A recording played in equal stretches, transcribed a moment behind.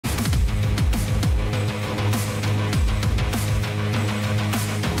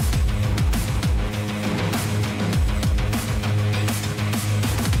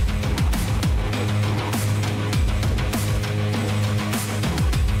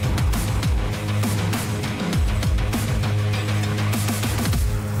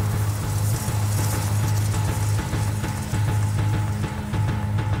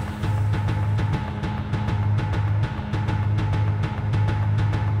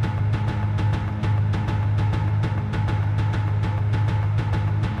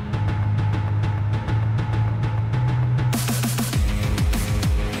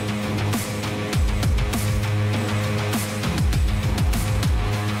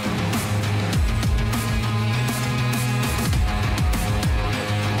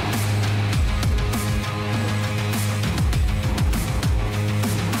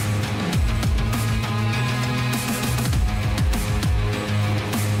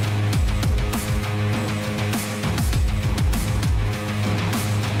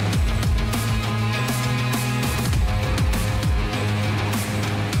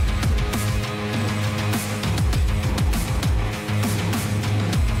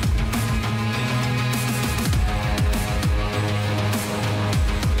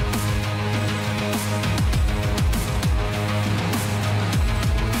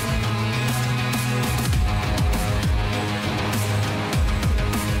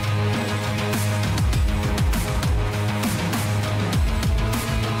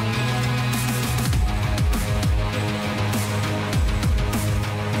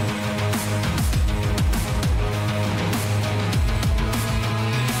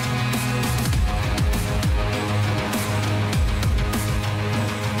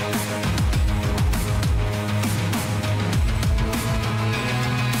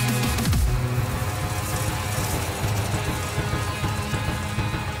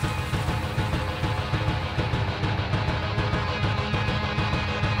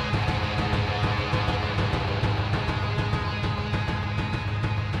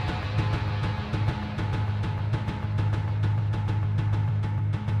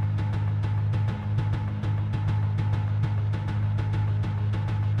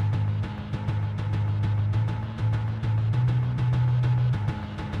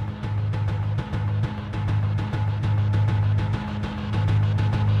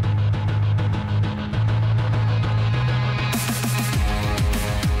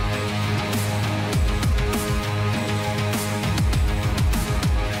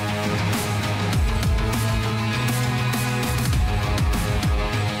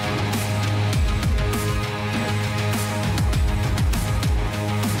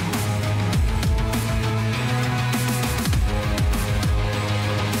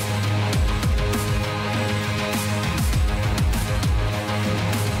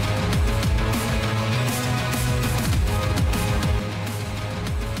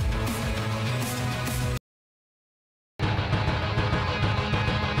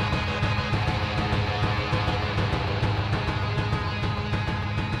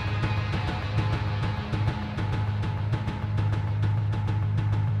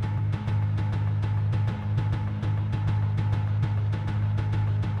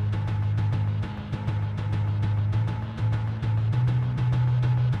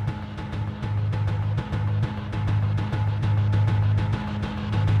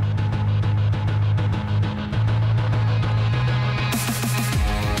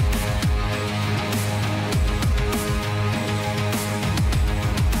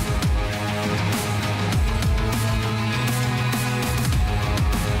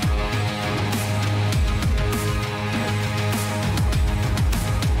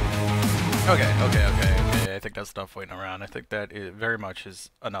Okay. I think that's enough waiting around. I think that it very much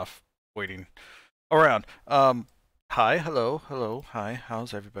is enough waiting around. Hi, hello, hi.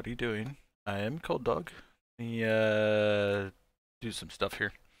 How's everybody doing? I am Cold Dog. Let me do some stuff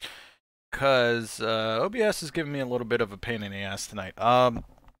here, cause OBS is giving me a little bit of a pain in the ass tonight.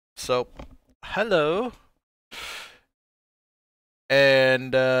 So hello.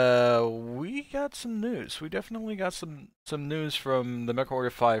 And we got some news. We definitely got some news from the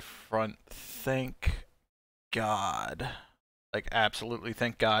MechWarrior 5 front. Thank God. Like, absolutely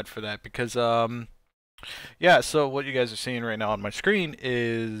thank God for that, because yeah, so what you guys are seeing right now on my screen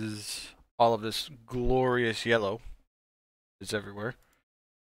is all of this glorious yellow is everywhere.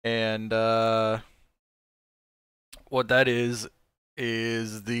 And what that is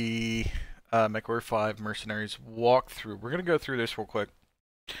the MechWarrior 5 Mercenaries walkthrough. We're going to go through this real quick,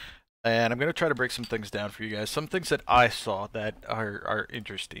 and I'm going to try to break some things down for you guys. Some things that I saw that are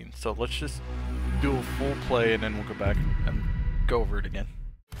interesting. So let's just do a full play, and then we'll go back and go over it again.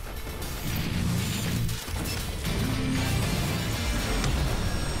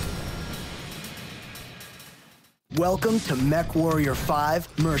 Welcome to MechWarrior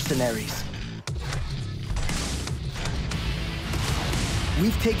 5 Mercenaries.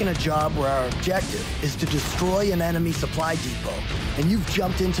 We've taken a job where our objective is to destroy an enemy supply depot, and you've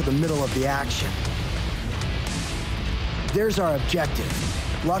jumped into the middle of the action. There's our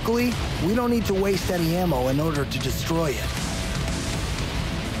objective. Luckily, we don't need to waste any ammo in order to destroy it.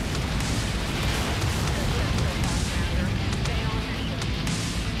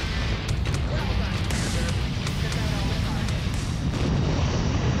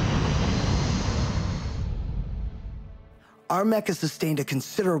 Our mech has sustained a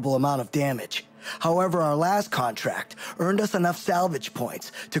considerable amount of damage. However, our last contract earned us enough salvage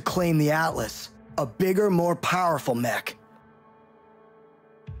points to claim the Atlas, a bigger, more powerful mech.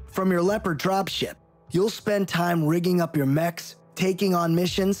 From your Leopard dropship, you'll spend time rigging up your mechs, taking on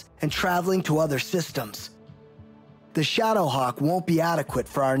missions, and traveling to other systems. The Shadowhawk won't be adequate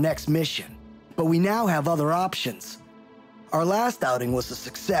for our next mission, but we now have other options. Our last outing was a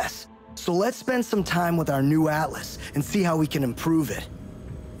success, so let's spend some time with our new Atlas and see how we can improve it.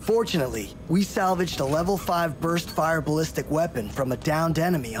 Fortunately, we salvaged a level 5 burst fire ballistic weapon from a downed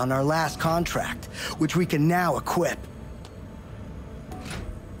enemy on our last contract, which we can now equip.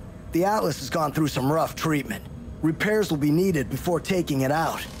 The Atlas has gone through some rough treatment. Repairs will be needed before taking it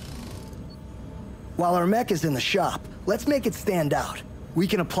out. While our mech is in the shop, let's make it stand out. We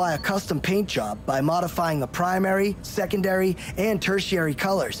can apply a custom paint job by modifying the primary, secondary, and tertiary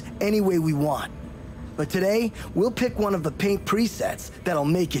colors any way we want. But today, we'll pick one of the paint presets that'll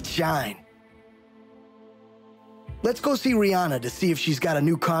make it shine. Let's go see Rihanna to see if she's got a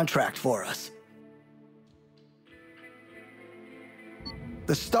new contract for us.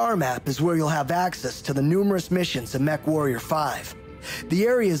 The star map is where you'll have access to the numerous missions in MechWarrior 5. The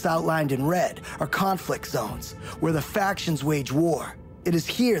areas outlined in red are conflict zones, where the factions wage war. It is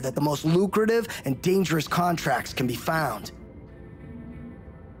here that the most lucrative and dangerous contracts can be found.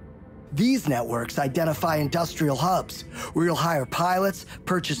 These networks identify industrial hubs, where you'll hire pilots,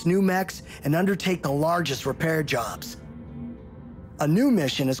 purchase new mechs, and undertake the largest repair jobs. A new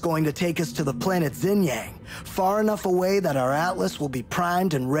mission is going to take us to the planet Xinjiang, far enough away that our Atlas will be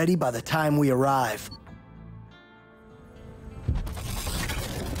primed and ready by the time we arrive.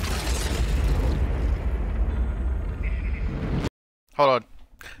 Hold on.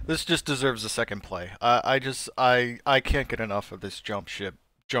 This just deserves a second play. I can't get enough of this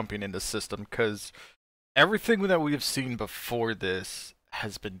jumping into system, because everything that we have seen before this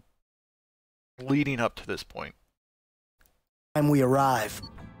has been leading up to this point. And we arrive.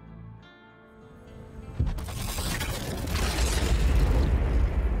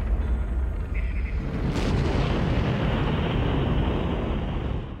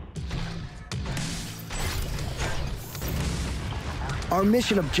 Our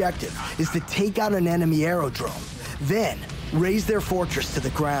mission objective is to take out an enemy aerodrome, then raise their fortress to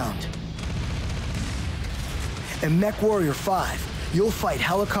the ground. In MechWarrior 5, you'll fight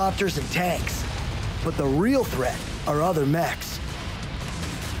helicopters and tanks, but the real threat are other mechs.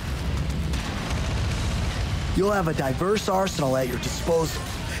 You'll have a diverse arsenal at your disposal,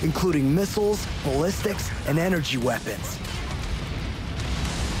 including missiles, ballistics, and energy weapons.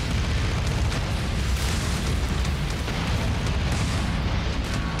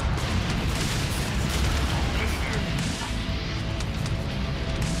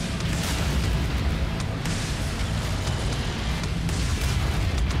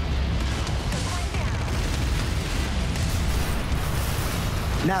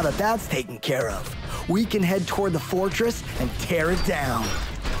 Now that that's taken care of, we can head toward the fortress and tear it down.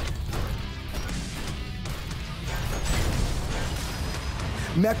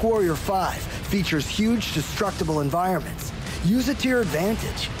 MechWarrior 5 features huge destructible environments. Use it to your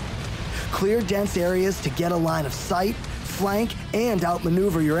advantage. Clear dense areas to get a line of sight, flank, and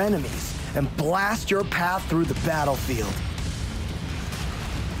outmaneuver your enemies, and blast your path through the battlefield.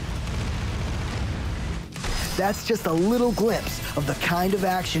 That's just a little glimpse of the kind of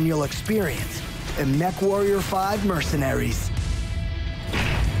action you'll experience in MechWarrior 5 Mercenaries.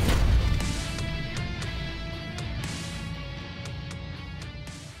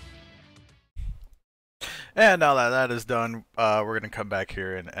 And now that that is done, we're going to come back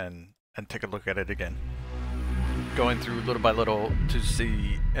here and take a look at it again. Going through little by little to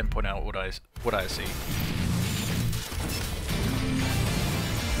see and point out what I see.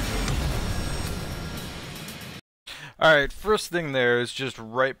 Alright, first thing there is just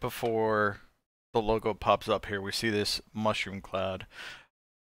right before the logo pops up here, we see this mushroom cloud.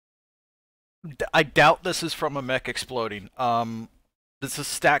 I doubt this is from a mech exploding. This is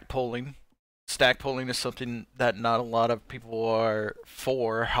stack polling. Stack polling is something that not a lot of people are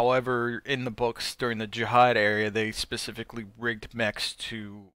for. However, in the books during the Jihad area, they specifically rigged mechs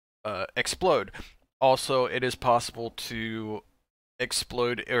to explode. Also, it is possible to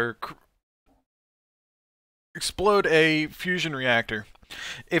explode a fusion reactor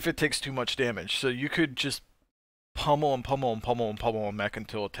if it takes too much damage. So you could just pummel and pummel and pummel and pummel a mech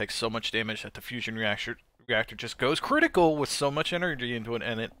until it takes so much damage that the fusion reactor just goes critical with so much energy into it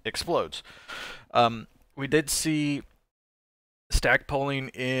and it explodes. We did see stack polling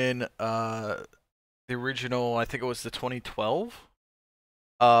in the original, I think it was the 2012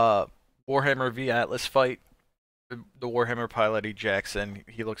 Warhammer v Atlas fight. The Warhammer pilot ejects and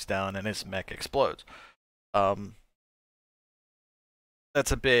he looks down and his mech explodes.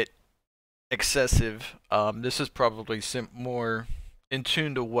 That's a bit excessive. This is probably more in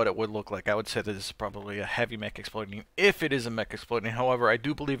tune to what it would look like. I would say that this is probably a heavy mech exploding, if it is a mech exploding. However, I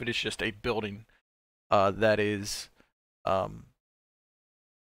do believe it is just a building that is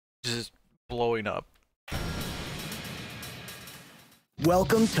just blowing up.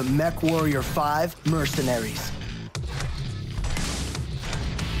 Welcome to MechWarrior 5 Mercenaries.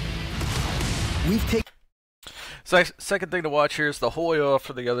 We've taken... Second thing to watch here is the holy off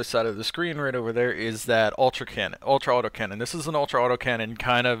for the other side of the screen right over there is that ultra autocannon. This is an ultra autocannon,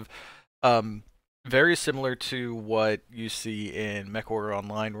 kind of very similar to what you see in MechWarrior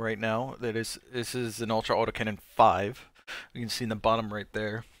Online right now. This is an ultra autocannon 5. You can see in the bottom right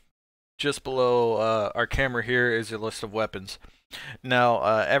there. Just below our camera here is your list of weapons. Now,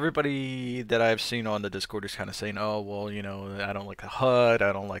 everybody that I've seen on the Discord is kind of saying, oh, well, you know, I don't like the HUD,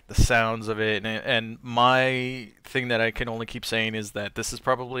 I don't like the sounds of it, and my thing that I can only keep saying is that this is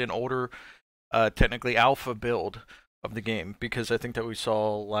probably an older, technically alpha build of the game, because I think that we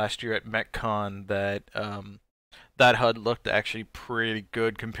saw last year at MechCon that that HUD looked actually pretty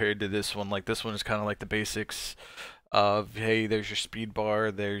good compared to this one. Like, this one is kind of like the basics of, hey, there's your speed bar,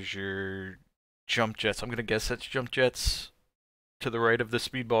 there's your jump jets. I'm going to guess that's jump jets to the right of the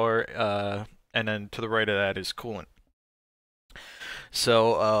speed bar, and then to the right of that is coolant.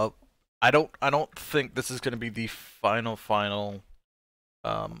 So I don't think this is going to be the final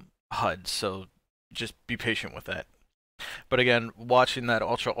HUD. So just be patient with that. But again, watching that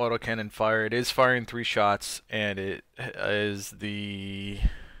ultra autocannon fire, it is firing 3 shots, and it is the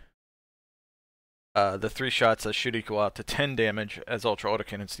 3 shots that should equal out to 10 damage, as ultra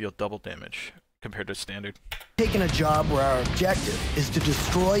autocannons deal double damage compared to standard. Taking a job where our objective is to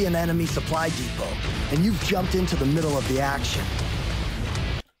destroy an enemy supply depot, and you've jumped into the middle of the action.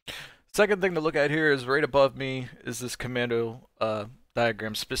 Second thing to look at here is right above me is this commando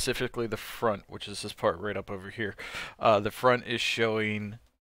diagram, specifically the front, which is this part right up over here. The front is showing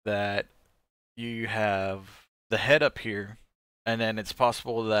that you have the head up here, and then it's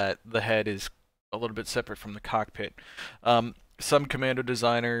possible that the head is a little bit separate from the cockpit. Some commando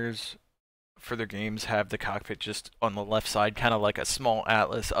designers for their games have the cockpit just on the left side, kind of like a small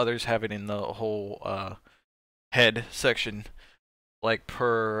Atlas. Others have it in the whole head section, like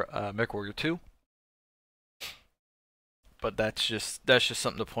per MechWarrior 2. But that's just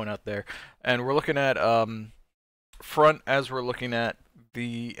something to point out there. And we're looking at front as we're looking at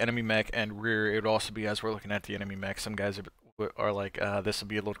the enemy mech, and rear it would also be as we're looking at the enemy mech. Some guys are like, this will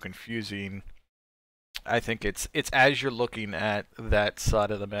be a little confusing. I think it's as you're looking at that side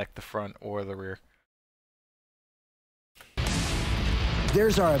of the mech, the front or the rear.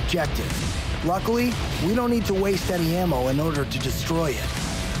 There's our objective. Luckily, we don't need to waste any ammo in order to destroy it.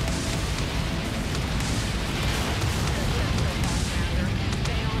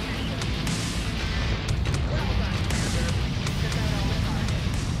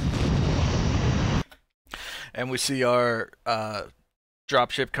 And we see our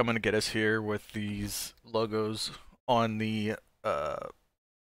dropship coming to get us here with these logos on the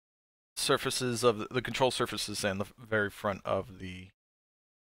surfaces of the control surfaces and the very front of the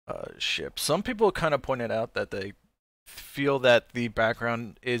ship. Some people kind of pointed out that they feel that the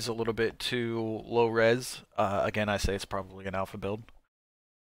background is a little bit too low res. Again, I say it's probably an alpha build.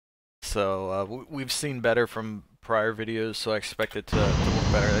 So we've seen better from prior videos, so I expect it to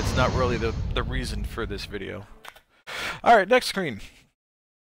look better. It's not really the reason for this video. Alright, next screen.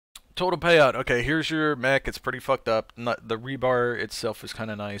 Total payout. Okay, here's your mech. It's pretty fucked up. The rebar itself is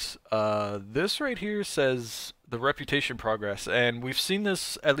kind of nice. This right here says the reputation progress, and we've seen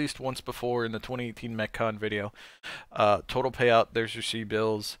this at least once before in the 2018 MechCon video. Total payout, there's your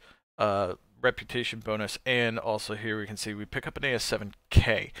C-bills, reputation bonus, and also here we can see we pick up an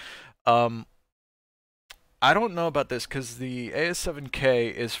AS7K. I don't know about this because the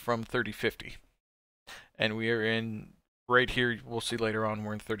AS7K is from 3050, and we are in right here. We'll see later on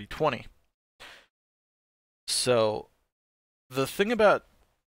we're in 3020. So the thing about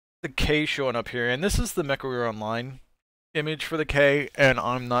the K showing up here, and this is the MechWarrior Online image for the K, and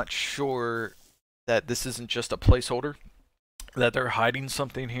I'm not sure that this isn't just a placeholder, that they're hiding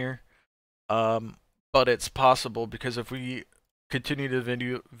something here, but it's possible because if we continue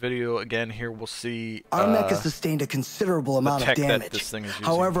the video again here, we'll see our mech has sustained a considerable amount of damage.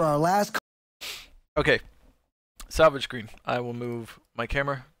 However, our last okay, salvage screen. I will move my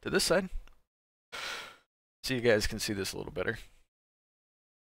camera to this side so you guys can see this a little better.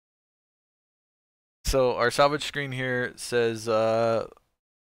 So our salvage screen here says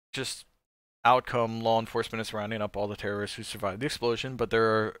just outcome: law enforcement is rounding up all the terrorists who survived the explosion, but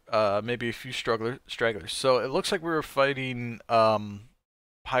there are maybe a few stragglers. So it looks like we were fighting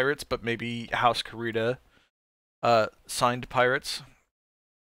pirates, but maybe House Kurita signed pirates,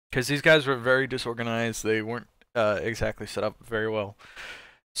 because these guys were very disorganized. They weren't exactly set up very well.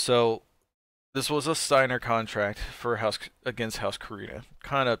 So this was a Steiner contract for against House Kurita.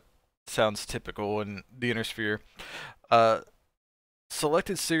 Kind of sounds typical in the Inner Sphere.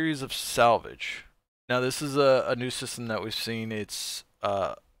 Selected series of salvage. Now this is a new system that we've seen. It's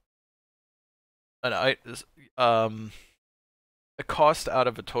a cost out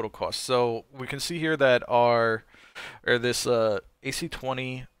of a total cost. So we can see here that this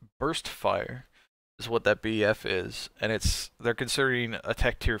AC-20 burst fire is what that BF is, and they're considering a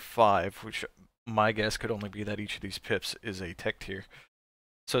tech tier 5, which my guess could only be that each of these pips is a tech tier.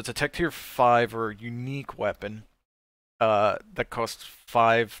 So it's a tech tier 5 or unique weapon that costs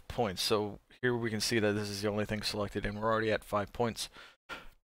 5 points. So here we can see that this is the only thing selected, and we're already at 5 points.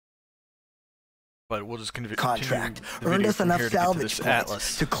 But we'll just contract earned us enough salvage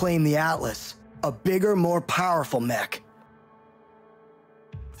points to claim the Atlas, a bigger, more powerful mech.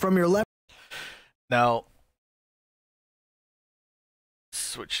 From your left. Now,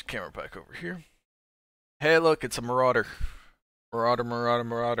 switch camera back over here. Hey, look, it's a Marauder.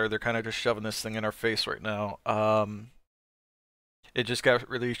 Marauder. They're kind of just shoving this thing in our face right now. It just got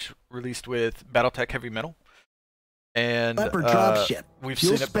released with Battletech Heavy Metal. And Leopard dropship.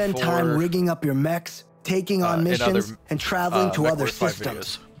 You'll spend time rigging up your mechs, taking on missions, and traveling to other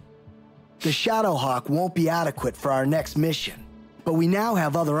systems. The Shadowhawk won't be adequate for our next mission, but we now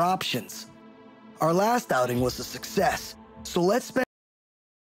have other options. Our last outing was a success, so let's spend...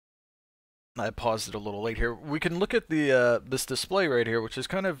 I paused it a little late here. We can look at the this display right here, which is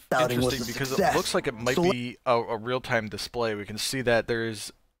kind of interesting because it looks like it might be a real-time display. We can see that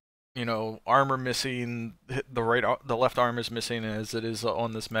there's, you know, armor missing. The left arm is missing as it is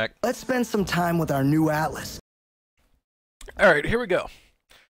on this mech. Let's spend some time with our new Atlas. All right, here we go.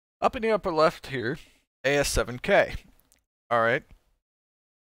 Up in the upper left here, AS7K. All right.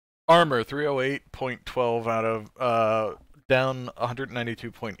 Armor 308.12 out of down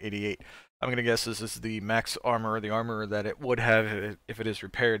 192.88. I'm gonna guess this is the max armor, or the armor that it would have if it is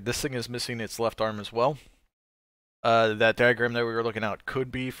repaired. This thing is missing its left arm as well. That diagram that we were looking at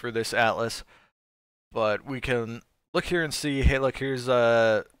could be for this Atlas, but we can look here and see. Hey, look, here's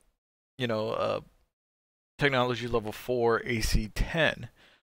technology level 4 AC-10.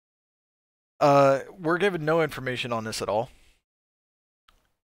 We're given no information on this at all.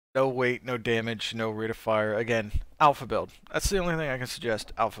 No weight, no damage, no rate of fire. Again, alpha build. That's the only thing I can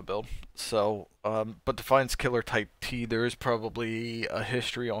suggest, alpha build. So, but defines killer type T. There is probably a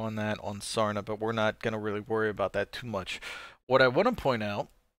history on that on Sarna, but we're not going to really worry about that too much. What I want to point out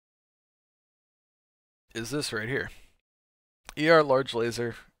is this right here. ER large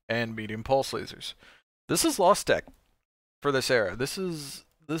laser and medium pulse lasers. This is lost tech for this era. This is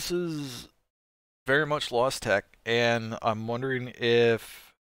very much lost tech, and I'm wondering if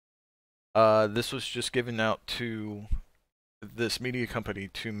this was just given out to this media company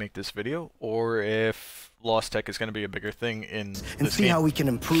to make this video, or if Lost Tech is going to be a bigger thing in and this see game. how we can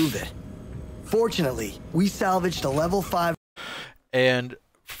improve it. Fortunately, we salvaged a level 5. And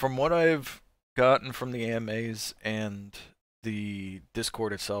from what I've gotten from the AMAs and the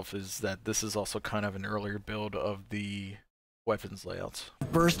Discord itself, is that this is also kind of an earlier build of the weapons layouts.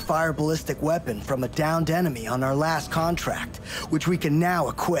 Burst fire ballistic weapon from a downed enemy on our last contract, which we can now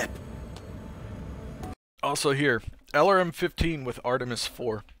equip. Also here, LRM-15 with Artemis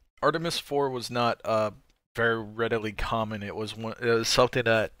 4. Artemis 4 was not very readily common. It was something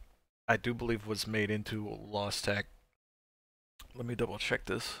that I do believe was made into Lost Tech. Let me double check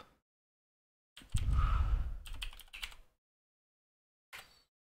this.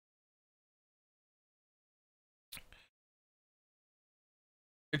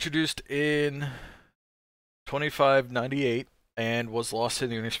 Introduced in 2598 and was lost in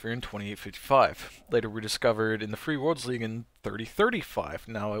the Unisphere in 2855. Later rediscovered in the Free Worlds League in 3035.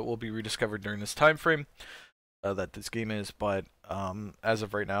 Now it will be rediscovered during this time frame that this game is, but as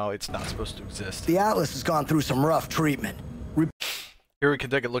of right now, it's not supposed to exist. The Atlas has gone through some rough treatment. Here we can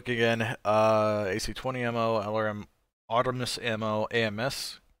take a look again. AC-20 ammo, LRM Artemis ammo,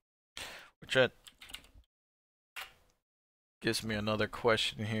 AMS, which gives me another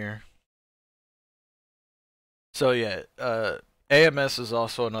question here. So yeah, AMS is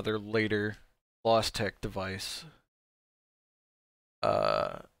also another later Lost Tech device.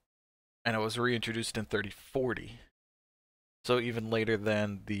 And it was reintroduced in 3040. So even later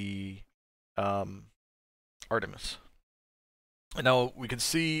than the Artemis. And now we can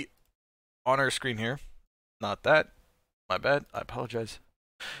see on our screen here, not that, my bad, I apologize.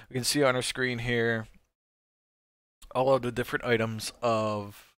 We can see on our screen here all of the different items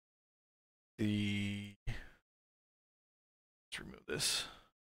of the, let's remove this.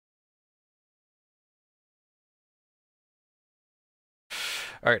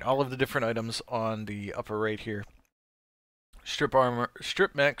 Alright, all of the different items on the upper right here. Strip armor,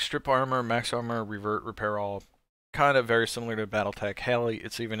 strip mech, strip armor, max armor, revert, repair all. Kind of very similar to Battletech Heli.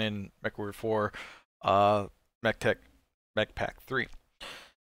 It's even in MechWarrior 4, Mech Pack 3.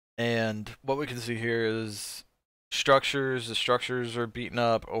 And what we can see here is structures. The structures are beaten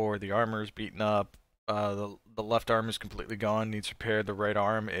up, or the armor is beaten up. The left arm is completely gone, needs repaired. The right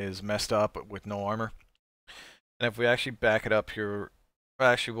arm is messed up with no armor. And if we actually back it up here,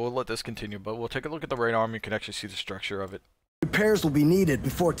 actually we'll let this continue, but we'll take a look at the right arm. You can actually see the structure of it. Repairs will be needed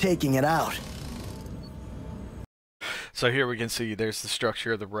before taking it out. So here we can see there's the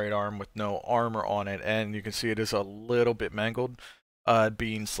structure of the right arm with no armor on it, and you can see it is a little bit mangled,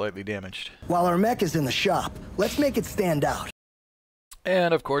 being slightly damaged. While our mech is in the shop, let's make it stand out.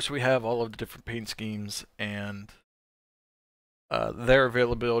 And of course we have all of the different paint schemes, and their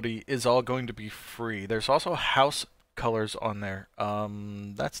availability is all going to be free. There's also house colors on there.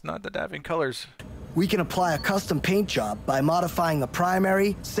 That's not the Davin colors. We can apply a custom paint job by modifying the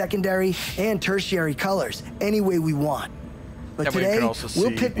primary, secondary, and tertiary colors any way we want. But and today, we can also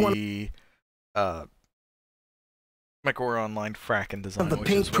we'll see pick one the MechWarrior Online Fracken design, of the which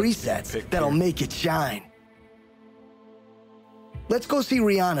paint is what's being presets picked that'll here. make it shine. Let's go see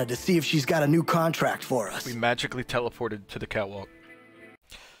Rihanna to see if she's got a new contract for us. We magically teleported to the catwalk.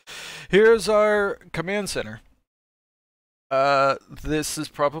 Here's our command center. This is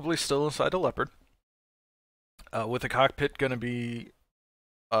probably still inside the Leopard. With the cockpit gonna be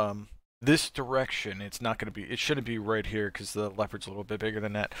this direction. It's not gonna be. It shouldn't be right here because the Leopard's a little bit bigger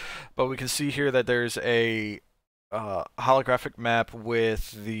than that. But we can see here that there's a holographic map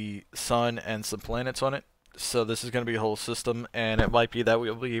with the sun and some planets on it. So this is gonna be a whole system, and it might be that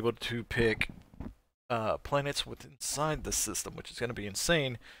we'll be able to pick planets within inside the system, which is gonna be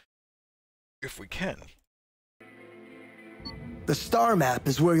insane if we can. The star map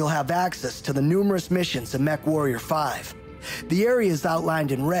is where you'll have access to the numerous missions in MechWarrior 5. The areas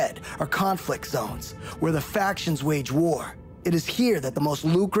outlined in red are conflict zones, where the factions wage war. It is here that the most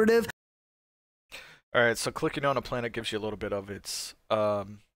lucrative... Alright, so clicking on a planet gives you a little bit of its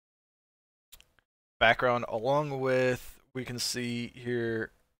background, along with, we can see here,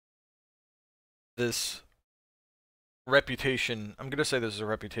 this reputation. I'm going to say this is a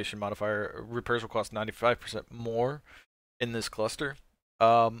reputation modifier. Repairs will cost 95% more in this cluster.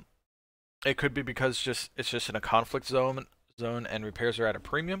 It could be because it's just in a conflict zone and repairs are at a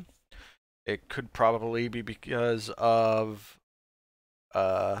premium. It could probably be because of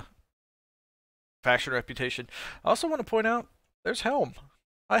faction reputation. I also want to point out there's Helm.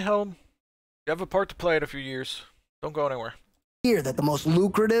 Hi Helm. You have a part to play in a few years. Don't go anywhere. Here that the most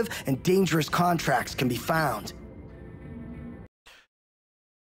lucrative and dangerous contracts can be found.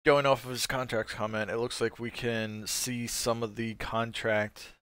 going off of his contract comment, it looks like we can see some of the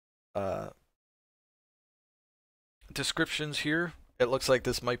contract descriptions here. It looks like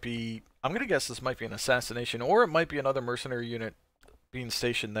this might be, I'm gonna guess this might be an assassination, or it might be another mercenary unit being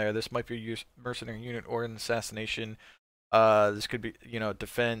stationed there. This might be a mercenary unit or an assassination. This could be, you know,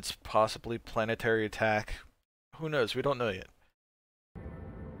 defense, possibly planetary attack. Who knows? We don't know yet.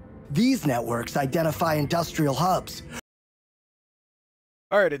 These networks identify industrial hubs.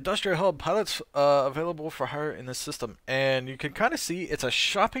 Alright, industrial hub pilots available for hire in this system. And you can kind of see it's a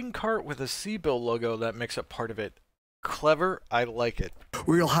shopping cart with a C-Bill logo that makes up part of it. Clever, I like it.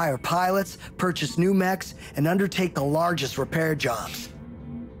 Where you'll hire pilots, purchase new mechs, and undertake the largest repair jobs.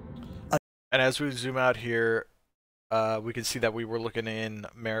 And as we zoom out here, we can see that we were looking in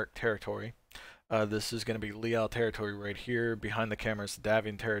Merrick territory. This is going to be Leal territory right here. Behind the camera is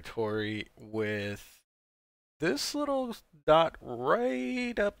Davian territory with this little dot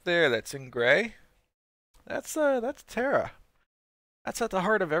right up there that's in gray. That's Terra. That's at the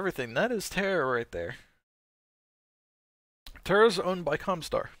heart of everything. That is Terra right there. Terra's owned by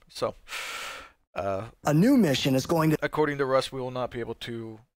Comstar, so a new mission is going to... According to Russ, we will not be able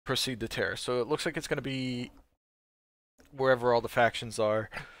to proceed to Terra. So it looks like it's going to be wherever all the factions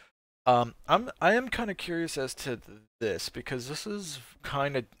are. I am kind of curious as to this, because this is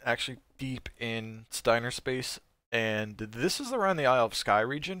kind of actually deep in Steiner space, and this is around the Isle of Skye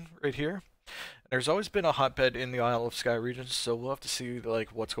region right here. There's always been a hotbed in the Isle of Skye region, so we'll have to see like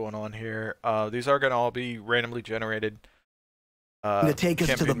what's going on here. These are going to all be randomly generated. To take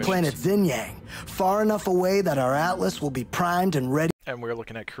us to the planet Xinyang, far enough away that our Atlas will be primed and ready. And we're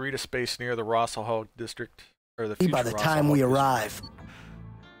looking at Karita space near the Rossalhog district, or the future by the time we arrive.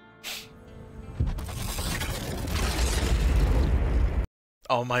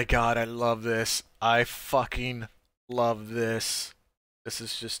 Oh my god, I love this. I fucking love this. This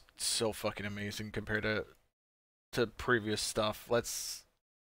is just so fucking amazing compared to previous stuff. Let's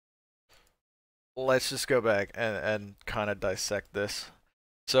just go back and kind of dissect this.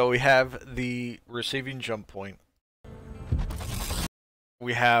 So we have the receiving jump point.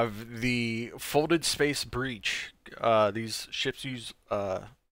 We have the folded space breach. These ships use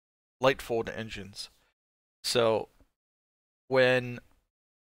light fold engines. So when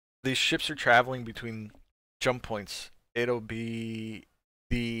these ships are traveling between jump points, it'll be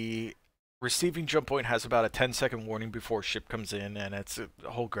the receiving jump point has about a 10-second warning before ship comes in, and it's a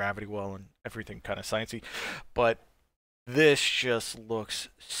whole gravity well and everything kind of sciencey. But this just looks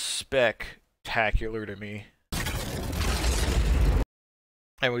spectacular to me.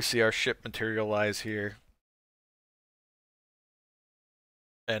 And we see our ship materialize here.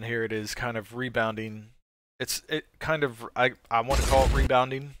 And here it is kind of rebounding. I want to call it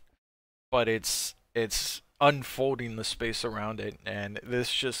rebounding, but it's unfolding the space around it, and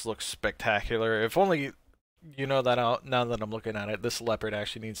this just looks spectacular. If only, you know, that now that I'm looking at it, this Leopard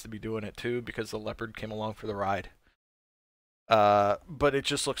actually needs to be doing it too, because the Leopard came along for the ride. But it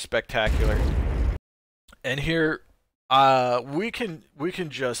just looks spectacular. And here, we can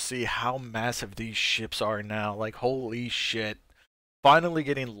just see how massive these ships are now. Like, holy shit! Finally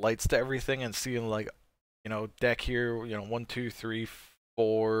getting lights to everything and seeing, like, you know, deck here. You know, 1, 2, 3,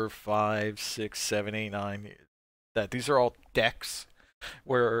 4, 5, 6, 7, 8, 9. That these are all decks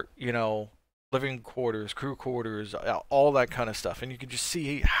where, you know, living quarters, crew quarters, all that kind of stuff, and you can just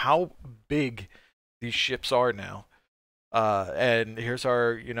see how big these ships are now. And here's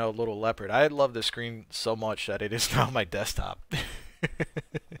our, you know, little Leopard. I love this screen so much that it is now my desktop.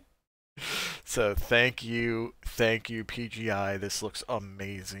 So thank you PGI. This looks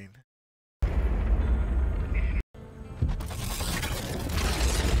amazing.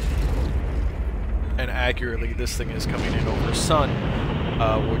 And accurately, this thing is coming in over Sun,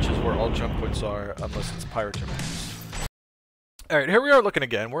 which is where all jump points are, unless it's pirate jump points. Alright, here we are looking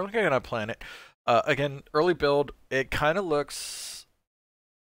again. We're looking at a planet. Again, early build. It kind of looks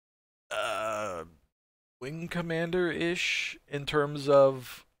Wing Commander-ish in terms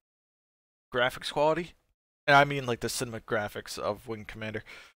of graphics quality. And I mean like the cinematic graphics of Wing Commander.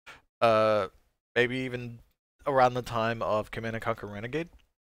 Maybe even around the time of Command & Conquer Renegade.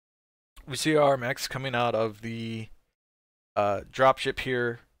 We see our mechs coming out of the dropship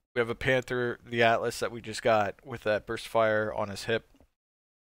here. We have a Panther, the Atlas that we just got with that burst fire on his hip.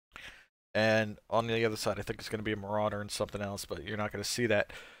 And on the other side, I think it's going to be a Marauder and something else, but you're not going to see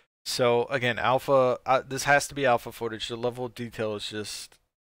that. So again, alpha, this has to be alpha footage. The level of detail is just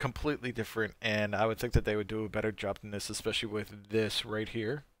completely different, and I would think that they would do a better job than this, especially with this right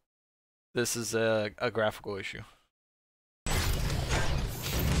here. This is a graphical issue.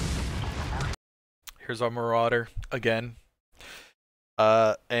 Here's our Marauder again.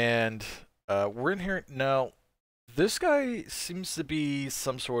 And we're in here now. This guy seems to be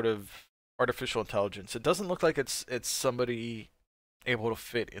some sort of artificial intelligence. It doesn't look like it's somebody able to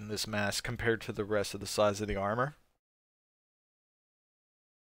fit in this mask compared to the rest of the size of the armor.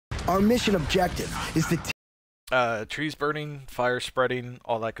 Our mission objective is to trees burning, fire spreading,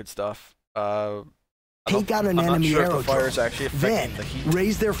 all that good stuff. take out an I'm enemy not sure if the aerodrome, fire is actually affecting then the heat.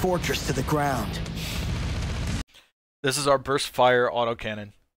 raise their fortress to the ground. This is our burst fire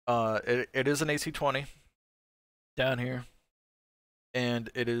autocannon. It is an AC-20 down here, and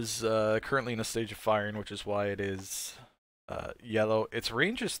it is currently in a stage of firing, which is why it is yellow. Its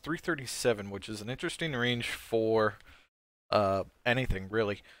range is 337, which is an interesting range for anything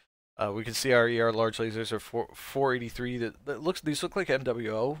really. We can see our ER large lasers are 483. These look like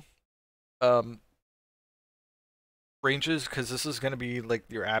MWO ranges, because this is going to be like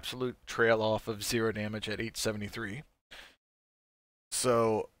your absolute trail off of 0 damage at 873.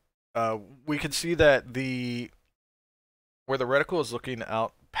 So we can see that where the reticle is looking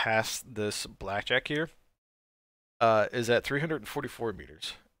out past this blackjack here is at 344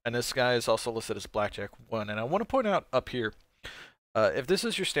 meters, and this guy is also listed as blackjack 1. And I want to point out up here, if this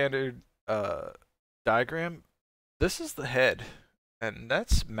is your standard diagram, this is the head, and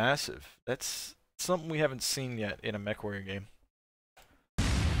that's massive. That's something we haven't seen yet in a MechWarrior game.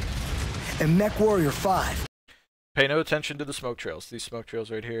 And MechWarrior 5. Pay no attention to the smoke trails. These smoke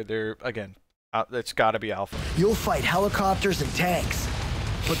trails right here, they're, again, it's got to be Alpha. You'll fight helicopters and tanks,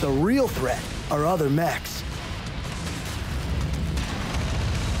 but the real threat are other mechs.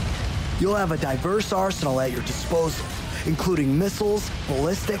 You'll have a diverse arsenal at your disposal, including missiles,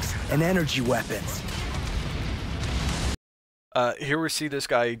 ballistics, and energy weapons. Here we see this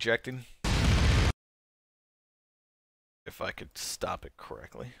guy ejecting. If I could stop it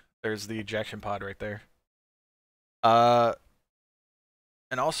correctly. There's the ejection pod right there.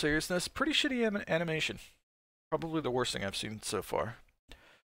 In all seriousness, pretty shitty animation. Probably the worst thing I've seen so far.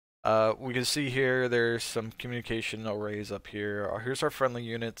 We can see here there's some communication arrays up here. Here's our friendly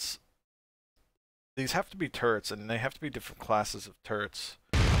units. These have to be turrets, and they have to be different classes of turrets.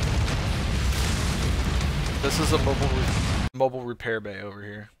 This is a mobile repair bay over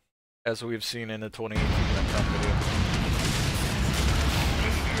here, as we've seen in the 2018 Mech video.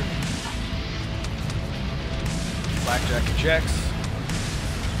 Blackjack ejects.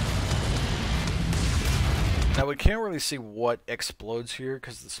 Now we can't really see what explodes here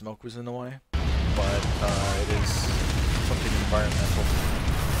because the smoke was in the way, but it is something environmental.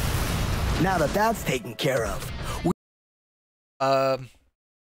 Now that that's taken care of,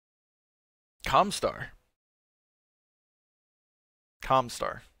 Comstar.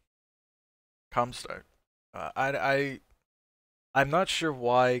 I'm not sure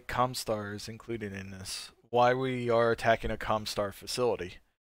why Comstar is included in this. Why we are attacking a Comstar facility.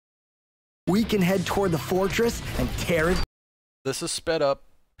 we can head toward the fortress and tear it This is sped up.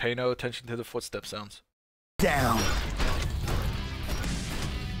 Pay no attention to the footstep sounds. down.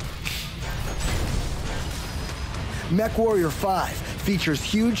 MechWarrior 5 features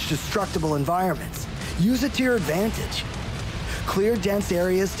huge destructible environments. Use it to your advantage. Clear dense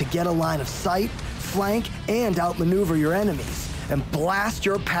areas to get a line of sight, flank, and outmaneuver your enemies, and blast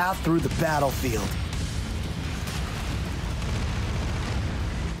your path through the battlefield.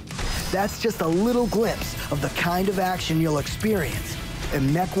 That's just a little glimpse of the kind of action you'll experience in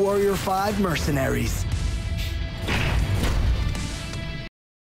MechWarrior 5 Mercenaries.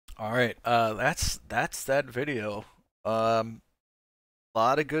 All right, that's that video.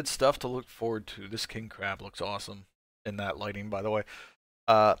 Lot of good stuff to look forward to. This king crab looks awesome in that lighting, by the way.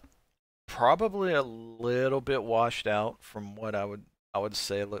 Probably a little bit washed out from what I would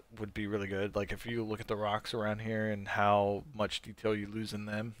say would be really good. Like if you look at the rocks around here and how much detail you lose in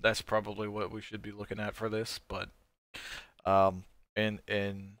them, that's probably what we should be looking at for this. But in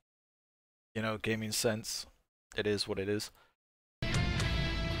you know, gaming sense, it is what it is.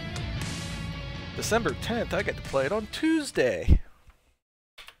 December 10th, I get to play it on Tuesday.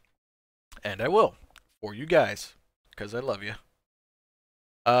 And I will, for you guys, because I love you.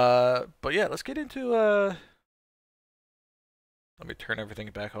 But yeah, let's get into, let me turn everything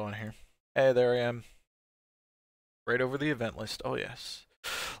back on here. Hey, there I am. Right over the event list. Oh, yes.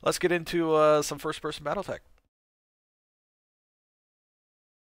 Let's get into some first-person Battletech.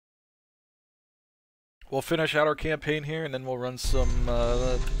 We'll finish out our campaign here, and then we'll run some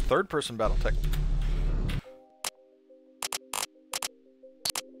third-person Battletech.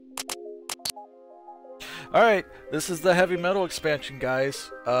 Alright, this is the Heavy Metal expansion, guys.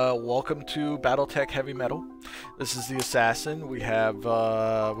 Welcome to Battletech Heavy Metal. This is the Assassin. We have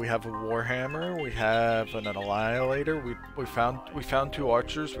a Warhammer. We have an Annihilator. We found 2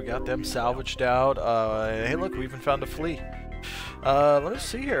 archers. We got them salvaged out. Hey, look, we even found a flea. Let us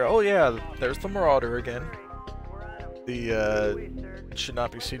see here. Oh yeah, there's the Marauder again. It should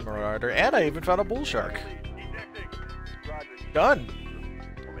not be seen Marauder. And I even found a bull shark. Done.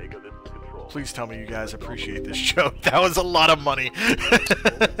 Please tell me you guys appreciate this joke. That was a lot of money.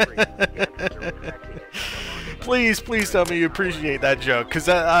 Please tell me you appreciate that joke, because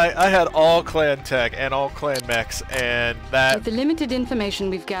I had all clan tech and all clan mechs, and that... With the limited information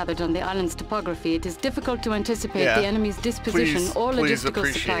we've gathered on the island's topography, it is difficult to anticipate the enemy's disposition or logistical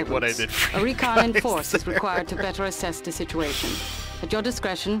supply routes. A recon in force is required to better assess the situation. At your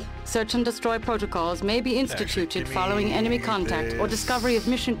discretion, search and destroy protocols may be instituted following enemy contact or discovery of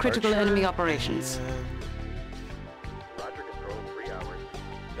mission-critical enemy operations.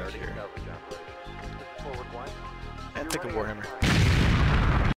 And take a Warhammer.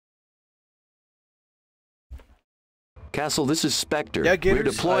 Castle, this is Spectre. Yeah, We're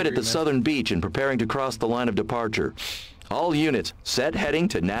deployed at the southern beach and preparing to cross the line of departure. All units, set heading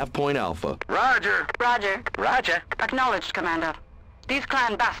to Nav Point Alpha. Roger. Roger. Roger. Acknowledged, Commander. These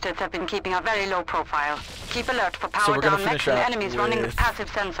clan bastards have been keeping a very low profile. Keep alert for power-down mechs and enemies running with passive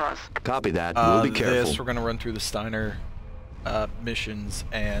sensors. Copy that. We'll be careful. We're going to run through the Steiner missions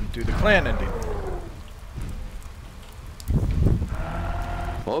and do the clan ending.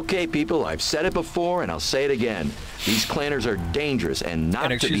 Okay, people, I've said it before and I'll say it again. These clanners are dangerous and not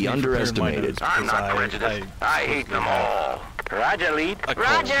to be underestimated. I'm not prejudiced. I hate them all. Roger, lead.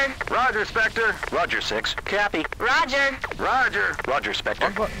 Roger. Roger, Spectre. Roger, 6. Copy. Roger. Roger. Roger,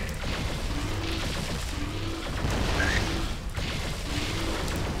 Spectre.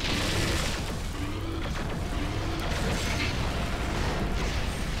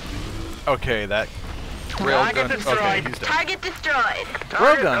 Okay, that railgun. Okay, he's dead. Target destroyed.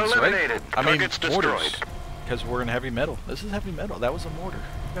 Railguns, right? Eliminated. I mean, Targets mortars. destroyed. Because we're in heavy metal. This is heavy metal. That was a mortar.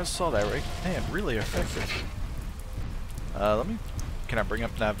 You guys saw that, right? Man, really effective. Can I bring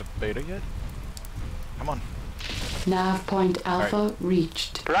up Nav Beta yet? Come on. Nav Point Alpha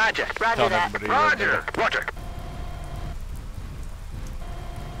reached. Roger. Roger that. Roger. Roger.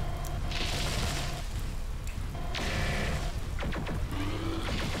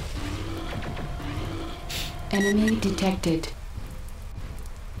 Enemy detected.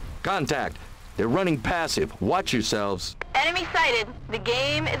 Contact. They're running passive. Watch yourselves. Enemy sighted. The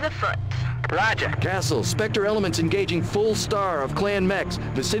game is afoot. Roger. Castle, Spectre elements engaging full star of clan mechs.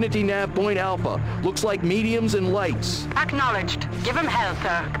 Vicinity Nav Point Alpha. Looks like mediums and lights. Acknowledged. Give him hell,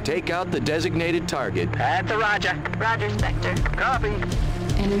 sir. Take out the designated target. At the Roger. Roger, Spectre. Copy.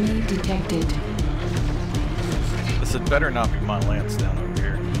 Enemy detected. This had better not be my lance down over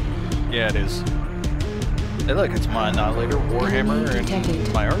here. Yeah, it is. Hey, look, it's my Annihilator, Warhammer,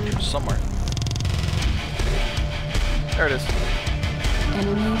 and my archers somewhere. There it is.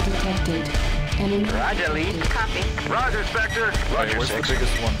 Enemy detected. Enemy. Roger, lead. Copy. Roger, Spectre. Okay, Roger, where's 6. the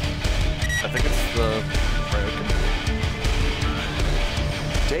biggest one? I think it's the... Right,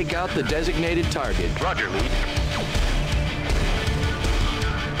 okay. Take out the designated target. Roger, lead.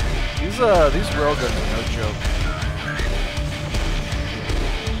 These railguns are no joke.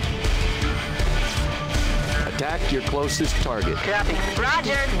 Attack your closest target. Copy.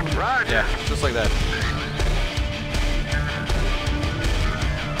 Roger. Roger. Yeah, just like that.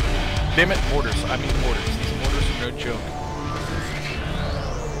 Damn it, mortars. I mean mortars. These mortars are no joke.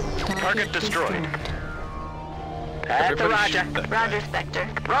 Target destroyed. At the Everybody Roger. shoot that guy. Roger, Spectre.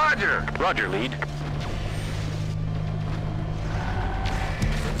 Roger. Roger, lead.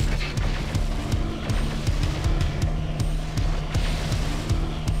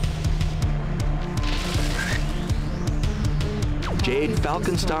 Jade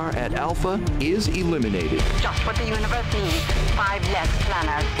Falcon Star at Alpha is eliminated. Just what the universe needs. 5 less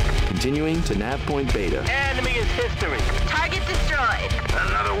planners. Continuing to Nav Point Beta. Enemy is history. Target destroyed.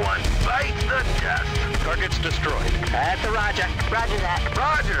 Another one bites the dust. Target's destroyed. At the Roger. Roger that.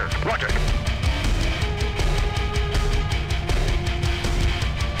 Roger. Roger.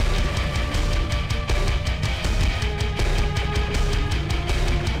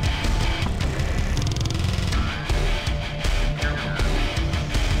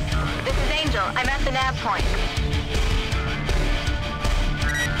 This is Angel. I'm at the nav point.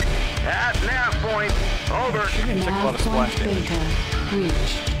 At nav point. Over. Take a lot of splash damage.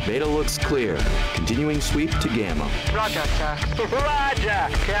 Reached. Beta looks clear. Continuing sweep to Gamma. Roger, sir. Roger.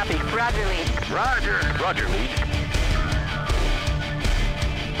 Copy. Roger, lead. Roger. Roger, lead.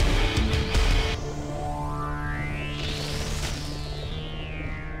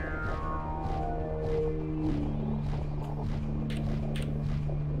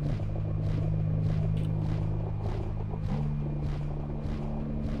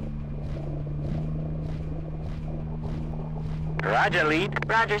 Roger, lead.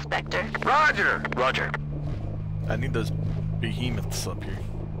 Roger, Spectre. Roger. Roger. I need those behemoths up here.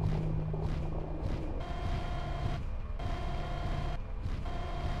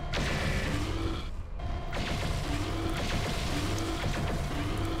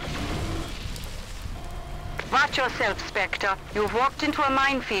 Watch yourself, Spectre. You've walked into a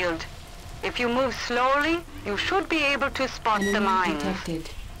minefield. If you move slowly, you should be able to spot the mines. Detected.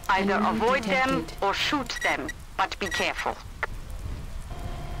 Either Enemy avoid them detected. or shoot them, but be careful.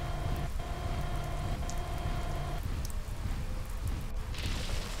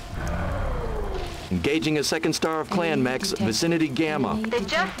 Engaging a second star of clan mechs, vicinity Gamma. They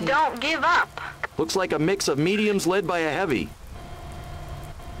just don't give up. Looks like a mix of mediums led by a heavy.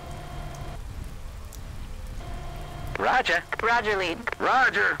 Roger. Roger, lead.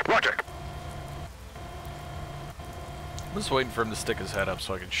 Roger. Roger. I'm just waiting for him to stick his head up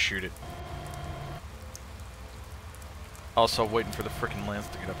so I can shoot it. Also waiting for the frickin' lance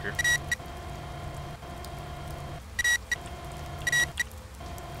to get up here.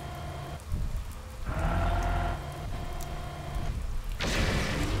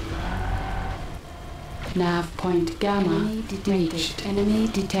 Nav point Gamma reached. Enemy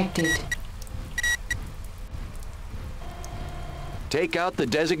detected. Take out the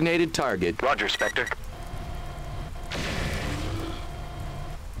designated target. Roger, Spectre.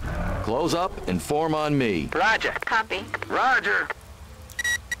 Close up and form on me. Roger. Copy. Roger.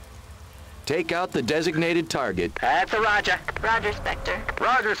 Take out the designated target. That's a Roger. Roger, Spectre.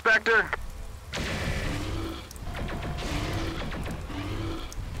 Roger, Spectre.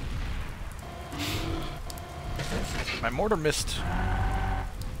 My mortar missed.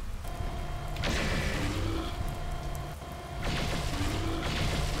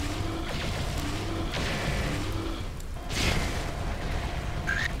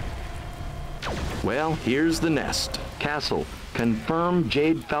 Well, here's the nest. Castle. Confirm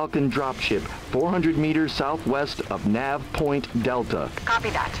Jade Falcon dropship 400 meters southwest of Nav Point Delta. Copy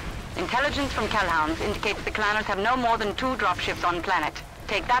that. Intelligence from Calhounds indicates the Clanners have no more than 2 dropships on planet.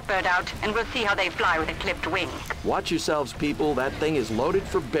 Take that bird out, and we'll see how they fly with a clipped wing. Watch yourselves, people. That thing is loaded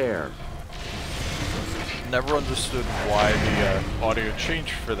for bear. Never understood why the audio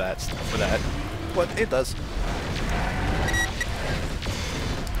changed for that, but it does.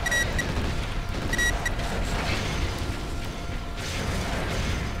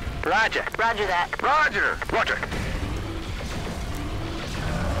 Roger. Roger that. Roger. Roger.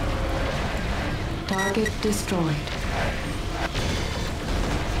 Target destroyed.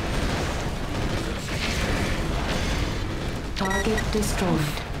 Target destroyed.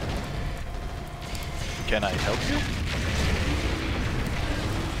 Can I help you?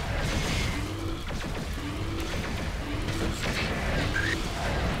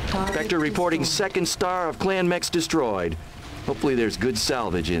 Target Spectre reporting destroyed. second star of clan mechs destroyed. Hopefully there's good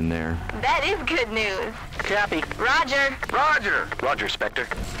salvage in there. That is good news. Copy. Roger. Roger. Roger, Spectre.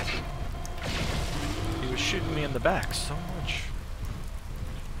 He was shooting me in the back so much.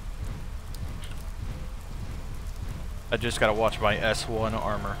 I just gotta watch my S1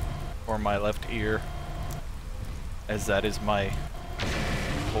 armor or my left ear, as that is my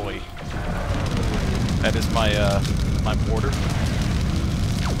boy. That is my my mortar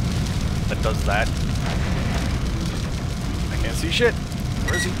that does that. I can't see shit.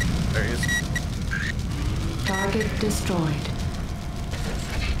 Where is he? There he is. Target destroyed.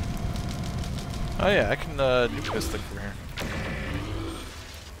 Oh yeah, I can nuke this thing from here.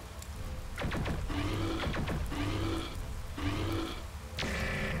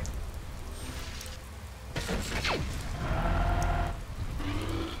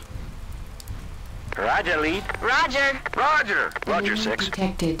 Roger, lead. Roger. Roger. Roger, Enemy 6.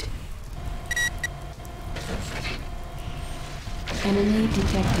 detected. Enemy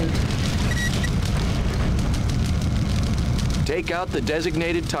detected. Take out the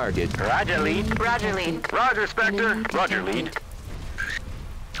designated target. Roger, lead. Roger, lead. Roger, Spectre. Enemy Roger, detected.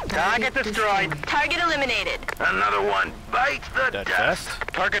 lead. Target destroyed. Target eliminated. Another one bites the That dust. fast?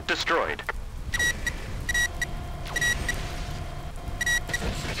 Target destroyed.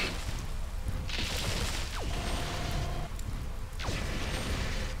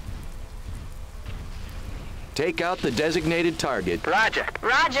 Take out the designated target. Roger.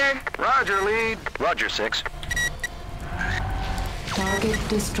 Roger. Roger, lead. Roger, 6. Target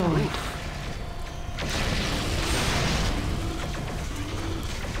destroyed.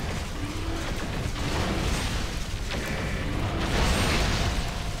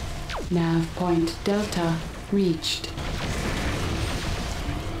 Nav point Delta reached.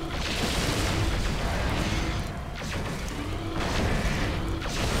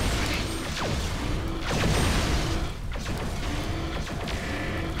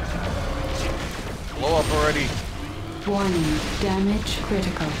 Blow up already. Warning, damage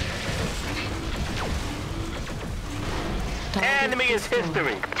critical. Enemy is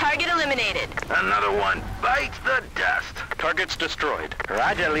history. Target eliminated. Another one bites the dust. Target's destroyed.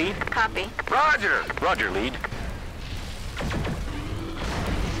 Roger, lead. Copy. Roger. Roger, lead.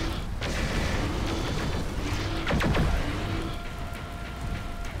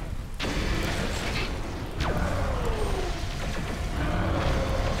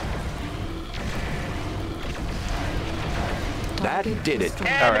 That did it.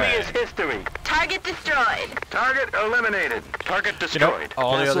 Enemy is history. Target destroyed. Target eliminated. Target destroyed.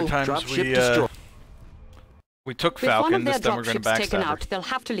 All the other Castle, times dropship we took With one Falcon, of their this time we're going to dropships taken backstab her. out, they'll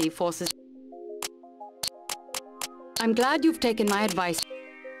have to leave forces. I'm glad you've taken my advice.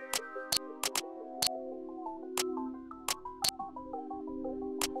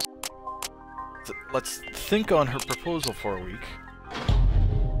 Let's think on her proposal for a week.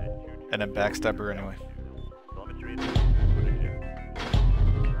 And then backstab her anyway.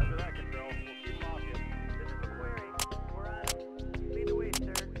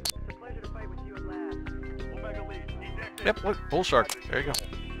 Yep, look, bull shark. There you go.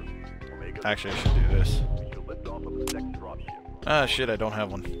 Actually, I should do this. Ah, shit, I don't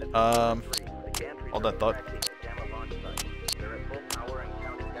have one. Hold that thought.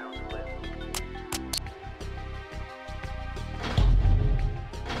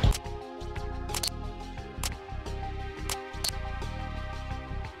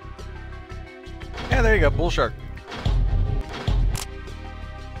 Yeah, there you go, bull shark.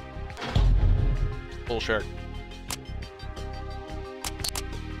 Bull shark.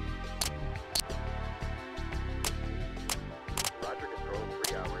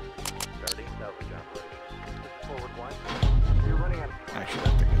 Actually,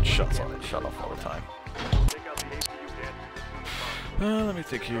 that thing gets shut off all the time. Let me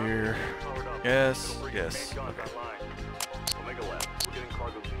think here. Yes, yes. Okay.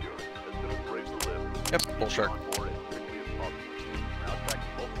 Yep, bull shark.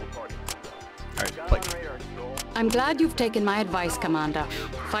 Alright, play. I'm glad you've taken my advice, Commander.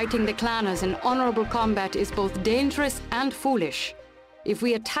 Fighting the clanners in honorable combat is both dangerous and foolish. If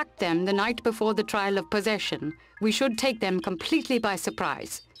we attack them the night before the trial of possession, we should take them completely by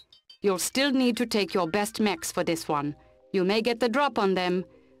surprise. You'll still need to take your best mechs for this one. You may get the drop on them,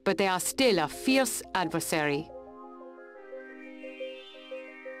 but they are still a fierce adversary.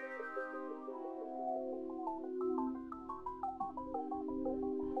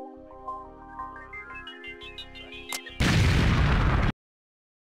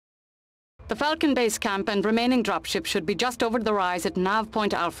 The Falcon base camp and remaining dropship should be just over the rise at Nav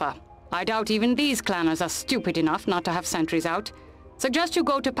Point Alpha. I doubt even these clanners are stupid enough not to have sentries out. Suggest you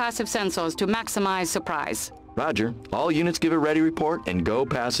go to passive sensors to maximize surprise. Roger. All units give a ready report and go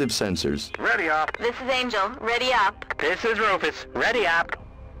passive sensors. Ready up. This is Angel. Ready up. This is Rufus. Ready up.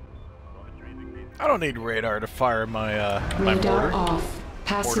 I don't need radar to fire my my Radar mortar. off.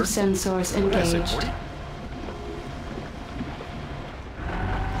 Passive Mortar? sensors What did I say, engaged. 40?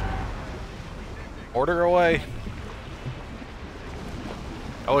 Order away.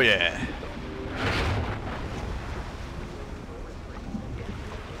 Oh yeah.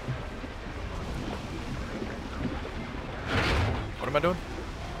 What am I doing?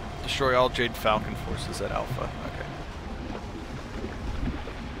 Destroy all Jade Falcon forces at Alpha. Okay.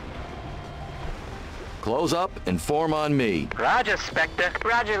 Close up and form on me. Roger, Spectre.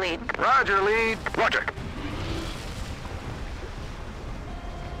 Roger, lead. Roger, lead. Roger.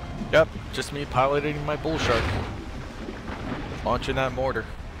 Yep, just me piloting my bull shark. Launching that mortar.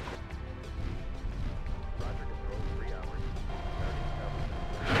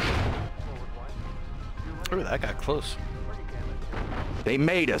 Ooh, that got close. They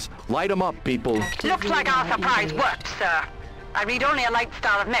made us. Light them up, people. Looks like our surprise worked, sir. I read only a light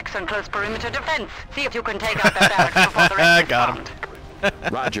star of mechs on close perimeter defense. See if you can take out their barracks before the rest Got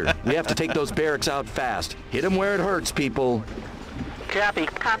respond. Roger. We have to take those barracks out fast. Hit them where it hurts, people. Copy.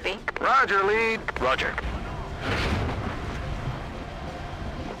 Copy. Roger, lead. Roger.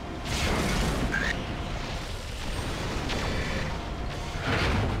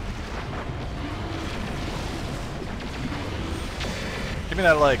 Give me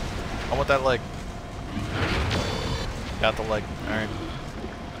that leg. I want that leg. Got the leg. Alright.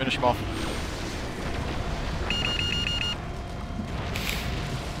 Finish him off.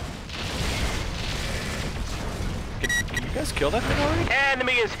 Can you guys kill that thing already?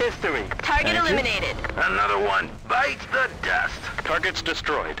 Enemy is history. Target eliminated. Another one bites the dust. Target's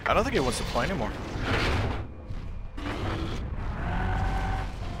destroyed. I don't think it wants to play anymore.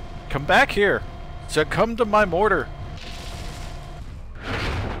 Come back here. Succumb to my mortar.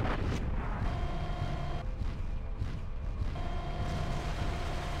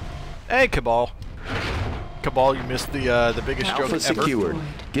 Hey, Cabal. Cabal, you missed the biggest joke ever. Alpha secured.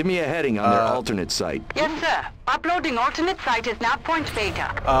 Give me a heading on their alternate site. Yes, sir. Uploading alternate site is now point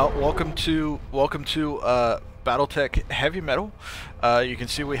beta. Welcome to Battletech Heavy Metal. You can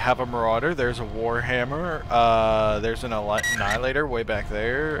see we have a Marauder. There's a Warhammer. There's an Annihilator way back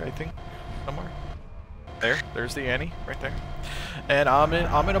there, I think, somewhere. There's the Annie right there. And I'm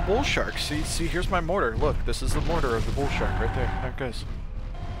in a Bull Shark. See, here's my mortar. Look, this is the mortar of the Bull Shark right there. There it goes.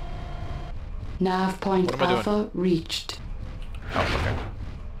 Nav point Alpha reached. Oh, okay.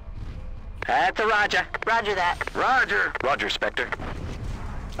 That's a Roger. Roger that. Roger. Roger, Spectre.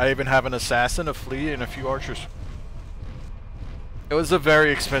 I even have an assassin, a fleet, and a few archers. It was a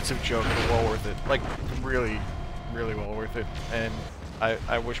very expensive joke, but well worth it. Like, really, really well worth it. And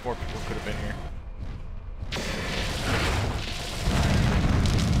I wish more people could have been here.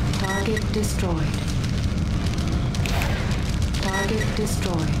 Target destroyed. Target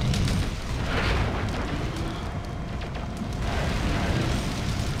destroyed.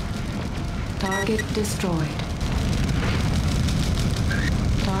 Target destroyed.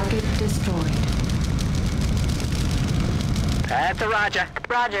 Target destroyed. That's a Roger.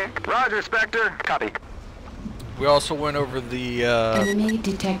 Roger. Roger, Spectre. Copy. We also went over the, Enemy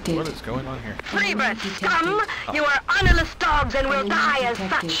detected. what is going on here? Freebird scum! You are honorless dogs and will die as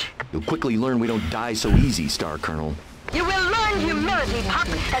such. You'll quickly learn we don't die so easy, Star Colonel. You will learn humility, pup,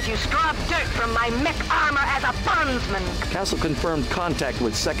 as you scrub dirt from my mech armor as a bondsman. Castle confirmed contact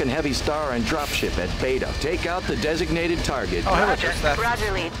with 2nd Heavy Star and dropship at Beta. Take out the designated target. Oh, hello, Roger. just that.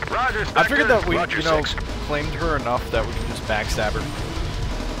 Roger, lead. Roger, Spectre. I figured that we, Roger, you know, 6. claimed her enough that we could just backstab her.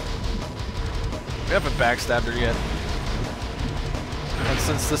 We haven't backstabbed her yet. And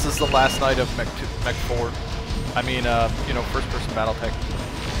since this is the last night of Mech 4, I mean, you know, first-person Battletech.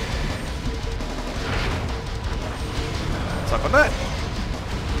 What's up with that?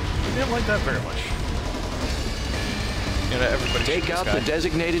 We didn't like that very much. You know, everybody Take out the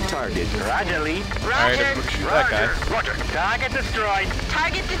designated target. Roger, lead. Alright, Roger. everybody shoot that guy. Roger. Target destroyed.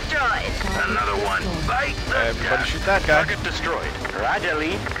 Target destroyed. Another one. Bite the Everybody dust. shoot that guy. Target destroyed. Roger,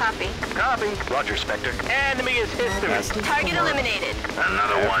 lead. Copy. Copy. Roger, Spectre. Enemy is history. Target eliminated.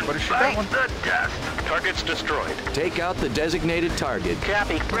 Another one. Everybody shoot that Bite one. the dust. Target's destroyed. Take out the designated target.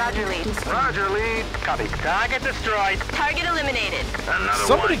 Copy. Roger, lead. Roger, lead. Copy. Target destroyed. Target eliminated. Another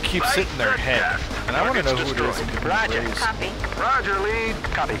Somebody one. keeps Bite hitting their the head, dust. and I want to know Target's who it is. destroyed. and give me Roger. a raise. Copy. Roger, lead.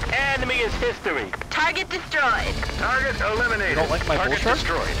 Copy. Enemy is history. Target destroyed. Target eliminated. You don't like my Target bullshark?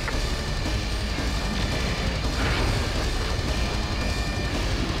 destroyed.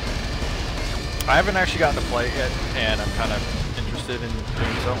 I haven't actually gotten to play it yet, and I'm kind of interested in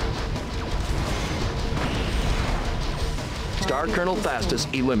doing so. Star Colonel Fastus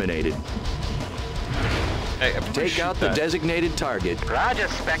eliminated. Hey, everybody Take shoot out that. the designated target. Roger,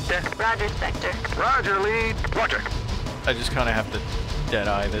 Spectre. Roger, Spectre. Roger, lead. Roger. I just kind of have to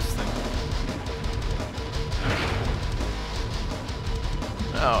dead-eye this thing.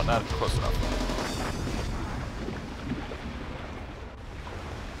 No, not close enough.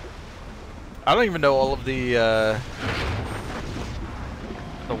 I don't even know all of the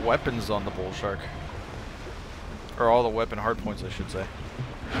weapons on the Bull Shark. Or all the weapon hardpoints, I should say.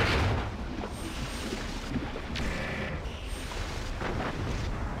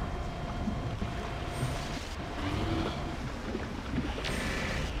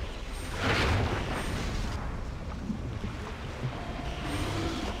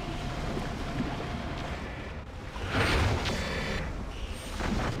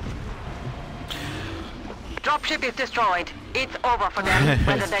 Dropship is destroyed. It's over for them,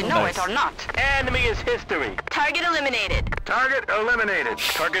 whether they know Nice. it or not. Enemy is history. Target eliminated. Target eliminated.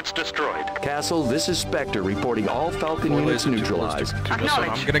 Target's destroyed. Castle, this is Spectre reporting all Falcon Four units laser, two neutralized. ballistic, two missile.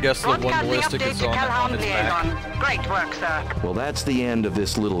 Acknowledge. I'm gonna guess the one Broadcasting ballistic update is to on Calhoun its back. liaison. Great work, sir. Well, that's the end of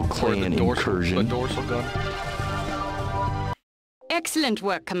this little Or clan the incursion. dorsal gun. Excellent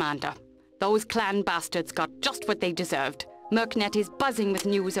work, Commander. Those clan bastards got just what they deserved. Mercnet is buzzing with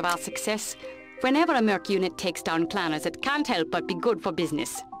news of our success. Whenever a Merc unit takes down clanners, it can't help but be good for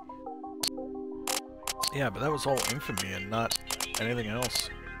business. Yeah, but that was all infamy and not anything else.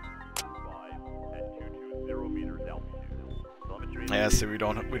 Yeah, see, we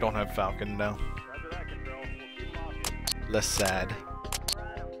don't have Falcon now. Less sad.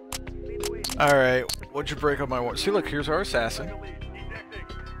 All right, what'd you break on my war? See, look, here's our assassin.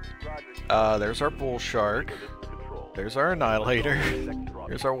 There's our Bull Shark. There's our Annihilator.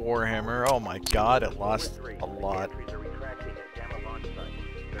 Here's our Warhammer. Oh my god, it lost a lot.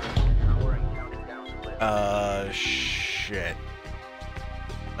 Shit.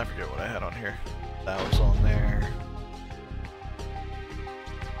 I forget what I had on here. That was on there.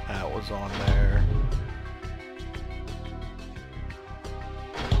 That was on there.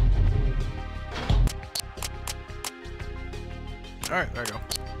 Alright, there we go.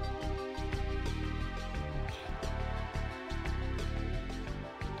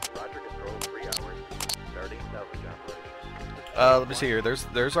 Let me see here.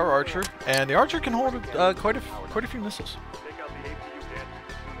 There's our archer, and the archer can hold quite a few missiles.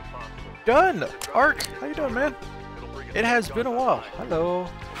 Done. Ark, how you doing, man? It has been a while. Hello.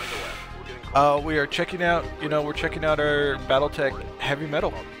 We are checking out. We're checking out our BattleTech Heavy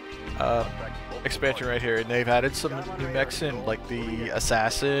Metal expansion right here, and they've added some new mechs in, like the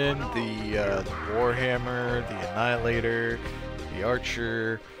Assassin, the Warhammer, the Annihilator, the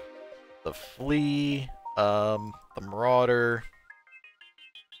Archer, the Flea, the Marauder,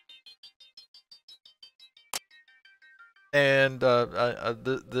 and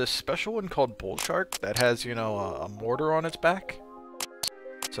the special one called Bull Shark that has a mortar on its back.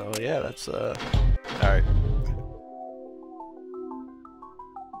 So yeah, that's all right.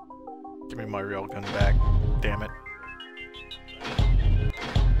 Give me my railgun back, damn it.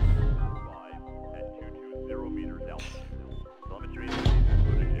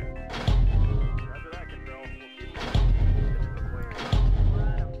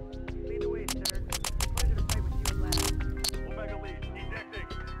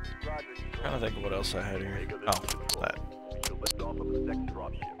 Trying to think of what else I had here. Oh, that.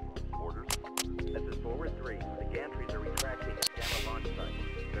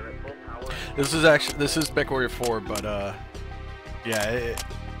 This is Mech Warrior 4, but yeah,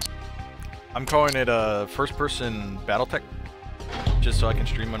 I'm calling it First Person Battletech, just so I can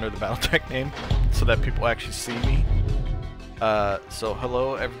stream under the Battletech name, so that people actually see me. So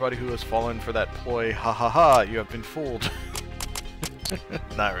hello everybody who has fallen for that ploy. Ha ha ha! You have been fooled.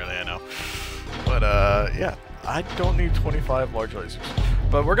 Not really, I know. But yeah, I don't need 25 large lasers.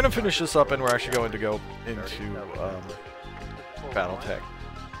 But we're gonna finish this up, and we're actually going to go into Battletech.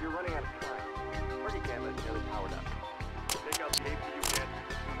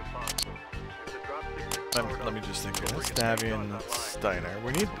 Let me just think. That's Davian, Steiner.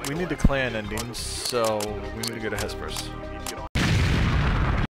 We need the clan endings, so we need to go to Hesperus.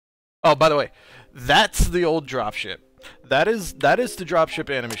 Oh, by the way, that's the old dropship. That is the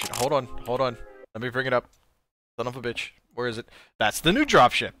dropship animation. Hold on. Let me bring it up. Son of a bitch. Where is it? That's the new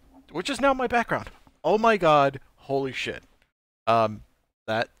dropship, which is now my background. Oh my god. Holy shit.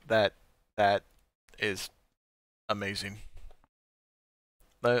 That is amazing.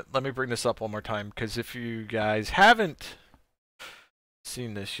 Let me bring this up one more time, because if you guys haven't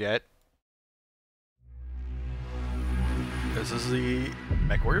seen this yet, this is the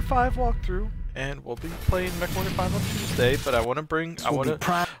Mech Warrior 5 walkthrough, and we'll be playing Mech Warrior 5 on Tuesday. But I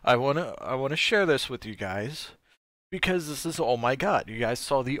want to share this with you guys, because this is, oh my god, you guys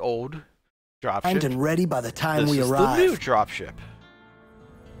saw the old dropship. And ready by the time we arrive. This is the new dropship.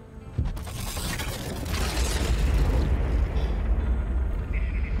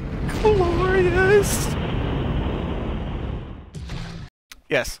 Glorious.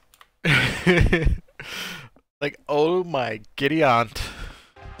 Yes. Like, oh my giddy aunt.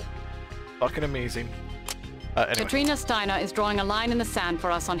 Fucking amazing. Anyway. Katrina Steiner is drawing a line in the sand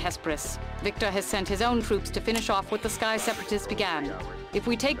for us on Hesperus. Victor has sent his own troops to finish off what the Sky Separatists began. If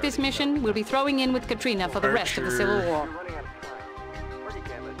we take this mission, we'll be throwing in with Katrina for the rest of the Civil War.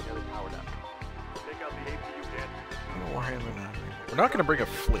 We're not going to bring a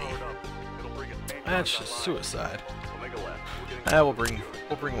Flea. That's just suicide. We'll bring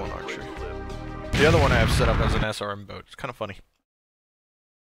one archer. The other one I have set up as an SRM boat. It's kind of funny.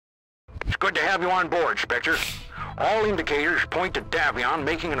 It's good to have you on board, Spectre. All indicators point to Davion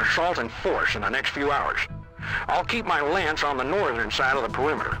making an assault in force in the next few hours. I'll keep my lance on the northern side of the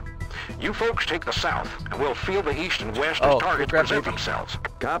perimeter. You folks take the south, and we'll field the east and west as targets present themselves.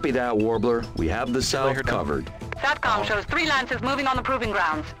 Copy that, Warbler. We have the south covered. SATCOM shows 3 Lancers moving on the proving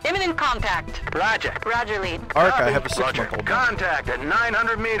grounds. Imminent contact. Roger. Roger, lead. Ark, I have a 6-month-old. Contact at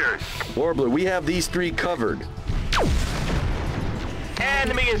 900 meters. Warbler, we have these 3 covered.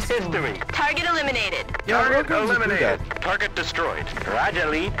 Enemy is history. Target eliminated. Target eliminated. Target destroyed. Roger,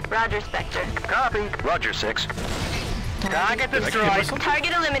 lead. Roger, Spectre. Copy. Roger, 6. Target destroyed.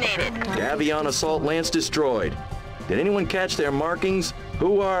 Target eliminated. Davion assault lance destroyed. Did anyone catch their markings?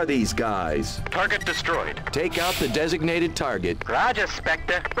 Who are these guys? Target destroyed. Take out the designated target. Roger,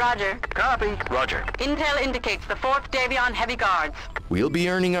 Spectre. Roger. Copy. Roger. Intel indicates the 4th Davion Heavy Guards. We'll be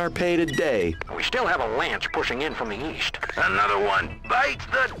earning our pay today. We still have a lance pushing in from the east. Another one bites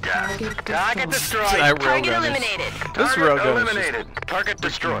the dust. Target destroyed. Target eliminated. Target eliminated. Target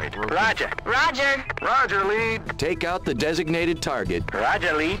destroyed. Roger. Roger. Roger, lead. Take out the designated target.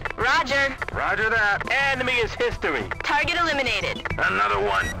 Roger, lead. Roger. Roger that. Enemy is history. Target eliminated. Another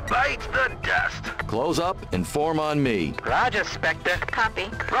one bites the dust. Close up and form on me. Roger, Spectre. Copy.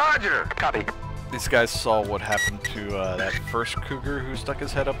 Roger. Copy. These guys saw what happened to that first cougar who stuck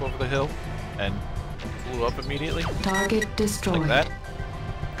his head up over the hill and blew up immediately. Target destroyed. Like that.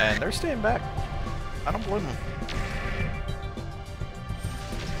 And they're staying back. I don't blame them.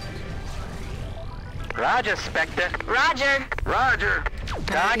 Roger, Spectre. Roger. Roger.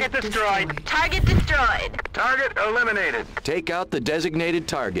 Target destroyed. Target destroyed. Target eliminated. Take out the designated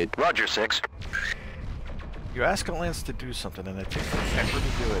target. Roger, 6. You ask a lance to do something and it takes forever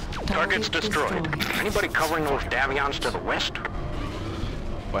to do it. Target's destroyed. Anybody covering those Davions to the west?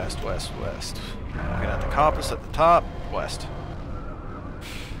 West, west, west. Looking at the compass at the top. West.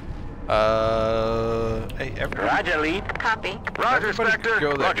 Hey, everybody. Roger, lead. Copy. Roger, Everybody Spectre.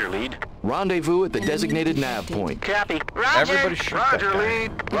 go there. Roger, lead. Rendezvous at the designated nav point. Copy. Roger. Everybody shoot Roger, that guy.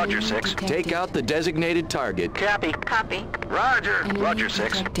 lead. Roger, 6. Take out the designated target. Copy. Copy. Roger. Enemy Roger,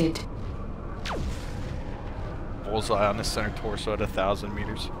 6. detected. Bullseye on the center torso at 1,000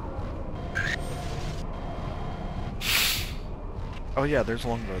 meters. Oh yeah, there's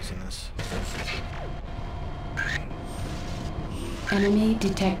longbows in this. Enemy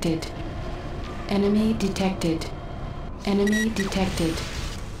detected. Enemy detected. Enemy detected.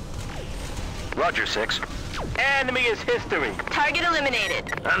 Roger, 6. Enemy is history. Target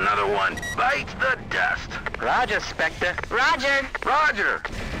eliminated. Another one bites the dust. Roger, Spectre. Roger. Roger.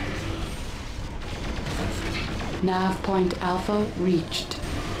 Nav point Alpha reached.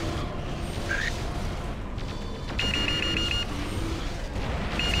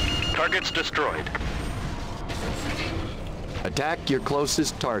 Target's destroyed. Attack your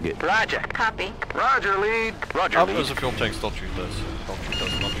closest target. Roger. Copy. Roger, lead. Roger, Oh, lead. those are fuel tanks. Don't shoot those. Don't shoot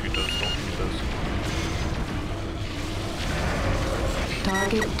those. Don't shoot those. Don't shoot those.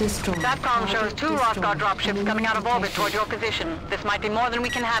 Target destroyed. SATCOM shows 2 Target Rothgar destroyed. dropships Enemy coming out of orbit detected. toward your position. This might be more than we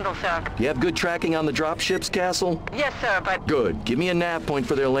can handle, sir. You have good tracking on the dropships, Castle? Yes, sir, but... Good. Give me a nav point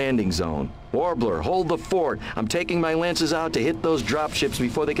for their landing zone. Warbler, hold the fort. I'm taking my lances out to hit those dropships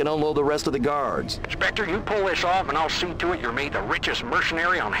before they can unload the rest of the guards. Spectre, you pull this off and I'll see to it you're made the richest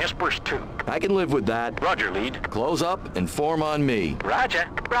mercenary on Hesperus 2. I can live with that. Roger, lead. Close up and form on me. Roger.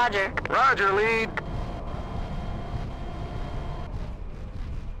 Roger. Roger, lead.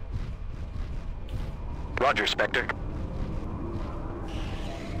 Roger, Spectre.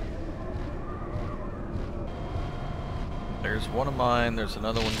 There's one of mine. There's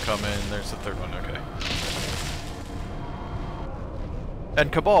another one coming. There's the third one. Okay.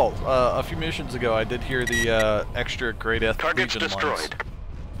 And Cabal. A few missions ago, I did hear the extra Great Death Target's Legion destroyed.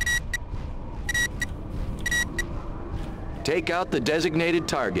 Take out the designated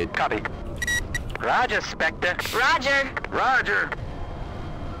target. Copy. Roger, Spectre. Roger. Roger.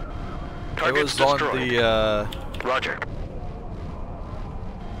 It Target's was on destroyed. the Roger.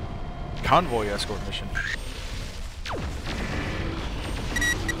 convoy escort mission.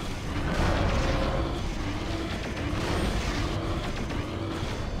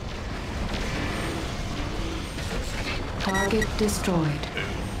 Target destroyed.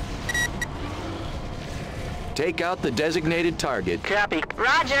 Take out the designated target. Copy.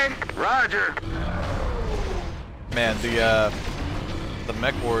 Roger. Roger. Man, the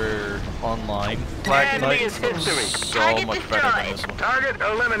Mech Warrior Online Black Enemy Knight is history. is so Target much better than this destroyed. one. Target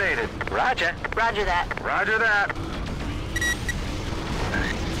eliminated. Roger. Roger that. Roger that.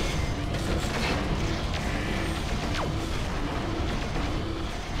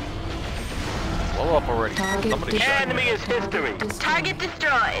 Blow up already. Target Somebody destroyed. shot Enemy me. is history. Target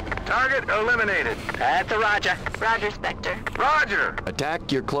destroyed. Target eliminated. That's a Roger. Roger, Spectre. Roger.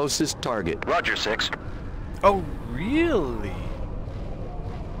 Attack your closest target. Roger, 6. Oh, really?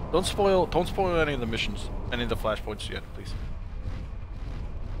 Don't spoil any of the missions, any of the flashpoints yet, please.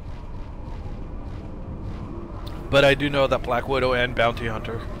 But I do know that Black Widow and Bounty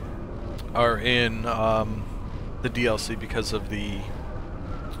Hunter are in the DLC because of the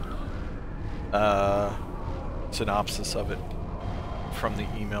synopsis of it from the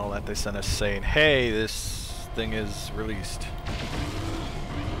email that they sent us saying, hey, this thing is released.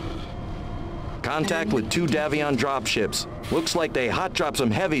 Contact with 2 Davion dropships. Looks like they hot dropped some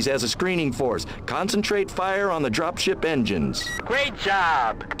heavies as a screening force. Concentrate fire on the dropship engines. Great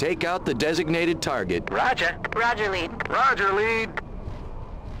job. Take out the designated target. Roger. Roger, lead. Roger, lead.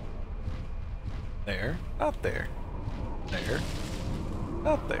 There. Not there. There.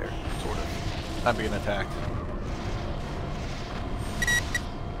 Not there. Sort of. I'm being attacked.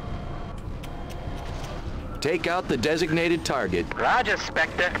 Take out the designated target. Roger,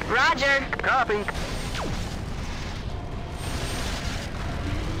 Spectre. Roger. Copy.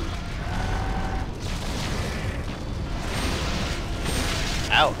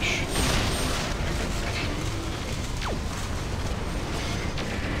 Ouch.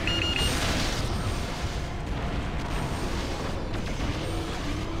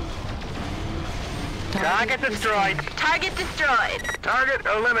 Target destroyed. Target destroyed. Target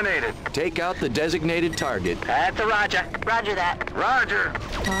eliminated. Take out the designated target. That's a roger. Roger that. Roger.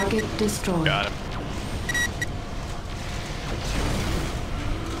 Target destroyed. Got him.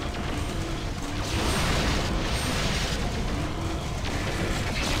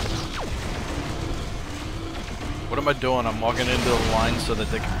 What am I doing? I'm walking into the line so that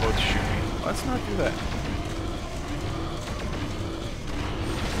they can both shoot me. Let's not do that.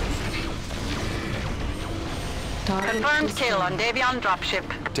 Confirmed kill on Davion dropship.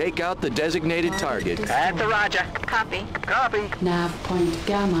 Take out the designated target. That's a roger. Copy. Copy. Nav point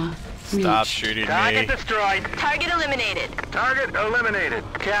Gamma. Stop shooting Target me. destroyed. Target eliminated. Target eliminated.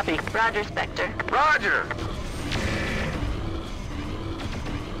 Copy. Roger, Spectre. Roger.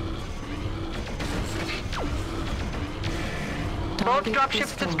 Both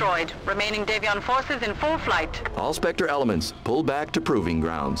dropships destroyed. Remaining Davion forces in full flight. All Spectre elements, pull back to proving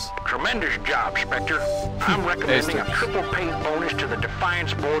grounds. Tremendous job, Spectre. I'm recommending a triple pay bonus to the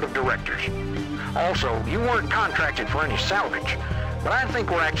Defiance Board of Directors. Also, you weren't contracted for any salvage, but I think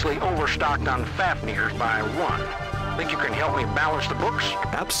we're actually overstocked on Fafnirs by 1. Think you can help me balance the books?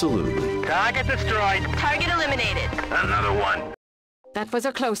 Absolutely. Target destroyed. Target eliminated. Another one. That was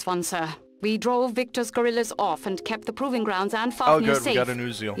a close one, sir. We drove Victor's guerrillas off and kept the proving grounds and Fafnir safe. We got a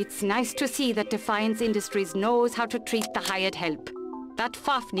new zeal. It's nice to see that Defiance Industries knows how to treat the hired help. That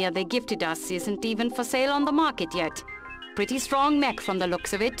Fafnir they gifted us isn't even for sale on the market yet. Pretty strong mech from the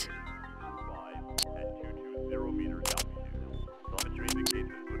looks of it.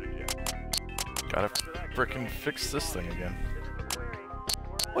 Gotta frickin' fix this thing again.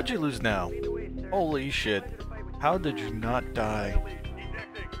 What'd you lose now? Holy shit. How did you not die?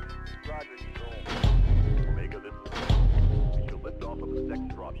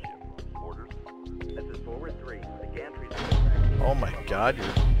 Oh my god,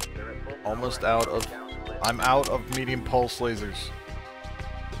 you're almost out of... I'm out of medium pulse lasers.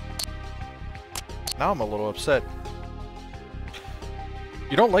 Now I'm a little upset.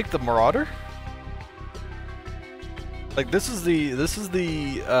 You don't like the Marauder? Like this is the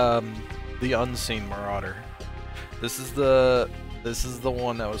unseen Marauder. This is the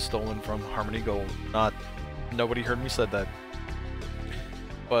one that was stolen from Harmony Gold. Nobody heard me said that.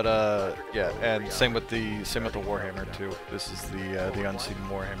 But yeah, and same with the Warhammer too. This is the unseen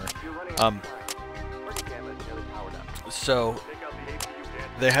Warhammer. So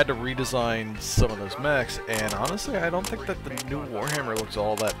they had to redesign some of those mechs, and honestly, I don't think that the new Warhammer looks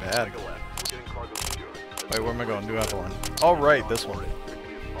all that bad. Wait, where am I going? New Avalon. All right, this one.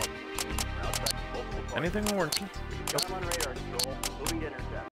 Anything working? Yep.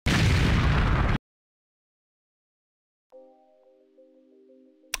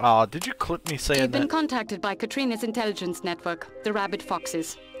 Did you clip me saying that? We've been contacted by Katrina's intelligence network, the Rabbit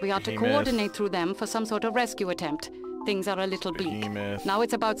Foxes. We are to coordinate through them for some sort of rescue attempt. Things are a little bleak. Now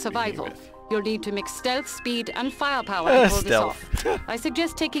it's about survival. You'll need to mix stealth, speed, and firepower to pull this off. I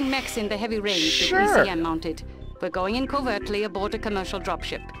suggest taking mechs in the heavy range with ECM mounted. We're going in covertly aboard a commercial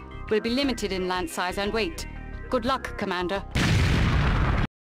dropship. We'll be limited in land size and weight. Good luck, Commander.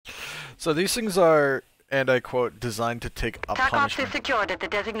 So these things are, and I quote, designed to take a punishment. TACOPS is secured at the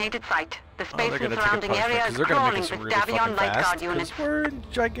designated site. The space and surrounding area is crawling with Davion light guard units. We're in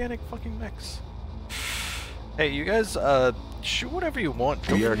gigantic fucking mechs. Hey, you guys, shoot whatever you want.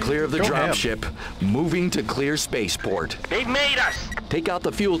 We are clear of the dropship, moving to clear spaceport. They've made us! Take out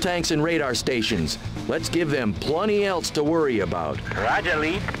the fuel tanks and radar stations. Let's give them plenty else to worry about. Roger,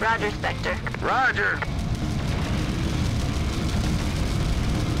 lead. Roger, Spectre. Roger.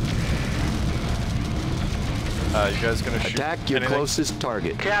 You guys gonna shoot Attack your closest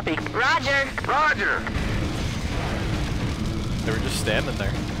target. Copy. Roger. Roger. They were just standing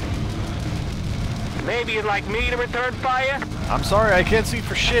there. Maybe you'd like me to return fire? I'm sorry, I can't see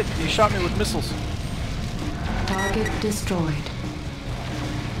for shit. He shot me with missiles. Target destroyed.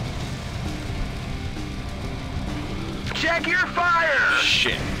 Check your fire!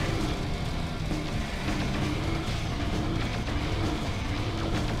 Shit.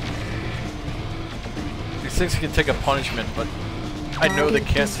 These things can take a punishment, but I know they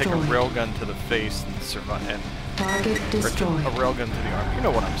can't take a railgun to the face and survive. And target destroyed. A railgun to the arm. You know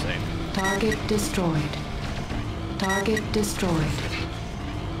what I'm saying. Target destroyed. Target destroyed.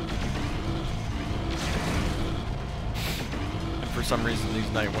 And for some reason, these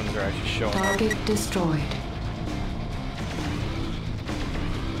night ones are actually showing up. Target destroyed.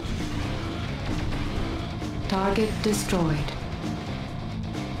 Target destroyed.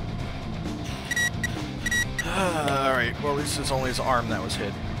 Alright, well at least it's only his arm that was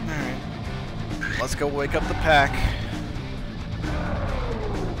hit. Alright. Let's go wake up the pack.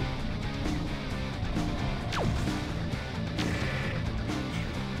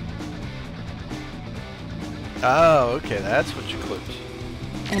 Oh, okay, that's what you clipped.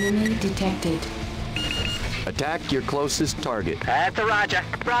 Enemy detected. Attack your closest target. That's a roger.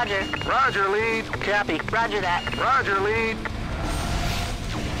 Roger. Roger, lead. Copy. Roger that. Roger, lead.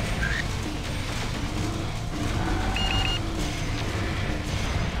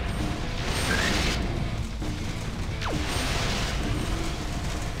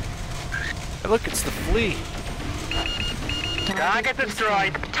 Hey, look, it's the flea. Target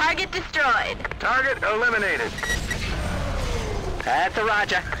destroyed. Target destroyed. Target eliminated. That's a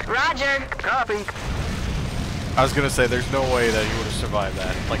roger. Roger. Copy. I was gonna say, there's no way that he would have survived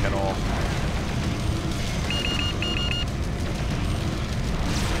that, like, at all.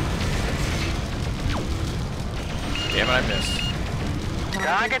 Damn it, I missed.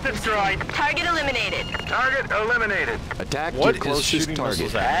 Target destroyed. Target eliminated. Target eliminated. Attack What your is shooting closest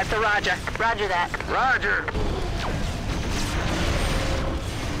missiles target. at? That's a roger. Roger that. Roger.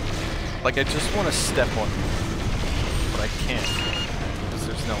 Like, I just want to step on him, but I can't, because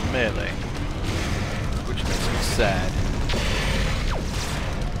there's no melee, which makes me sad.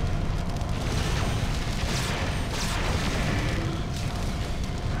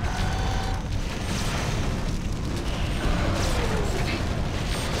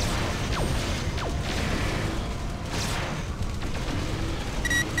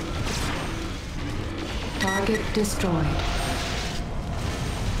 Target destroyed.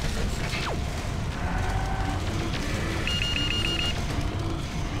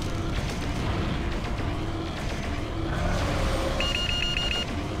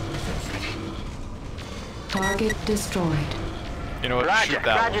 Target destroyed. You know what? Roger. Shoot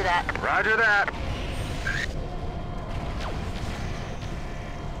that Roger one. that. Roger that.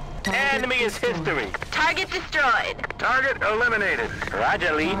 Target Enemy is destroyed. history. Target destroyed. Target eliminated.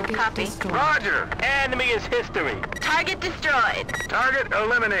 Roger, lead. Target Copy. destroyed. Roger. Enemy is history. Target destroyed. Target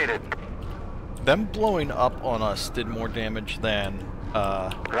eliminated. Them blowing up on us did more damage than,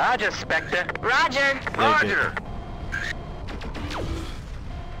 Roger, Spectre. Roger. Roger.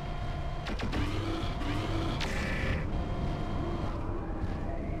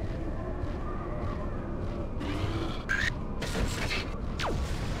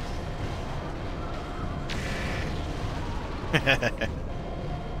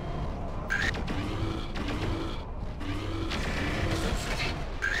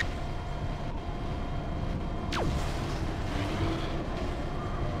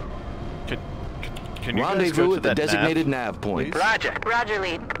 Can you guys go Rendezvous to at the that designated nav point. please? Roger. Roger,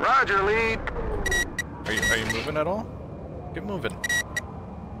 lead. Roger, lead. Are you moving at all? Get moving.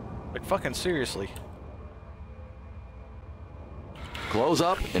 Like, fucking seriously. Close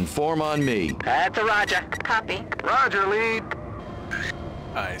up and form on me. That's a roger. Copy. Roger, lead.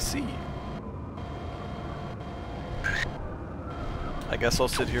 I see. I guess I'll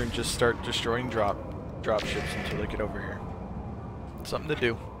sit here and just start destroying drop ships until they get over here. Something to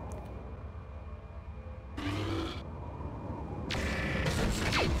do.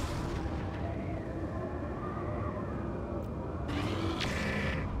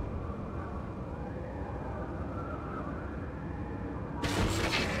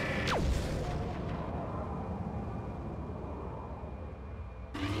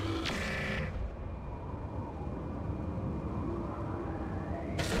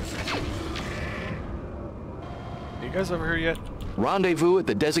 You guys over here yet? Rendezvous at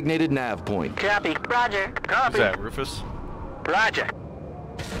the designated nav point. Copy. Roger. Who's Copy. that, Rufus? Roger.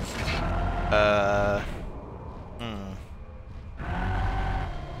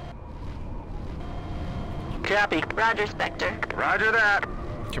 Copy. Roger, Spectre. Roger that.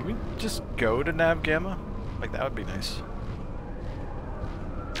 Can we just go to Nav Gamma? Like, that would be nice.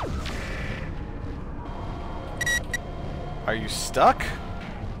 Are you stuck?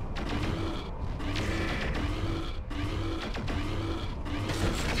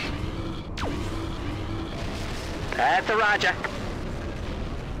 That's a roger.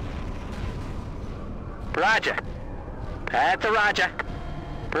 Roger. That's a roger.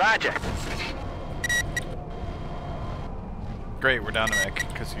 Roger. Great, we're down to Mech,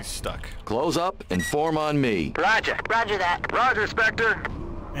 because he's stuck. Close up and form on me. Roger. Roger that. Roger, Spectre.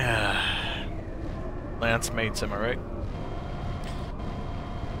 Yeah. Lance mates, am I right?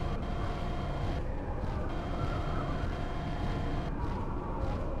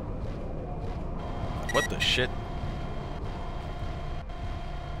 What the shit?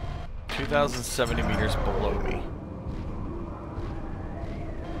 2,070 meters below me.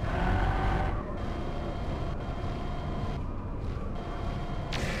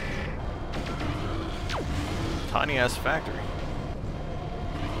 Tiny ass factory.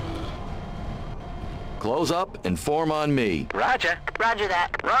 Close up and form on me. Roger. Roger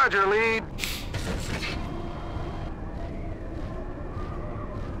that. Roger, lead.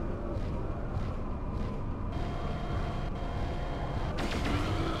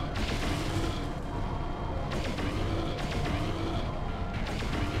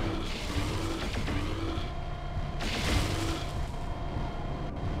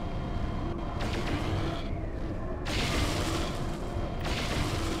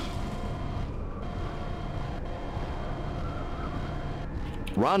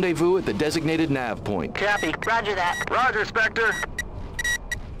 Rendezvous at the designated nav point. Copy. Roger that. Roger, Spectre.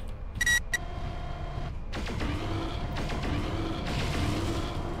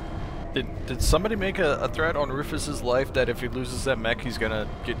 Did somebody make a threat on Rufus's life that if he loses that mech, he's gonna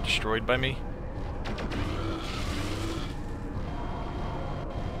get destroyed by me?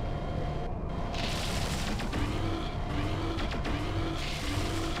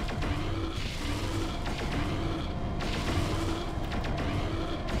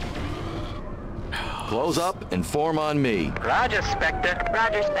 Close up and form on me. Roger, Spectre.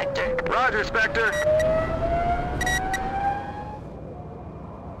 Roger, Spectre. Roger, Spectre.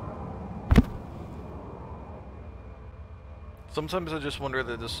 Sometimes I just wonder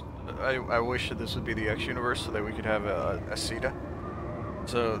that this... I wish that this would be the X universe so that we could have a CETA.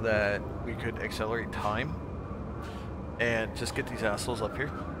 So that we could accelerate time. And just get these assholes up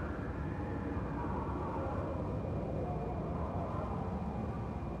here.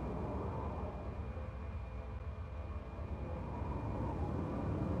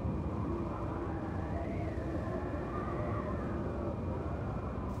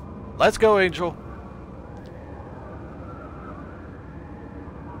 Let's go, Angel.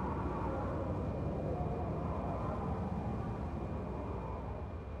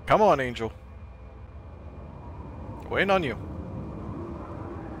 Come on, Angel. Waiting on you.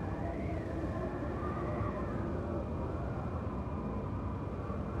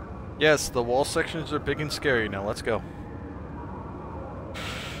 Yes, the wall sections are big and scary. Now let's go.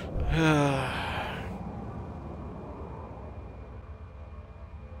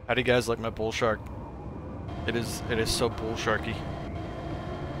 How do you guys like my bull shark? It is so bull sharky.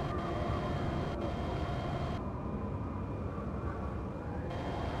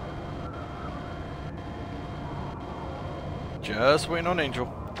 Just waiting on Angel.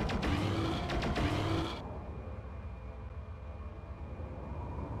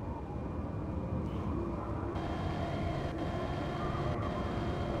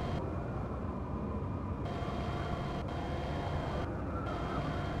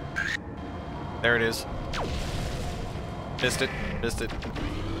 There it is. Missed it, missed it,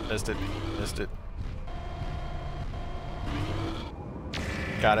 missed it, missed it.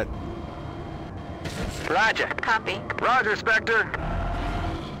 Got it. Roger. Copy. Roger, Spectre.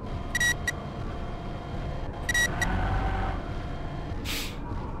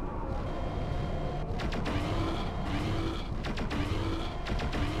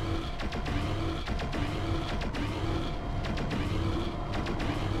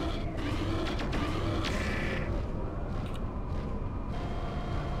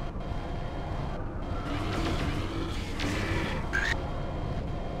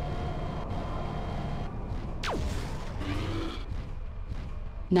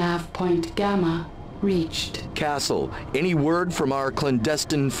 Nav point Gamma reached. Castle, any word from our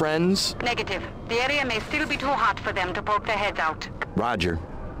clandestine friends? Negative. The area may still be too hot for them to poke their heads out. Roger.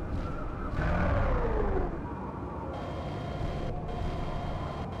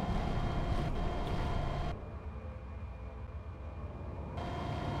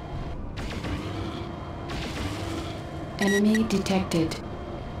 Enemy detected.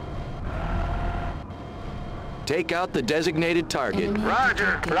 Take out the designated target. Enemy Roger.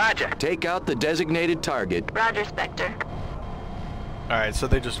 detected. Roger. Take out the designated target. Roger, Spectre. Alright, so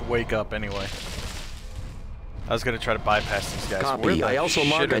they just wake up anyway. I was gonna try to bypass these guys. Where Copy. the I also shit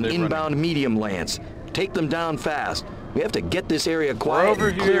mark are an they inbound running? medium lance. Take them down fast. We have to get this area quiet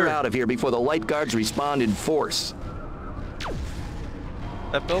and clear out of here before the light guards respond in force.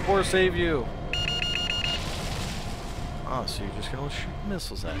 That billboard save you. Oh, so you're just gonna shoot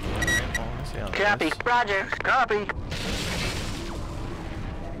missiles at me. Right? Oh, I see how that Copy. is. Roger. Copy.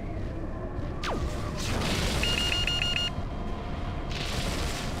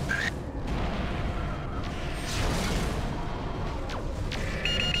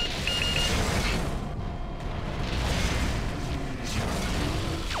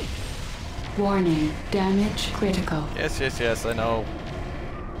 Warning, damage critical. Yes, yes, yes, I know.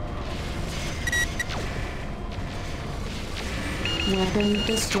 Weapon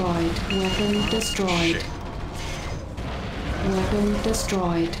destroyed. Weapon destroyed. Shit. Weapon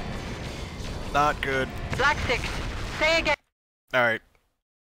destroyed. Not good. Black 6. Say again. Alright.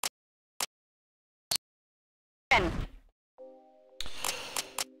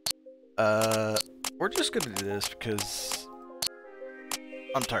 We're just gonna do this because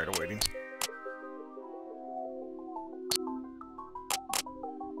I'm tired of waiting.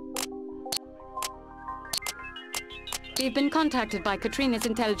 We've been contacted by Katrina's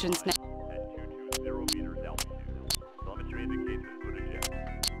intelligence net. At 220 meters altitude. Telemetry indicates a good eject.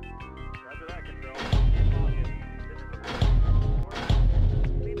 Roger that, control.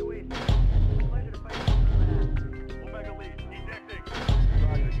 Lead the way. Pleasure to fight. Omega lead. Ejecting.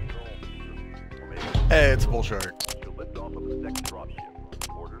 Roger, control. Hey, it's a bullshit. To lift off of the second dropship.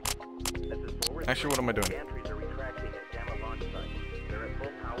 Orders. Actually, what am I doing? Gantries are retracting at Gamma launch site. They're at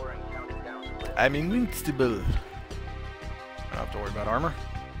full power and counting down to lift. I'm invincible. I don't have to worry about armor.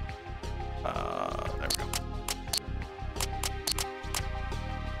 There we go.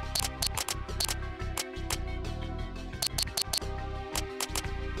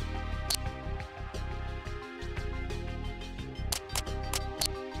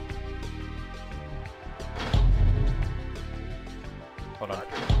 Hold on.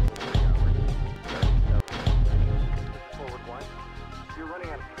 Forward one. You're running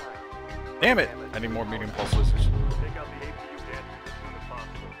out of time. Damn it! I need more medium pulse lasers. Take out the APU gantry as soon as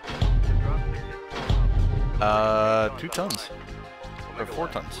possible. The drop ticket is 2 tons. Or 4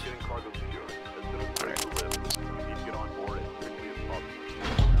 tons. Getting cargo secured. As soon as we're ready to lift, we need to get on board as quickly as possible.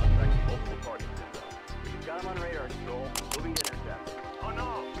 Now tracking multiple targets inbound. We've got them on radar, Joel. Moving to intercept. Oh no!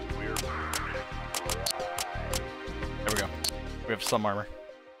 We're... There we go. We have some armor.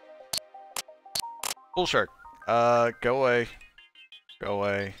 Bull shark. Go away. Go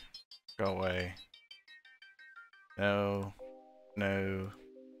away. Go away. No. No.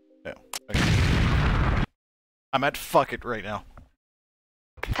 No. Okay. I'm at fuck it right now.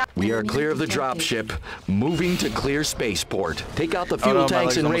 We are clear of the dropship, moving to clear spaceport. Take out the fuel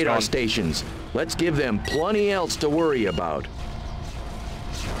tanks and radar stations. Let's give them plenty else to worry about.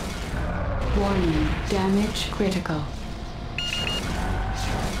 Warning, damage critical.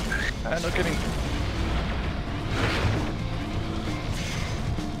 No kidding.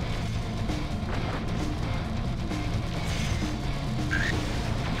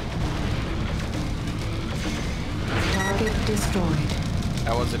 Target destroyed.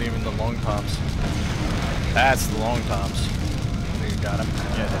 That wasn't even the long toms. That's the long toms. You got him.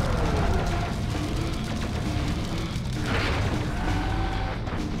 Yeah.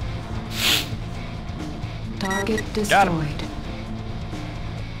 Target destroyed. Got him.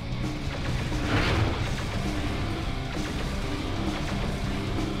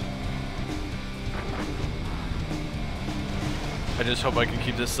 I just hope I can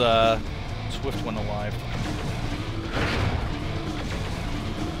keep this Swift one alive.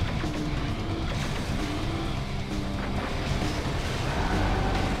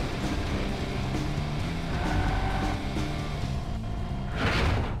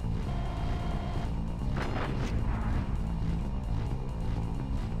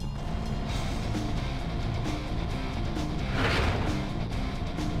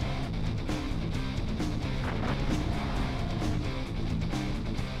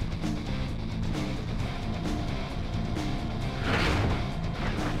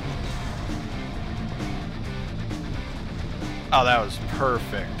 Oh, that was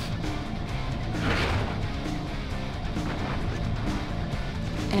perfect.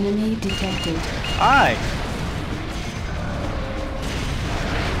 Enemy detected. Hi.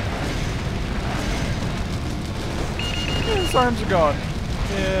 His arms are gone.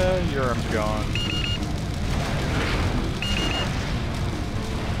 Yeah, your arms are gone.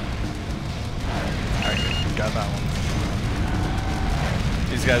 Alright, got that one.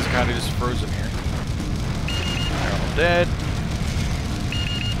 These guys are kind of just frozen here. They're all dead.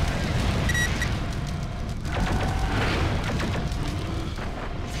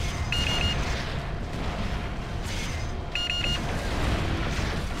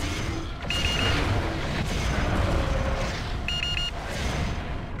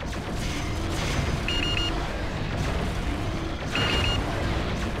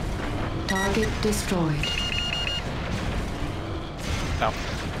 Target destroyed. No.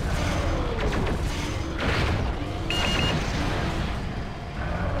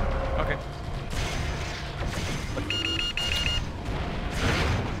 Okay.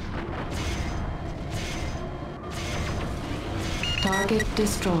 Target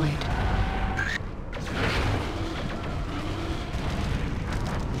destroyed.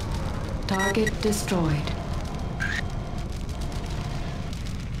 Target destroyed.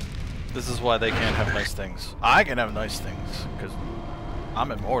 This is why they can't have nice things. I can have nice things, because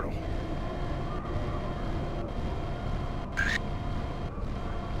I'm immortal.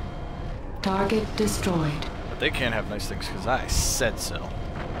 Target destroyed. But they can't have nice things, because I said so.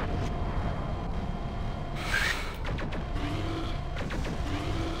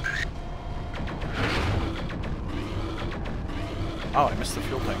 Oh, I missed the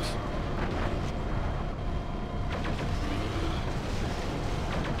fuel tanks.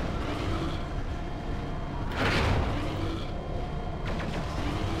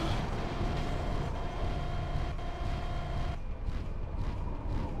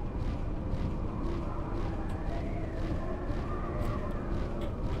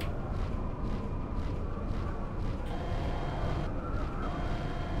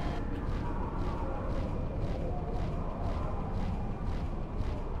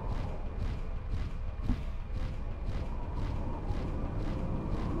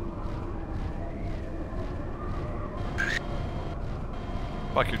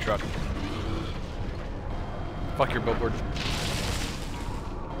 Fuck your truck. Fuck your billboard.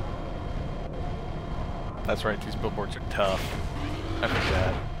 That's right, these billboards are tough. I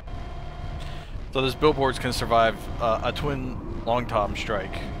forgot. So those billboards can survive a twin long tom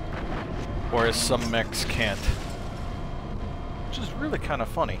strike, whereas some mechs can't. Which is really kind of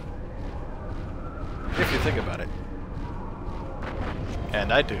funny, if you think about it.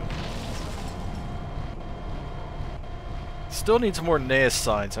 And I do. Still need some more NAIS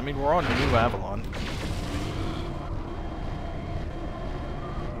signs. I mean, we're on New Avalon.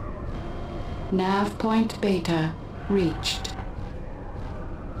 Nav point beta reached.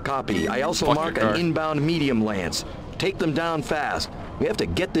 Copy. I also mark an inbound medium lance. Take them down fast. We have to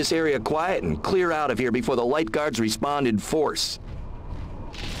get this area quiet and clear out of here before the light guards respond in force.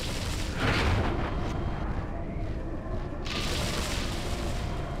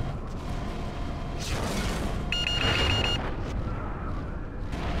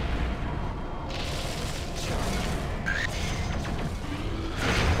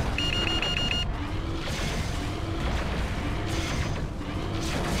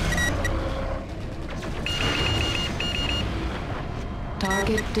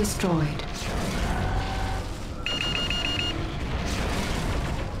 Target destroyed.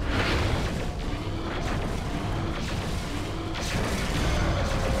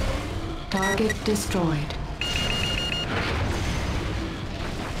 Target destroyed.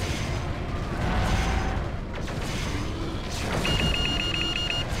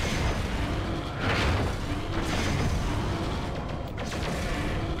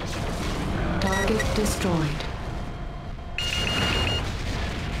 Target destroyed.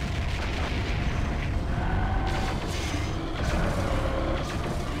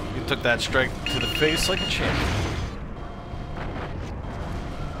 Took that strike to the face like a champ.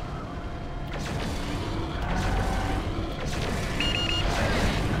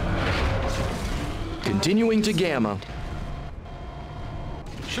 Continuing to Gamma.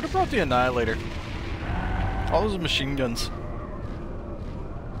 Should have brought the Annihilator. All those machine guns.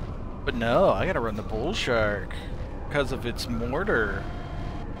 But no, I gotta run the Bull Shark. Because of its mortar.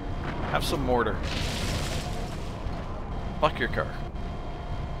 Have some mortar. Fuck your car.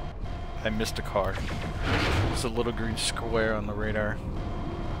 I missed a car. It's a little green square on the radar.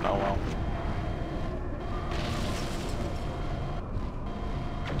 Oh well.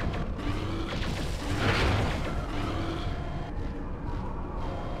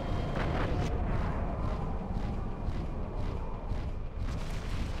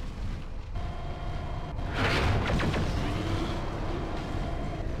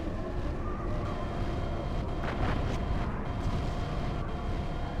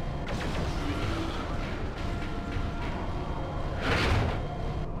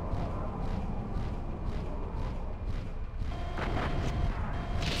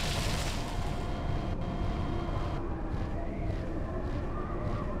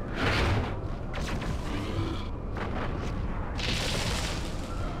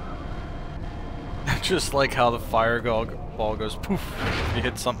 Just like how the fireball goes poof, you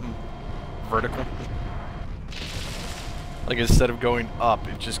hit something vertical. Like instead of going up,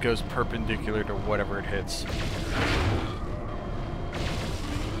 it just goes perpendicular to whatever it hits.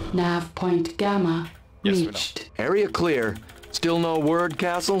 Nav point Gamma reached. Area clear. Still no word,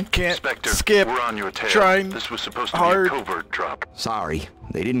 Castle? Can't Spectre, skip. we're on your tail. Trying this was supposed to hard. be a covert drop. Sorry,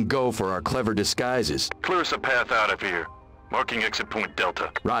 they didn't go for our clever disguises. Clear us a path out of here. Marking exit point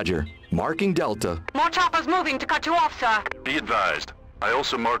Delta. Roger. Marking Delta. More choppers moving to cut you off, sir. Be advised. I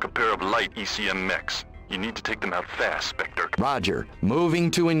also mark a pair of light ECM mechs. You need to take them out fast, Spectre. Roger. Moving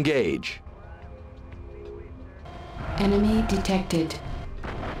to engage. Enemy detected.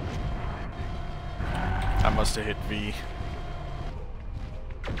 I must have hit V.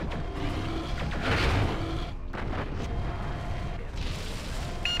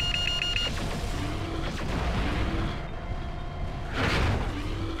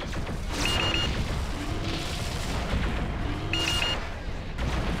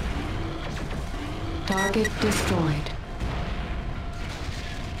 Target destroyed.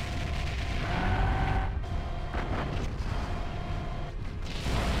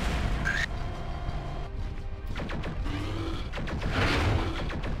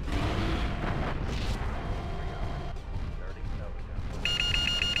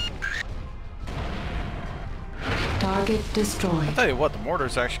 Target destroyed. I'll tell you what, the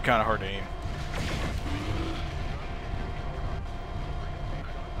mortar's actually kind of hard to aim.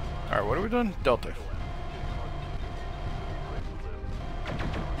 Alright, what are we doing? Delta.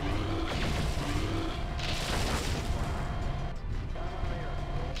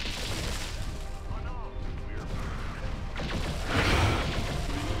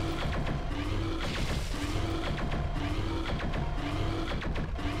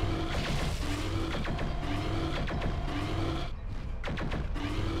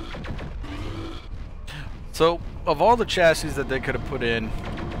 So, of all the chassis that they could have put in,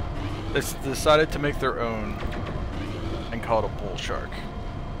 they decided to make their own and call it a bull shark.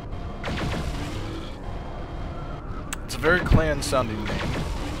 It's a very clan sounding name.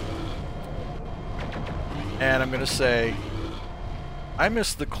 And I'm gonna say, I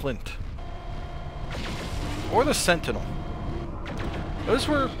miss the Clint. Or the Sentinel. Those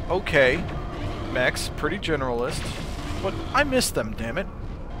were okay. Mechs, pretty generalist. But I miss them, damn it.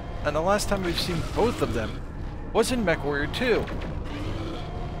 And the last time we've seen both of them was in MechWarrior 2.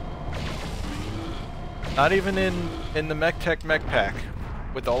 Not even in the Mech-Tech Mech Pack,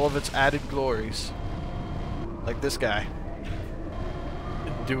 with all of its added glories. Like this guy.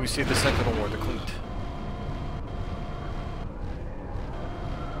 Do we see the Sentinel or the Clint?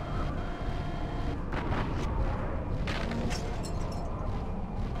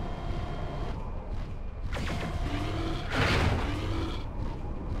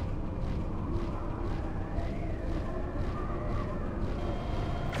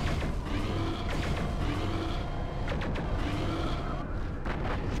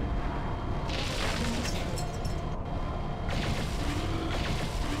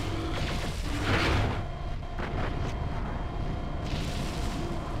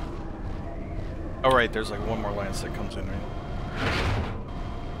 Oh right, there's like one more lance that comes in, right?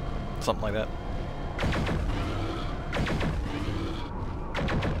 Something like that.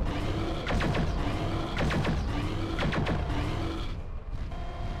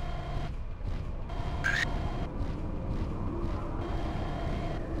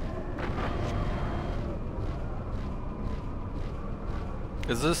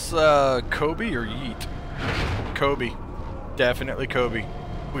 Is this Kobe or Yeet? Kobe. Definitely Kobe.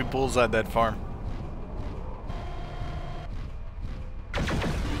 We bullseyed that farm.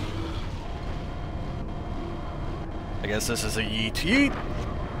 I guess this is a yeet. Yeet!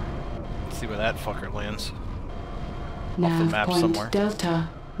 Let's see where that fucker lands. Off the map somewhere. Delta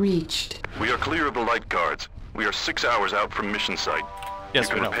reached. We are clear of the light guards. We are 6 hours out from mission site. Yes,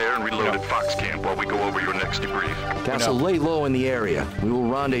 you can repair and reload at Fox Camp while we go over your next debrief. Castle, lay low in the area. We will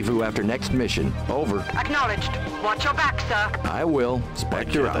rendezvous after next mission. Over. Acknowledged. Watch your back, sir. I will.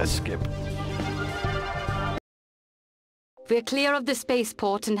 Spectre out. Skip. We're clear of the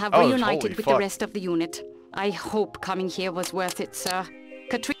spaceport and have reunited with the rest of the unit. I hope coming here was worth it, sir.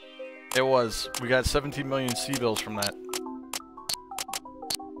 It was. We got 17 million C-bills from that.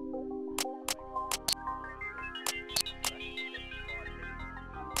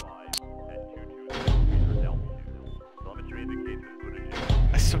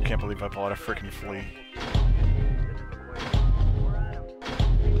 I still can't believe I bought a freaking flea.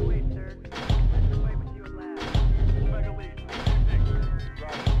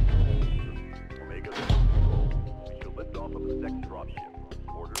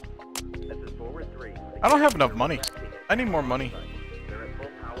 I don't have enough money. I need more money.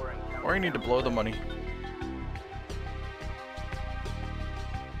 Or I need to blow the money.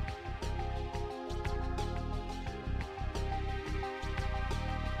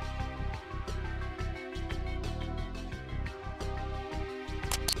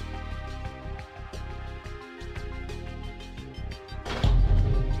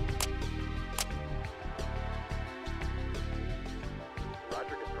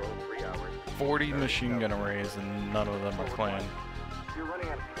 40 machine gun arrays and none of them are clan. You're running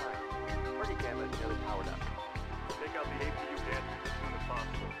out of time. Party camera is nearly powered up. Take out the APU gantries as soon as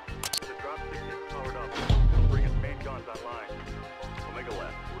possible. If the dropship gets powered up, it'll bring its main guns online. Omega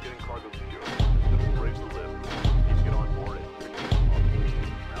left. We're getting cargo secure. System raise the lift. Need to get on board it.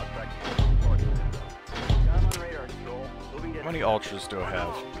 Now tracking multiple targets. Got him on radar, Joel. Moving in. How many ultras do I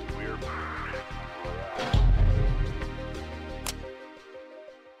have? We're...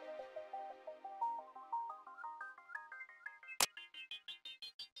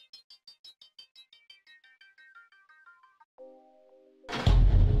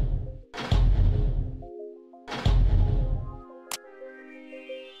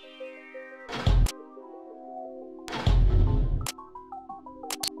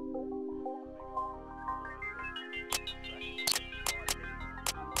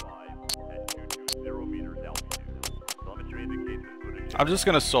 I'm just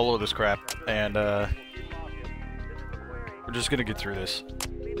gonna solo this crap, and we're just gonna get through this,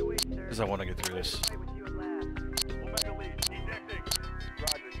 because I want to get through this.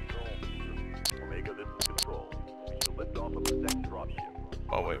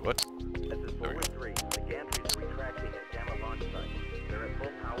 Oh wait, what? There we go. The gantries are retracting at Gamma launch site. They're at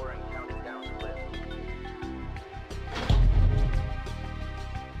full power and counting down the lift.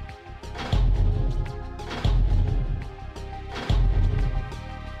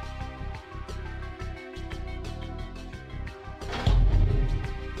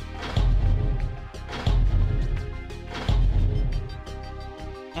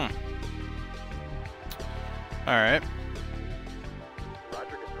 Alright.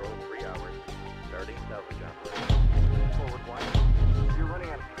 Roger, control, 3 hours. Starting salvage operation. Forward 1. You're running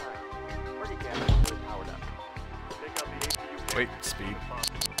out of time. Party camera is fully powered up. Take out the APU. Wait, speed.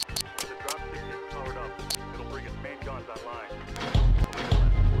 If the dropship gets powered up, it'll bring its main guns online. Omega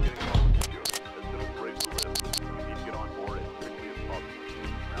left. We're getting cargo secure. As soon as raise the lift. We need to get on board it as quickly as possible.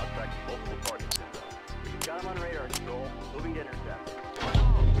 Now tracking multiple targets. Got him on radar, Joel. Moving to intercept.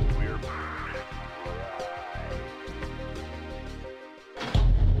 We're...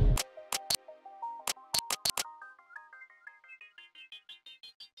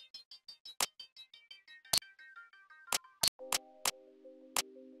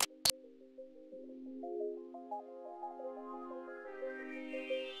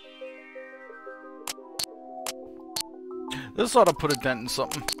 This ought to put a dent in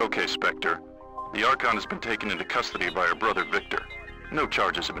something. Okay, Spectre. The Archon has been taken into custody by our brother Victor. No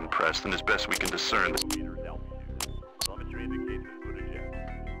charges have been pressed, and as best we can discern...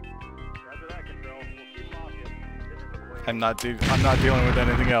 I'm not dealing with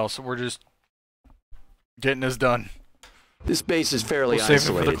anything else. We're just getting this done. This base is fairly We'll save it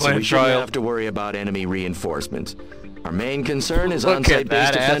for the isolated, so clan we shouldn't trial. have to worry about enemy reinforcements. Our main concern is Look on-site at base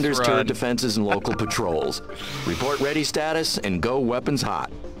that ass defenders, run. turret defenses, and local patrols. Report ready status and go weapons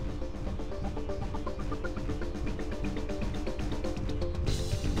hot.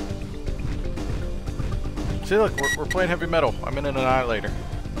 See, look, we're playing heavy metal. I'm in an annihilator.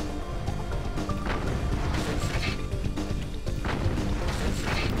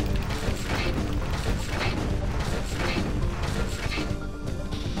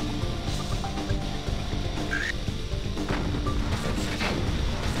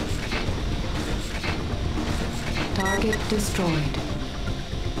 Target destroyed.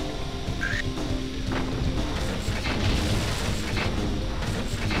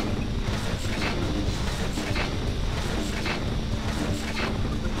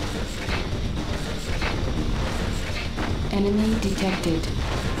 Enemy detected.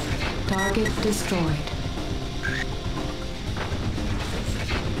 Target destroyed.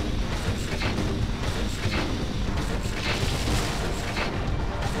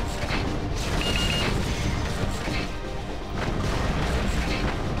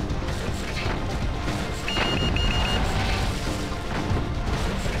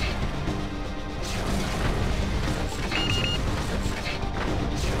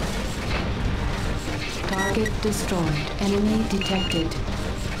 Target destroyed. Enemy detected.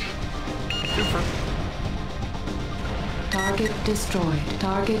 Super. Target destroyed.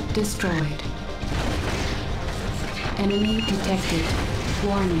 Target destroyed. Enemy detected.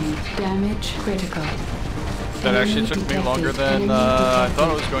 Warning. Damage critical. That actually Enemy took me detected. longer than Enemy I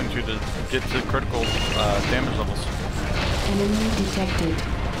thought it detected. was going to get to critical damage levels. Enemy detected.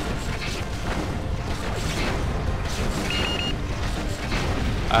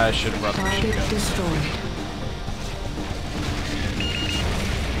 I should have brought the machine Target gun. destroyed.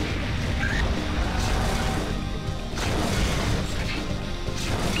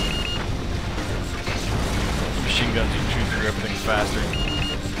 Machine guns, you chew through everything faster.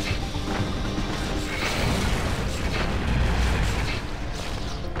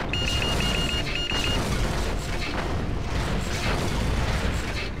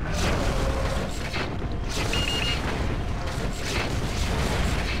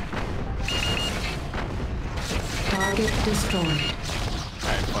 Target destroyed.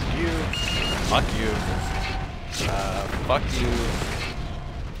 Alright, fuck you. Fuck you. Fuck you.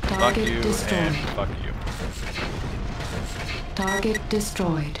 Fuck you and fuck you. Target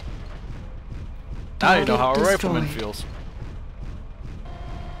destroyed. Now you know how a rifleman feels.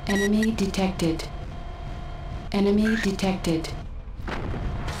 Enemy detected. Enemy detected.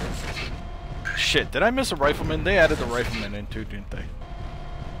 Shit, did I miss a rifleman? They added the rifleman in too, didn't they?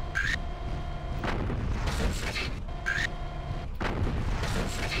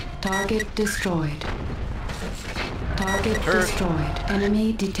 Target destroyed. Target destroyed.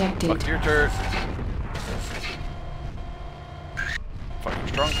 Enemy detected. Fuck your turret. Fucking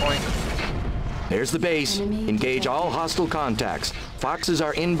strong point. There's the base. Engage all hostile contacts. Foxes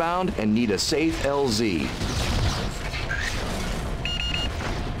are inbound and need a safe LZ.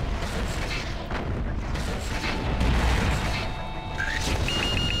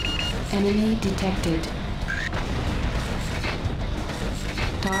 Enemy detected.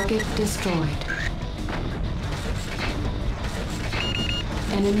 Target destroyed.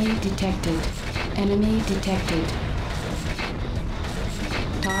 Enemy detected. Enemy detected.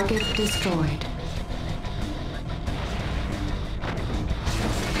 Target destroyed.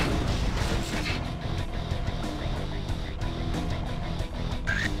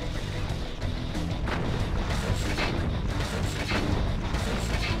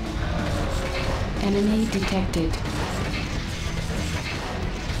 Enemy detected.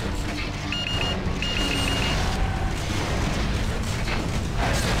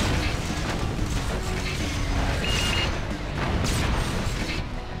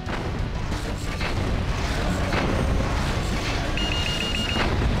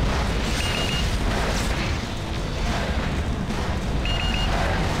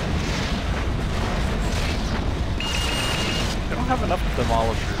 They don't have enough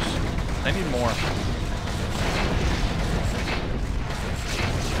demolishers. They need more.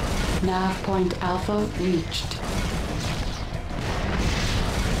 Nav point Alpha reached.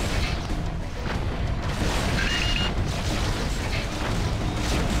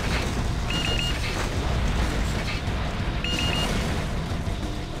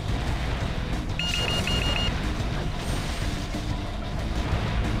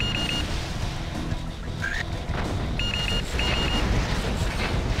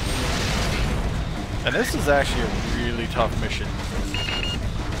 And this is actually a really tough mission.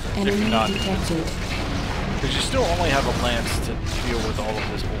 Enemy if you're not, detected. because you still only have a lance to deal with all of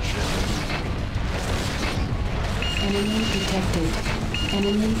this bullshit. Enemy detected.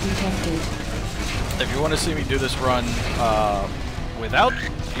 Enemy detected. If you want to see me do this run without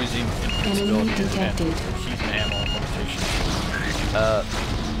using invincibility and heat and ammo limitations,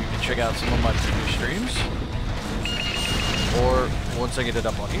 you can check out some of my previous streams, or once I get it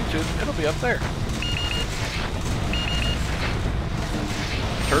up on YouTube, it'll be up there.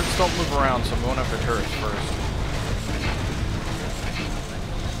 Turrets don't move around, so I'm going after turrets first.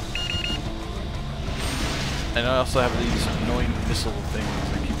 And I also have these annoying missile things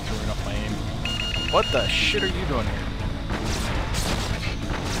that keep throwing up my aim. What the shit are you doing here?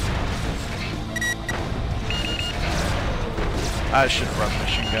 I should have brought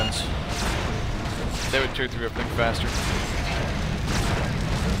machine guns. They would tear through everything faster.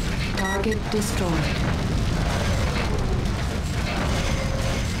 Target destroyed.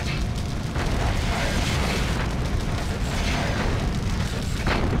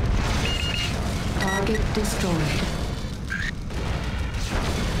 Target destroyed.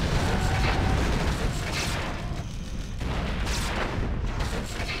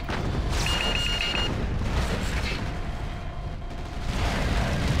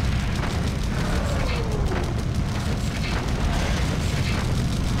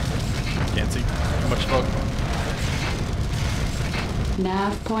 Can't see. Too much smoke.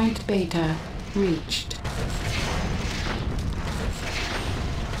 Nav point Beta reached.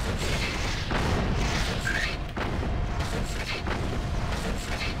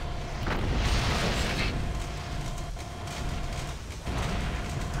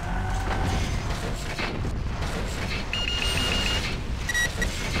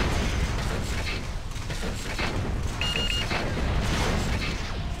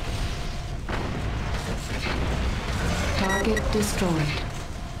 Target destroyed.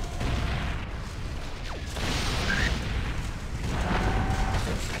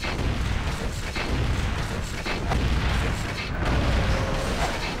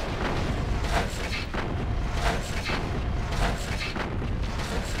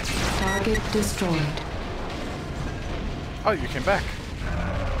 Target destroyed. Oh, you came back.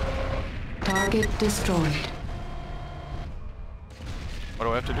 Target destroyed. What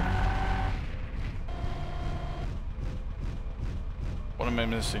do I have to do? am I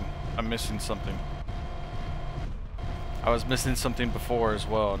missing? I'm missing something. I was missing something before as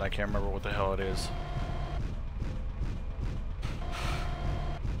well, and I can't remember what the hell it is.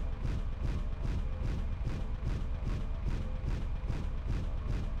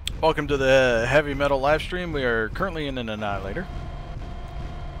 Welcome to the Heavy Metal live stream. We are currently in an Annihilator.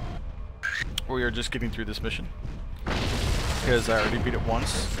 We are just getting through this mission because I already beat it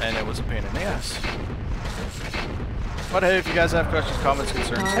once and it was a pain in the ass. But hey, if you guys have questions, comments,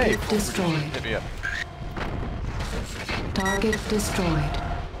 concerns, hey, destroyed. Hit me up. Target destroyed.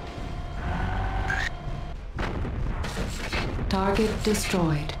 Target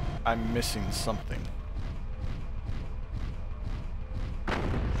destroyed. I'm missing something.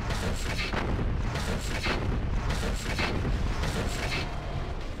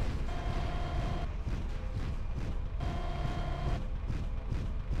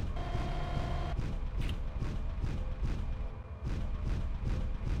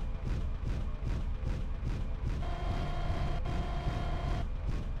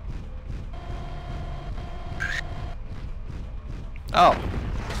 Oh.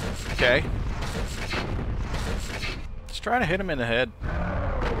 Okay. Just trying to hit him in the head.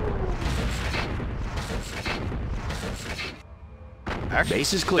 Actually,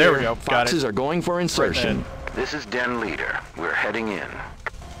 base is clear. There we go. Foxes are going for insertion. Right, This is Den Leader. We're heading in.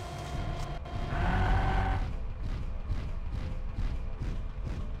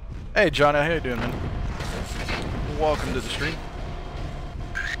 hey, John, how you doing, man? Welcome to the stream.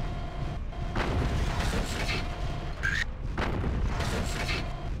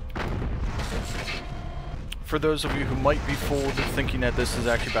 For those of you who might be fooled thinking that this is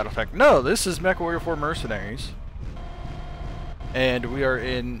actually Battletech, no, this is MechWarrior 4 Mercenaries. And we are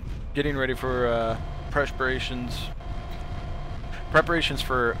getting ready for preparations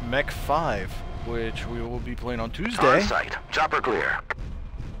for Mech 5, which we will be playing on Tuesday. On site. Chopper clear.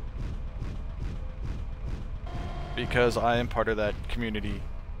 Because I am part of that community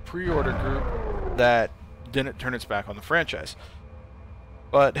pre-order group that didn't turn its back on the franchise.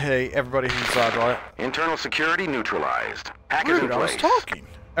 But hey, everybody who's internal security neutralized. Hackers in I was place. talking.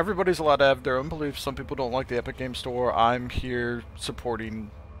 Everybody's allowed to have their own beliefs. Some people don't like the Epic Game Store. I'm here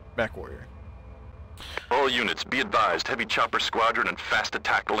supporting MechWarrior. All units, be advised. Heavy chopper squadron and fast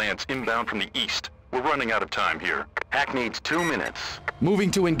attack lance inbound from the east. We're running out of time here. Hack needs 2 minutes.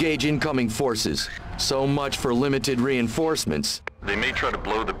 Moving to engage incoming forces. So much for limited reinforcements. They may try to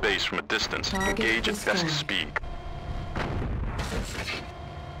blow the base from a distance. Engage at best speed.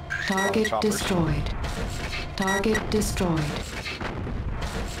 Target destroyed. Target destroyed.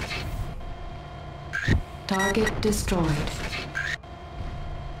 Target destroyed.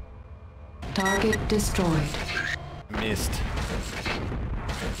 Target destroyed. Missed.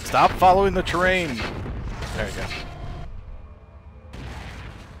 Stop following the terrain. There you go.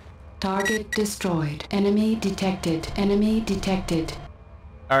 Target destroyed. Enemy detected. Enemy detected.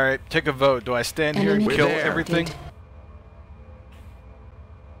 Alright, take a vote. Do I stand here and kill everything?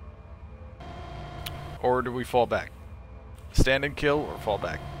 Or do we fall back? Stand and kill or fall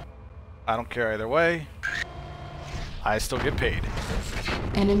back? I don't care either way. I still get paid.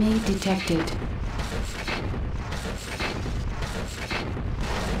 Enemy detected.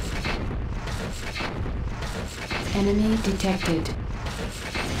 Enemy detected.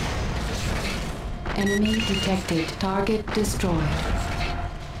 Enemy detected. Target destroyed.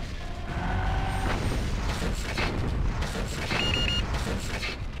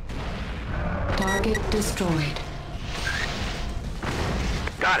 Target destroyed.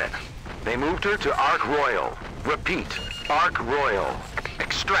 Got it. They moved her to Ark Royal. Repeat, Ark Royal.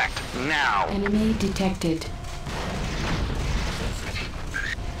 Extract now. Enemy detected.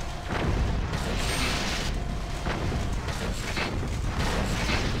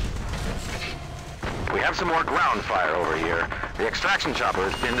 We have some more ground fire over here. The extraction chopper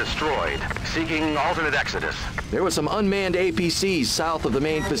has been destroyed. Seeking alternate exodus. There were some unmanned APCs south of the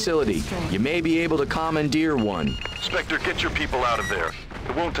main facility. You may be able to commandeer one. Spectre, get your people out of there.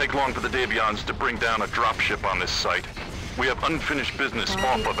 It won't take long for the Davions to bring down a dropship on this site. We have unfinished business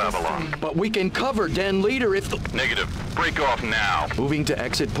off of Avalon. But we can cover Den Leader if the... Negative. Break off now. Moving to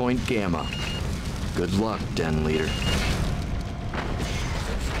exit point Gamma. Good luck, Den Leader.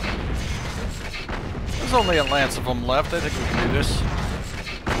 There's only a lance of them left. I think we can do this.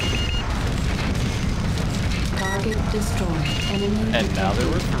 Target destroyed. Enemy and detected. Now there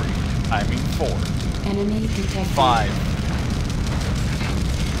were 3. I mean 4. Enemy detected. 5.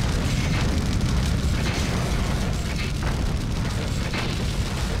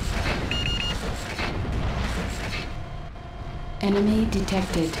 Enemy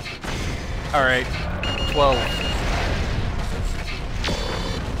detected. Alright. 12.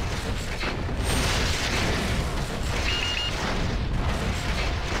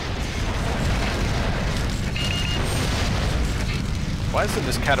 Why isn't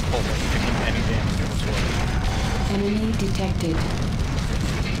this catapult like taking any damage whatsoever? Enemy detected.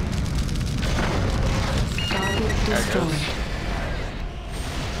 Target destroyed.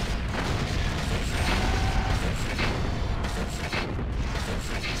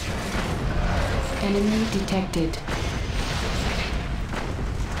 Enemy detected.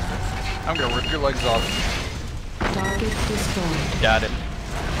 I'm gonna rip your legs off. Target destroyed. Got him.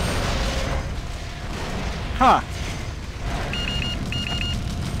 Huh.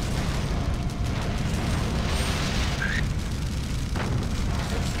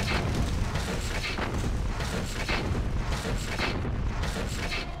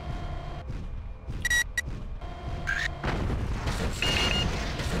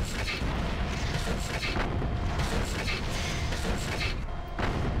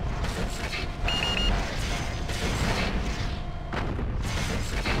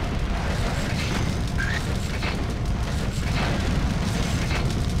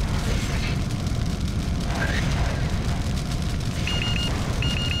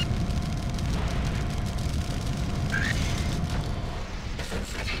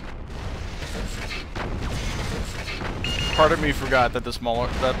 Part of me forgot that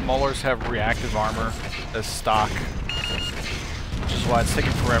Maulers have reactive armor as stock, which is why it's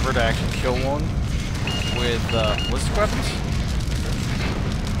taking forever to actually kill one with ballistic weapons.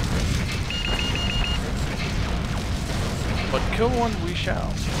 But kill one we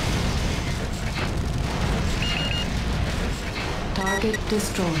shall. Target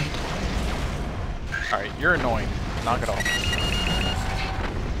destroyed. Alright, you're annoying. Knock it off.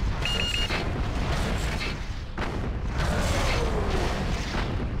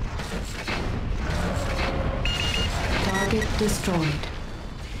 Target destroyed.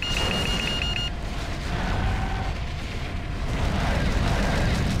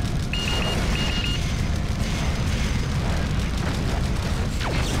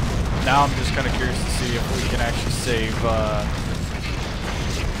 Now I'm just kind of curious to see if we can actually save,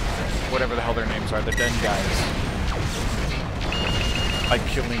 whatever the hell their names are, the Den guys, by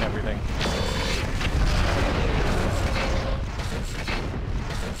killing everything.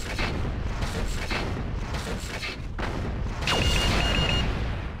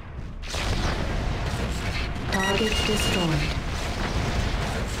 Target destroyed.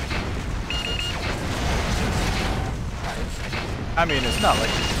 I mean, it's not like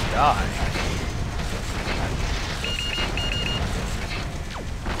you can die.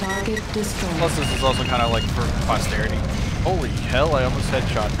 Target destroyed. Plus, this is also kind of like for posterity. Holy hell, I almost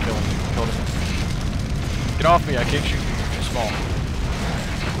headshot killed him. Get off me, I can't shoot you, you're too small.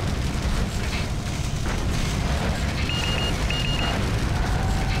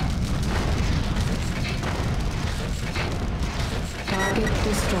 Target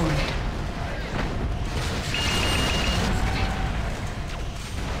destroyed.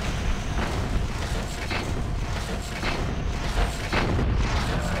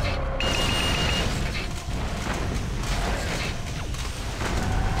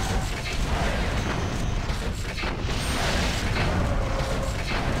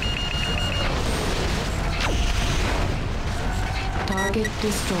 Target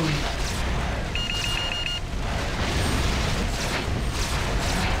destroyed.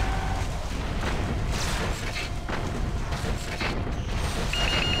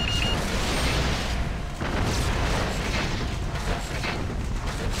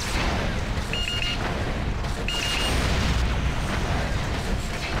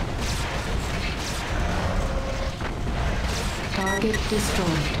 Target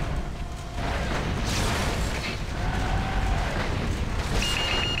destroyed.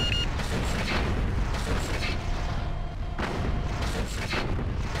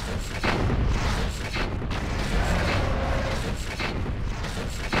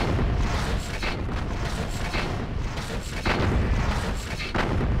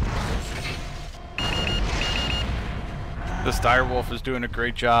 This direwolf is doing a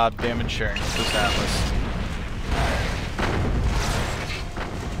great job damage sharing with this Atlas.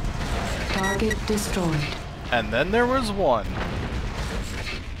 Target destroyed. And then there was one.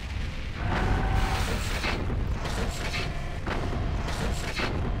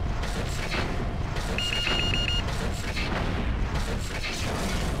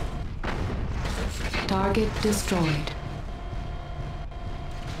 Target destroyed.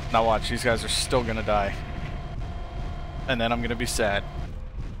 Now watch, these guys are still gonna die. And then I'm gonna be sad.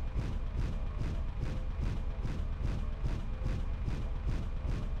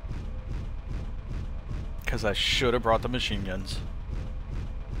 Because I should have brought the machine guns.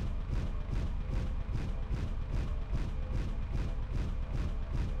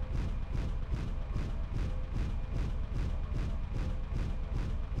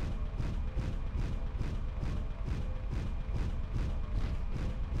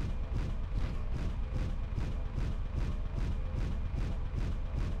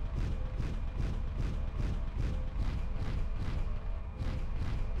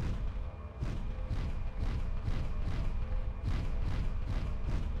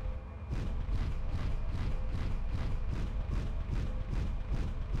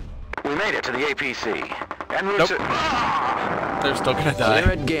 made it to the APC. En route Nope. to... They're still gonna die.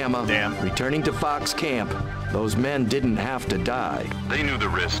 They're at Gamma. Damn. Returning to Fox Camp. Those men didn't have to die. They knew the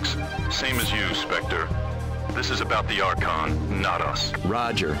risks. Same as you, Spectre. This is about the Archon, not us.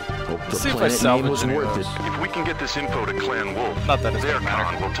 Roger. Hope the See if I planet name salvage was any of worth those. it. If we can get this info to Clan Wolf, Not that it's their gonna matter.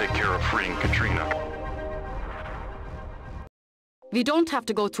 con will take care of freeing Katrina. We don't have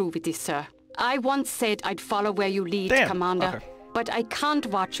to go through with this, sir. I once said I'd follow where you lead, Damn. Commander. Okay. But I can't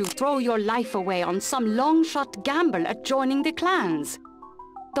watch you throw your life away on some long-shot gamble at joining the clans.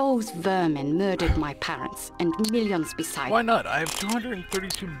 Those vermin murdered my parents, and millions beside. Why not? I have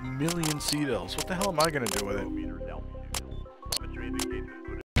 232 million Citadels. What the hell am I gonna do with it?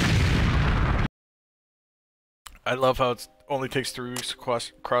 I love how it only takes 3 weeks to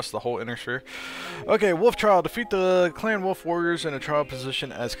cross the whole inner sphere. Okay, Wolf Trial. Defeat the Clan Wolf Warriors in a trial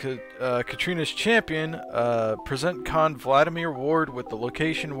position as Katrina's champion. Present Khan Vladimir Ward with the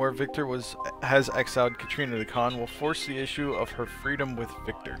location where Victor has exiled Katrina. The Khan will force the issue of her freedom with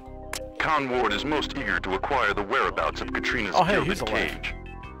Victor. Khan Ward is most eager to acquire the whereabouts of Katrina's gilded cage.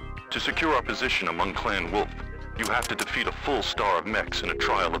 To secure our position among Clan Wolf, you have to defeat a full star of Mechs in a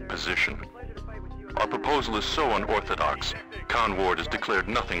trial of position. Our proposal is so unorthodox, Khan Ward has declared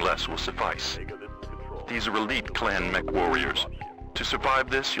nothing less will suffice. These are elite clan mech warriors. To survive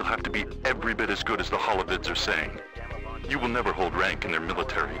this, you'll have to be every bit as good as the Holovids are saying. You will never hold rank in their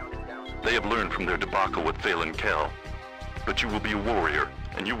military. They have learned from their debacle with Valen Kell. But you will be a warrior,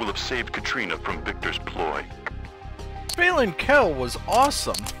 and you will have saved Katrina from Victor's ploy. Valen Kell was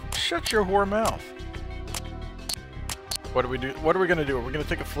awesome. Shut your whore mouth. What do we do? What are we gonna do? Are we gonna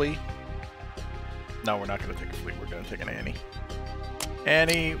take a flea? No, we're not going to take a fleet. We're going to take an Annie.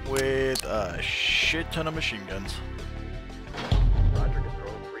 Annie with a shit ton of machine guns. Roger,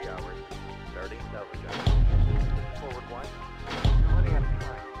 control, 3 hours. Starting salvage. Forward 1. You're running out of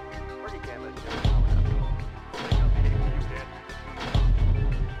time. Party Gamma is powered up. Take out the APU can.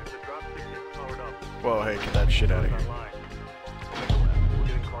 If the drop stick is powered up. Whoa, hey, get that shit out of here. We're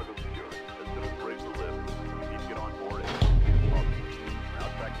getting cargo secured. As soon as we're able to live, we need to get on board and get it possible. We're now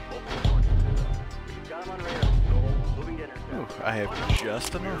tracking multiple points. Got him on radar. Moving to intercept. Ooh, I have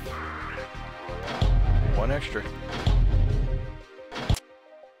just enough. One extra.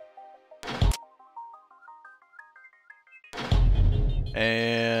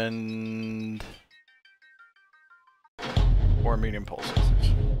 And 4 medium pulse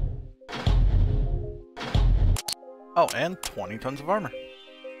lasers. Oh, and 20 tons of armor.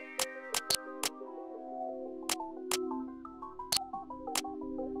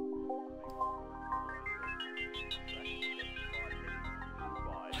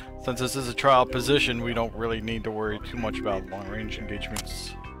 Since this is a trial position, we don't really need to worry too much about long-range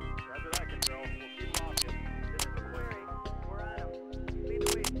engagements.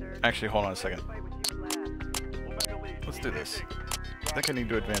 Actually, hold on a second. Let's do this. I think I need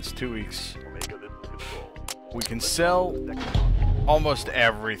to advance 2 weeks. We can sell almost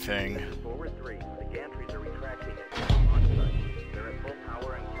everything.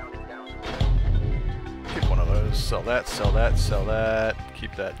 Keep one of those. Sell that, sell that, sell that.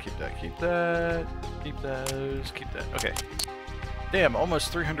 Keep that, keep that, keep that. Keep those, keep that. Okay. Damn,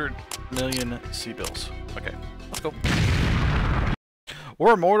 almost 300 million C-bills. Okay, let's go.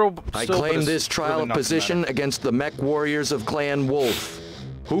 We're immortal I still, claim this trial position against the mech warriors of Clan Wolf.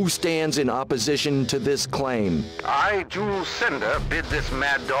 Who stands in opposition to this claim? I, Jules Sender, bid this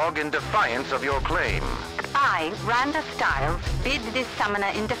mad dog in defiance of your claim. I, Randa Styles, bid this summoner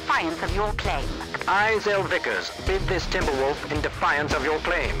in defiance of your claim. I, Zell Vickers, bid this Timberwolf in defiance of your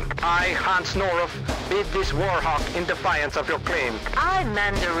claim. I, Hans Noruff, bid this Warhawk in defiance of your claim. I,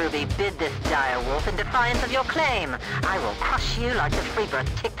 Manda Ruby, bid this Direwolf in defiance of your claim. I will crush you like the freebird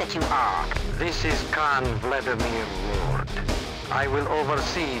tick that you are. This is Khan Vladimir Ward. I will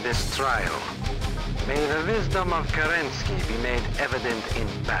oversee this trial. May the wisdom of Kerensky be made evident in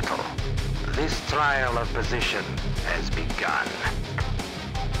battle. This trial of position has begun.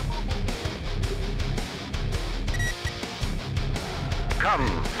 Come,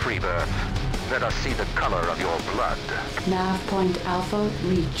 Freebirth. Let us see the color of your blood. Nav point Alpha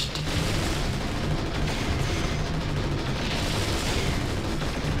reached.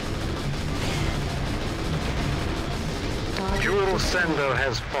 Jules Sender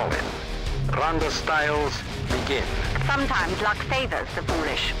has fallen. Randa Styles, begin. Sometimes luck favors the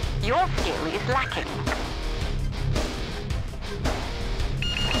foolish. Your skill is lacking.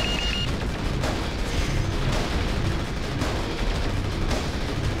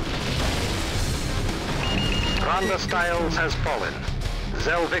 Randa Styles has fallen.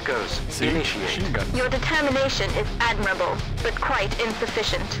 Zell Vickers, initiate. Your determination is admirable, but quite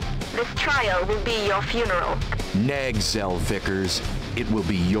insufficient. This trial will be your funeral. Neg, Zell Vickers. It will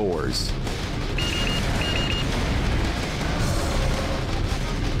be yours.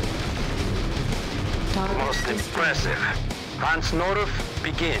 Most impressive. Hans North,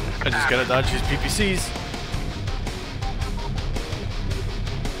 begin. I just gotta dodge his PPCs.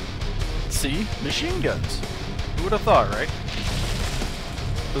 See? Machine guns. Who would have thought, right?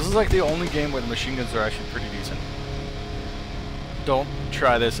 This is like the only game where the machine guns are actually pretty decent. Don't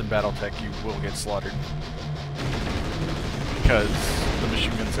try this in Battletech, you will get slaughtered. Because the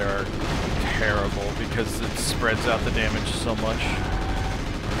machine guns there are terrible, because it spreads out the damage so much.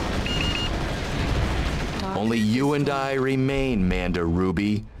 Only you and I remain, Manda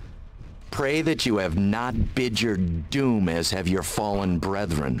Ruby. Pray that you have not bid your doom as have your fallen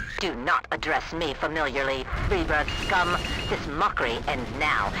brethren. Do not address me familiarly, rebirth scum. This mockery ends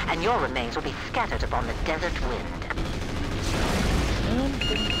now, and your remains will be scattered upon the desert wind.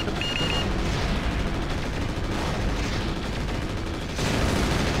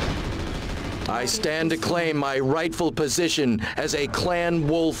 I stand to claim my rightful position as a Clan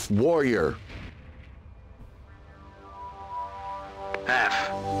Wolf warrior.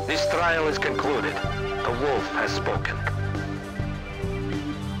 Half. This trial is concluded. The wolf has spoken.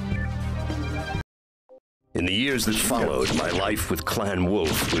 In the years that followed, my life with Clan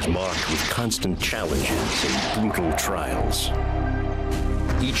Wolf was marked with constant challenges and brutal trials.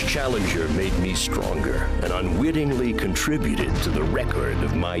 Each challenger made me stronger and unwittingly contributed to the record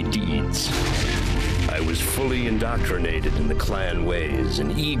of my deeds. I was fully indoctrinated in the clan ways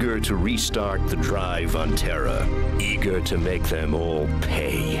and eager to restart the drive on Terra, eager to make them all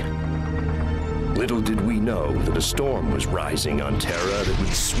pay. Little did we know that a storm was rising on Terra that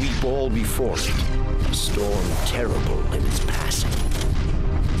would sweep all before it, a storm terrible in its passing.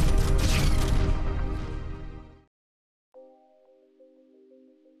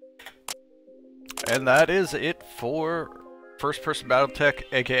 And that is it for Person Battletech,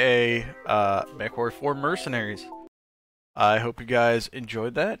 aka Mech Warrior 4 Mercenaries. I hope you guys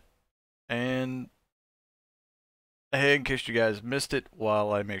enjoyed that. And hey, in case you guys missed it,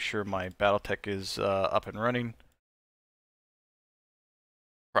 while I make sure my Battletech is up and running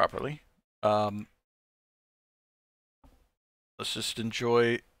properly, let's just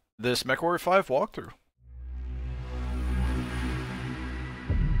enjoy this Mech Warrior 5 walkthrough.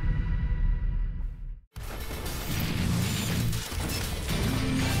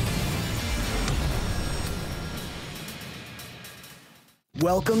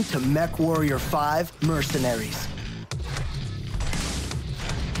 Welcome to Mech Warrior 5 Mercenaries.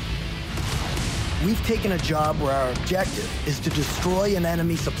 We've taken a job where our objective is to destroy an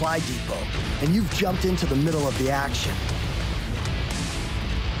enemy supply depot, and you've jumped into the middle of the action.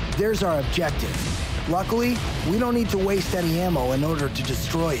 There's our objective. Luckily, we don't need to waste any ammo in order to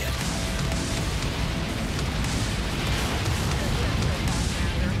destroy it.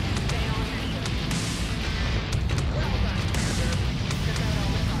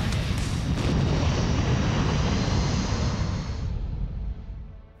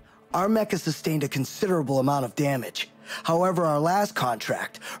 Our mech has sustained a considerable amount of damage. However, our last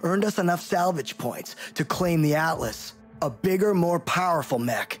contract earned us enough salvage points to claim the Atlas, a bigger, more powerful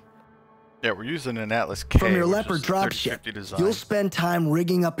mech. Yeah, we're using an Atlas K. From your Leopard dropship, you'll spend time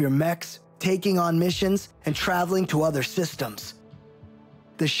rigging up your mechs, taking on missions, and traveling to other systems.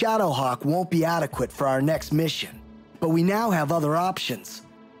 The Shadowhawk won't be adequate for our next mission, but we now have other options.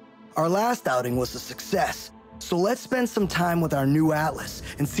 Our last outing was a success, so let's spend some time with our new Atlas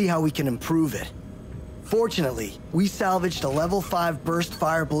and see how we can improve it. Fortunately, we salvaged a level 5 burst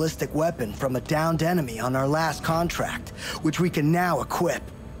fire ballistic weapon from a downed enemy on our last contract, which we can now equip.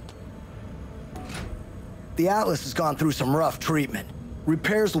 The Atlas has gone through some rough treatment.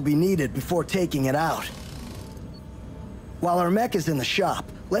 Repairs will be needed before taking it out. While our mech is in the shop,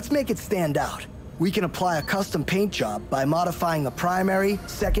 let's make it stand out. We can apply a custom paint job by modifying the primary,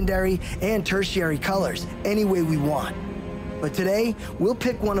 secondary, and tertiary colors any way we want. But today, we'll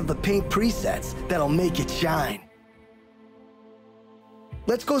pick one of the paint presets that'll make it shine.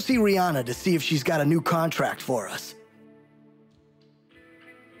 Let's go see Rihanna to see if she's got a new contract for us.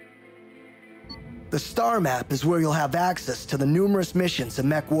 The star map is where you'll have access to the numerous missions in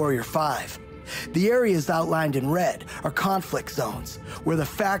Mech Warrior 5. The areas outlined in red are conflict zones, where the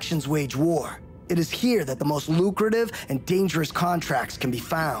factions wage war. It is here that the most lucrative and dangerous contracts can be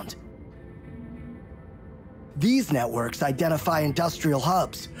found. These networks identify industrial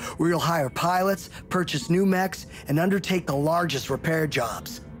hubs, where you'll hire pilots, purchase new mechs, and undertake the largest repair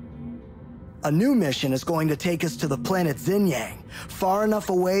jobs. A new mission is going to take us to the planet Xinjiang, far enough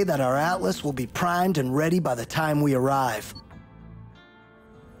away that our Atlas will be primed and ready by the time we arrive.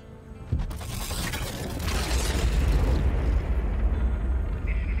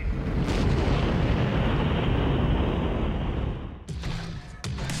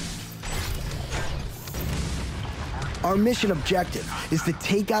 Our mission objective is to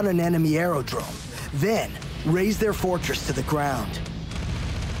take out an enemy aerodrome, then raise their fortress to the ground.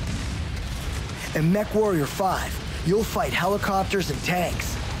 In Mech Warrior 5, you'll fight helicopters and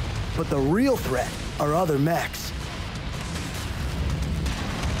tanks, but the real threat are other mechs.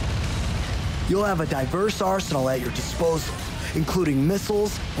 You'll have a diverse arsenal at your disposal, including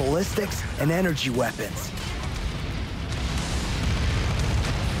missiles, ballistics, and energy weapons.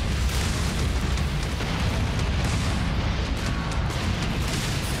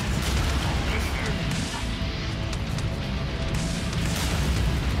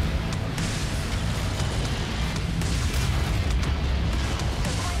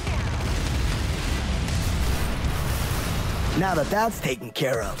 Now that that's taken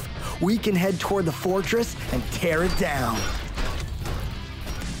care of, we can head toward the fortress and tear it down.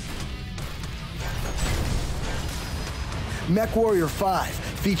 Mech Warrior 5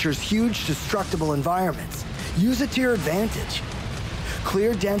 features huge destructible environments. Use it to your advantage.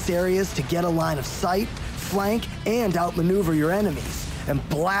 Clear dense areas to get a line of sight, flank, and outmaneuver your enemies, and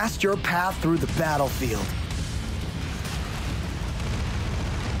blast your path through the battlefield.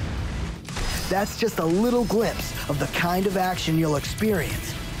 That's just a little glimpse of the kind of action you'll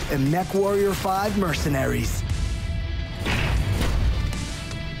experience in Mech Warrior 5 Mercenaries.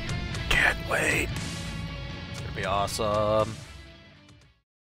 Can't wait. It's gonna be awesome.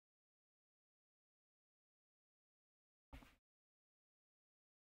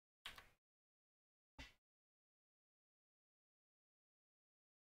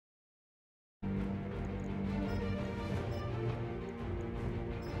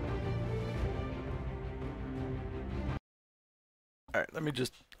 Alright, let me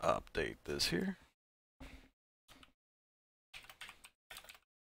just update this here.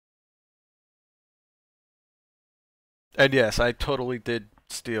 And yes, I totally did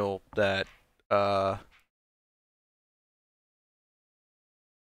steal that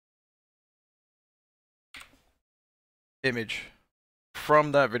image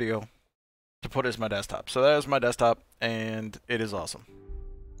from that video to put as my desktop. So that is my desktop, and it is awesome.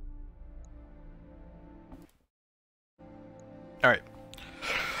 Alright.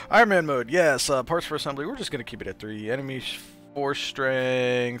 Iron Man mode, yes. Parts for assembly, we're just going to keep it at 3. Enemy force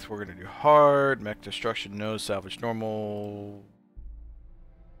strength, we're going to do hard. Mech destruction, no. Salvage, normal.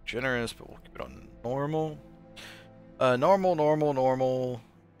 Generous, but we'll keep it on normal. Normal.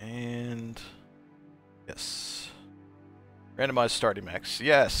 And yes. Randomized starting mechs,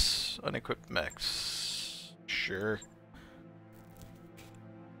 yes. Unequipped mechs, sure.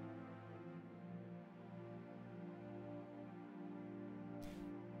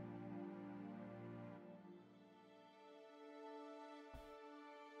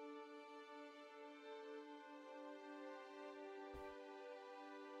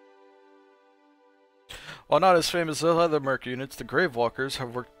 While not as famous as other Merc units, the Gravewalkers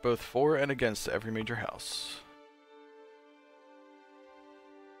have worked both for and against every major house.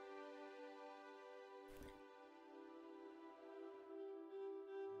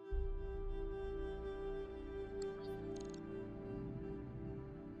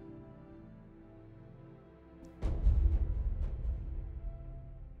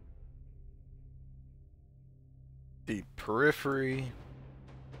 The Periphery.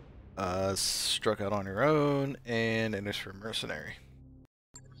 Struck out on your own, and it is for mercenary.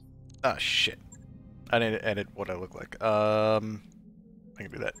 Ah, shit. I need to edit what I look like. I can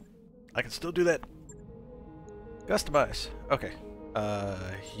do that. I can still do that. Customize. Okay.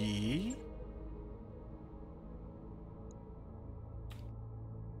 He...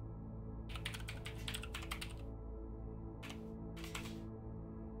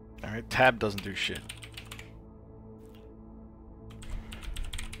 Alright, tab doesn't do shit.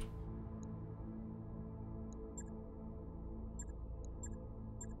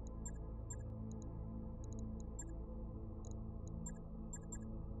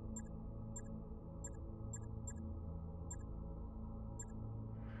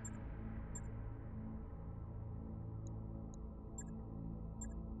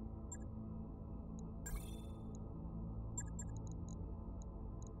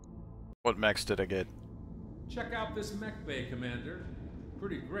 What mechs did I get? Check out this mech bay, Commander.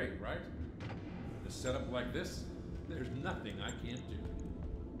 Pretty great, right? A setup like this, there's nothing I can't do.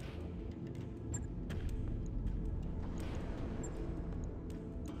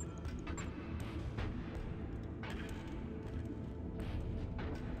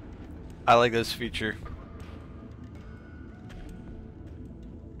 I like this feature.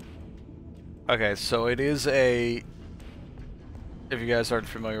 Okay, so it is a... If you guys aren't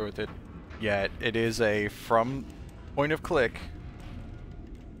familiar with it yet, it is a from point of click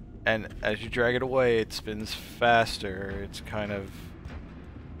And as you drag it away, it spins faster. It's kind of...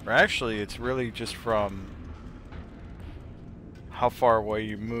 Or actually, it's really just from how far away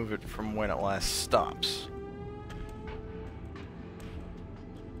you move it from when it last stops.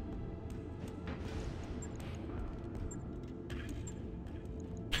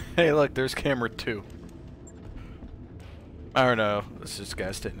 Hey, look, there's camera 2. I don't know. This is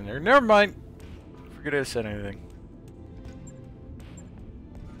guy sitting there. Never mind. Forget I said anything.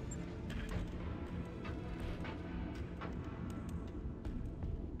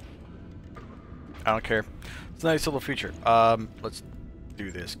 I don't care. It's a nice little feature. Let's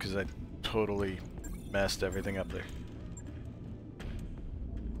do this because I totally messed everything up there.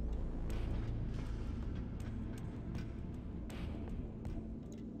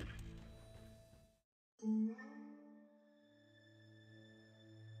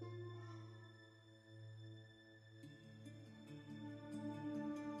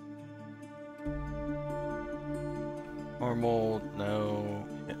 Normal, no.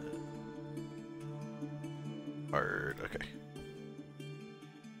 Yeah. Hard, okay.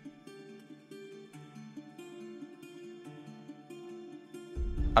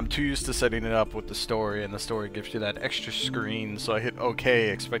 I'm too used to setting it up with the story, and the story gives you that extra screen, so I hit OK,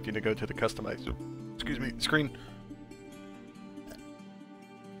 expecting to go to the customize, excuse me, screen.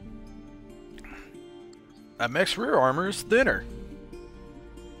 That mech's rear armor is thinner.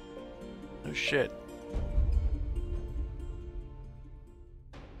 Oh shit.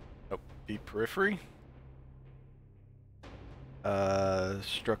 Nope, deep periphery.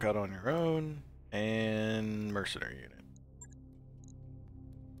 Struck out on your own, and mercenary unit.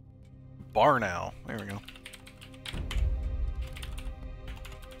 Bar now. There we go.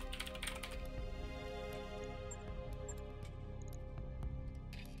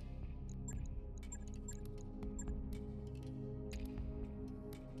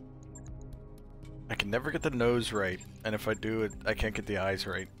 I can never get the nose right, and if I do it, I can't get the eyes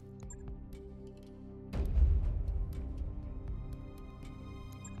right.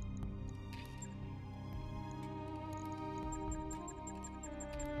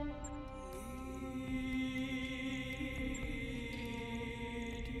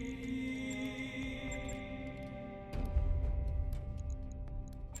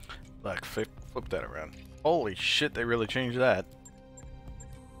 Like, flip that around. Holy shit, they really changed that.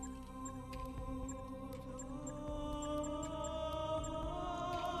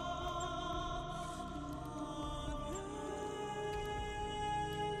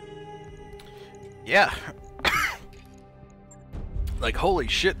 Yeah. Like, holy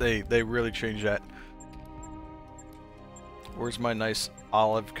shit, they really changed that. Where's my nice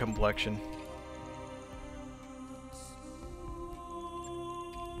olive complexion?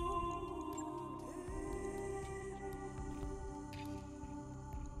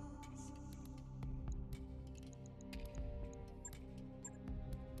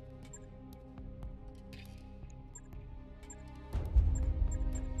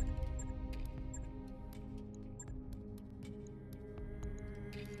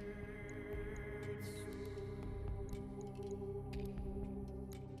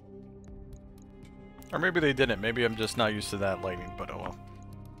 Or maybe they didn't. Maybe I'm just not used to that lighting, but oh well.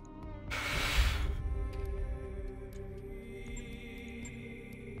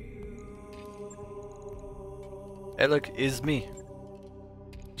 Hey look, is me.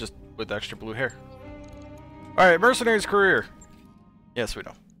 Just with extra blue hair. Alright, Mercenary's career. Yes, we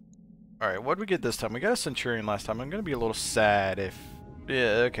know. Alright, what did we get this time? We got a Centurion last time. I'm gonna be a little sad if...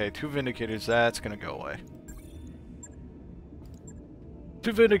 Yeah, okay, 2 Vindicators, that's gonna go away.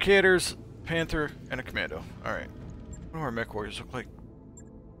 2 Vindicators, Panther, and a Commando. Alright. What do our mech warriors look like?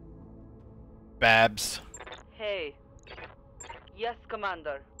 Babs. Hey. Yes,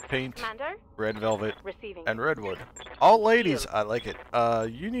 Commander. Paint. Commander? Red Velvet. Receiving. And Redwood. All ladies, I like it.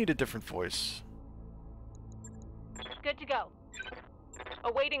 You need a different voice. Good to go.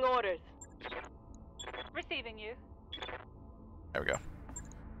 Awaiting orders. Receiving you. There we go.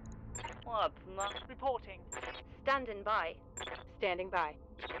 What? Reporting. Standing by. Standing by.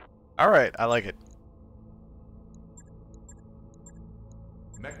 Alright, I like it.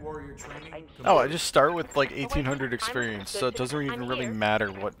 Mech warrior training. Oh, I just start with like 1800 experience, so it doesn't even really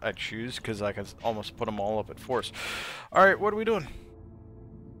matter what I choose because I can almost put them all up at force. Alright, what are we doing?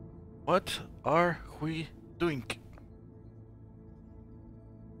 What are we doing?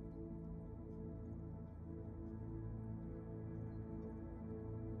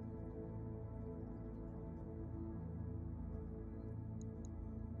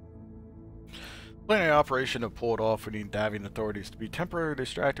 Planning an operation to pull it off, we need Davian authorities to be temporarily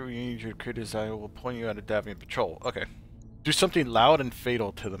distracted. We need you to criticize. I will point you out a Davian patrol. Okay. Do something loud and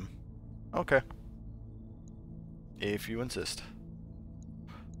fatal to them. Okay. If you insist.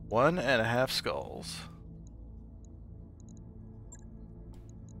 1.5 skulls.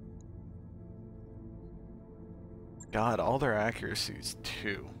 God, all their accuracies,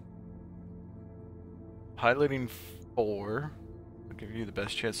 2. Piloting, 4. Will give you the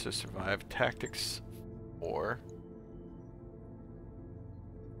best chance to survive. Tactics, 4.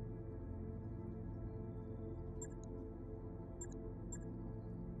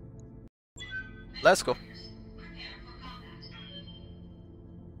 Let's go.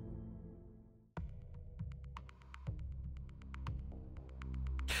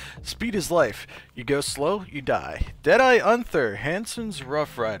 Speed is life. You go slow, you die. Deadeye Unther, Hansen's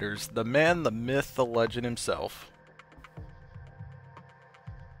Rough Riders, the man, the myth, the legend himself.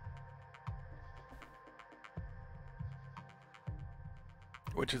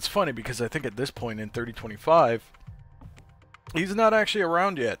 Which is funny because I think at this point in 3025, he's not actually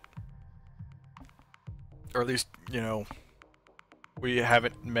around yet. Or at least, you know, we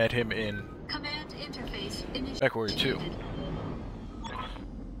haven't met him in Mech Warrior 2.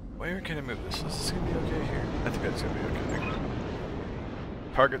 Where can I move this? Is this gonna be okay here? I think that's gonna be okay.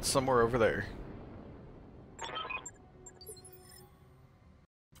 Target's somewhere over there.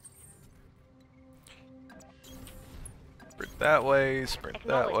 Sprint that way, sprint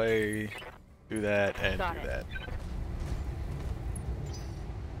that way, do that, and do that.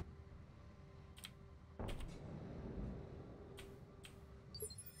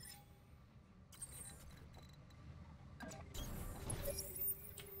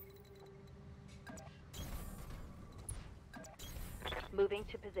 Moving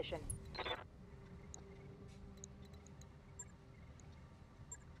to position.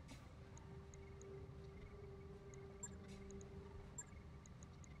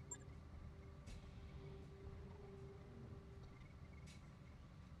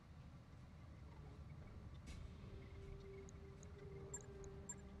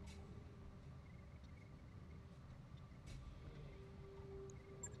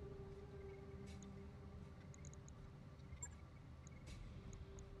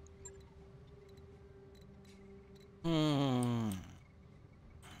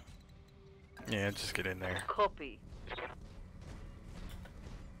 Yeah, just get in there. Copy.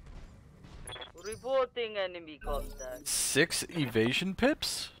 Reporting enemy contact. 6 evasion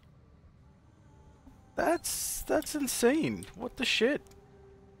pips? That's insane. What the shit?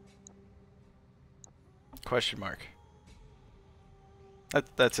 Question mark.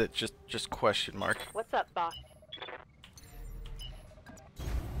 That's it. Just question mark. What's up, boss?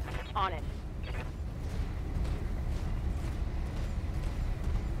 On it.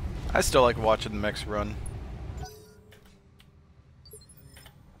 I still like watching the mechs run.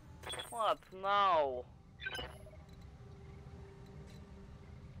 What now?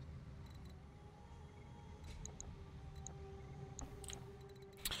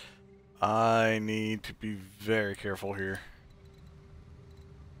 I need to be very careful here.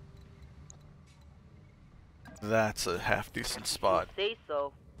 That's a half decent spot. Say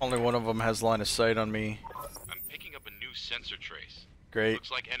so. Only one of them has line of sight on me. I'm picking up a new sensor trace. Great.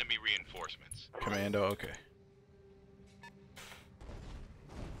 Looks like enemy reinforcements. Commando, okay.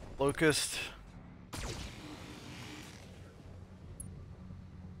 Locust.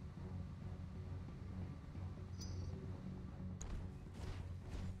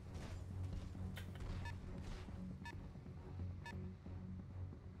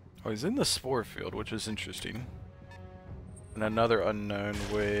 Oh, he's in the spore field, which is interesting. And another unknown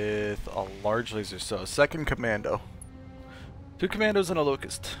with a large laser. So, second commando. 2 commandos and a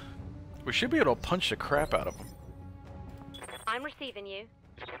locust. We should be able to punch the crap out of them. I'm receiving you.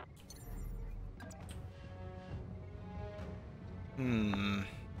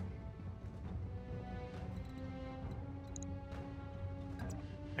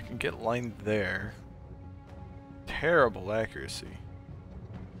 I can get lined there. Terrible accuracy.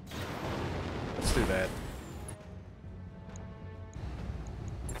 Let's do that.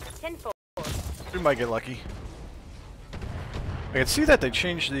 10-4. We might get lucky. I can see that they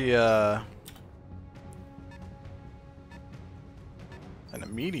changed the and a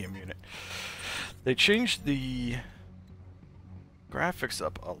medium unit. They changed the graphics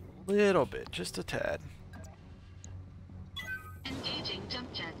up a little bit, just a tad. Engaging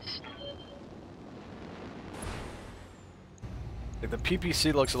jump jets. Like the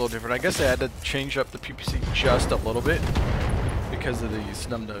PPC looks a little different. I guess they had to change up the PPC just a little bit because of the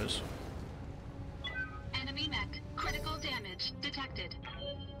snub nose. Enemy mech. Critical damage detected.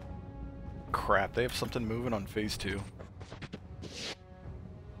 Crap, they have something moving on phase 2.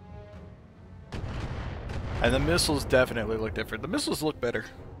 And the missiles definitely look different. The missiles look better.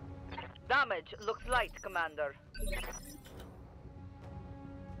 Damage looks light, Commander.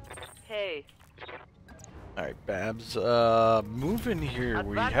 Hey. Alright, Babs. Move in here.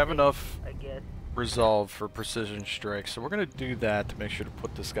 We have enough resolve for precision strikes, so we're gonna do that to make sure to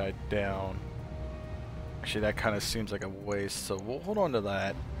put this guy down. Actually, that kind of seems like a waste, so we'll hold on to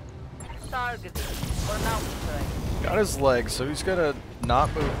that. Targeting or now strike. Got his legs, so he's gonna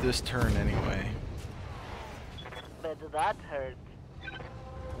not move this turn anyway. Bet that hurt.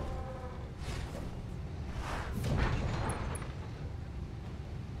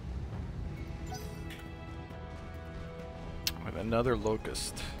 With another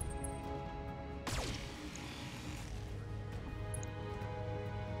locust.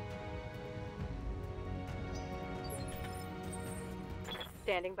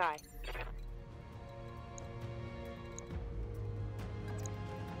 Standing by.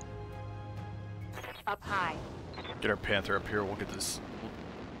 Up high. Get our Panther up here. We'll get this.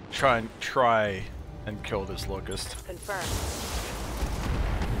 Try and kill this locust. Confirmed.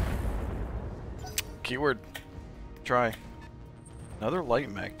 Keyword. Try. Another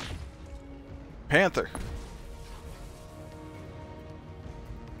light mech. Panther.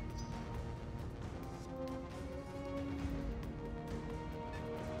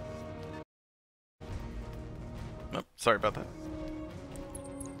 Oh, sorry about that.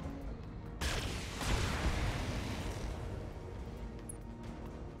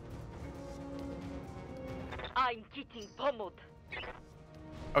 I'm getting pummeled.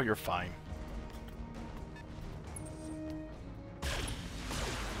 Oh, you're fine.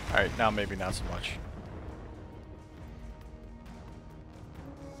 Alright, now maybe not so much.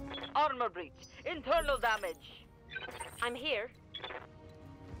 Armor breach. Internal damage. I'm here.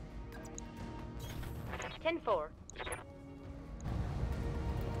 10-4.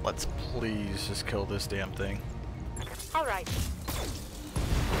 Let's please just kill this damn thing. All right.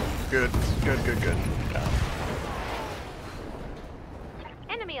 Good. Yeah.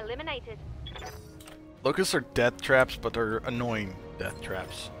 Enemy eliminated. Locusts are death traps, but they're annoying death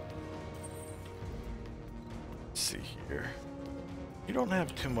traps. Let's see here. You don't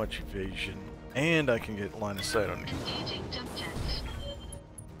have too much evasion, and I can get line of sight on you.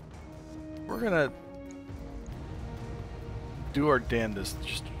 We're gonna do our damnedest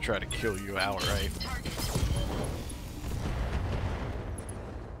just to try to kill you outright.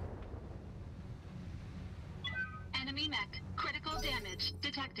 Enemy mech. Critical damage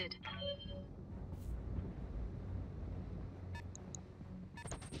detected.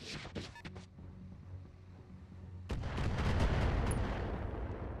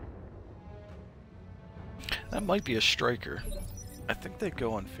 That might be a striker. I think they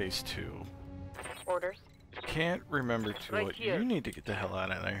go on phase 2. Orders. Can't remember to Right what. here. You need to get the hell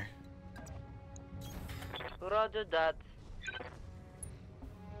out of there. Roger that.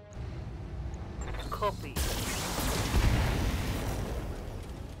 Copy.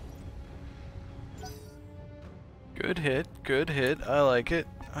 Good hit, good hit. I like it.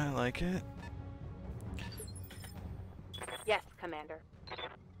 I like it. Yes, Commander.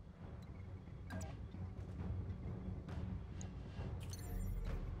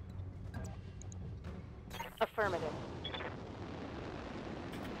 Affirmative.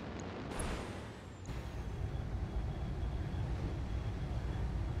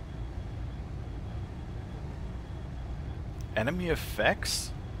 Enemy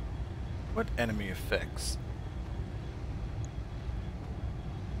effects? What enemy effects?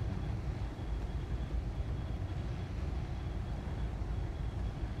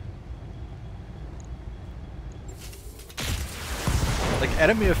 Like,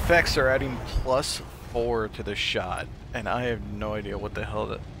 enemy effects are adding +4 to the shot, and I have no idea what the hell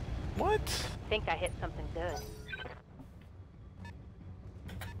that... What? Think I hit something good.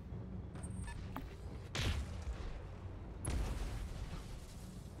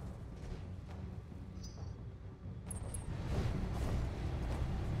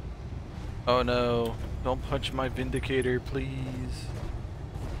 Oh no, don't punch my Vindicator, please.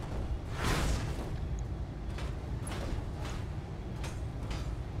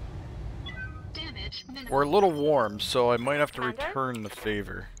 Damage minimal. We're a little warm, so I might have to return the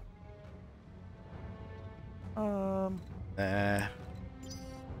favor. Nah.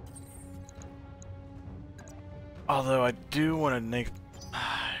 Although I do want to make...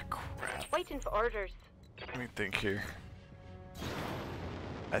 crap. Waiting for orders. Let me think here.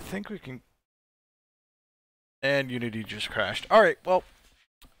 I think we can... And Unity just crashed. Alright, well,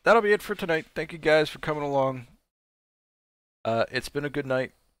 that'll be it for tonight. Thank you guys for coming along. It's been a good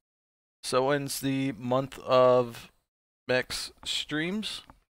night. So ends the month of Mechs streams.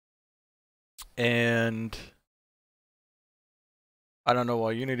 And I don't know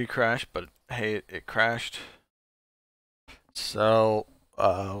why Unity crashed, but hey, it crashed. So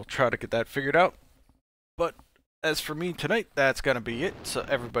I'll try to get that figured out. But as for me tonight, that's going to be it. So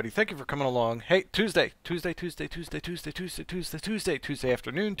everybody, thank you for coming along. Hey, Tuesday afternoon,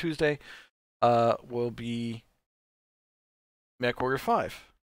 Tuesday will be MechWarrior 5.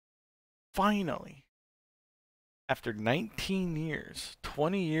 Finally. After 19 years,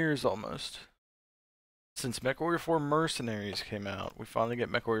 20 years almost, since MechWarrior 4 Mercenaries came out, we finally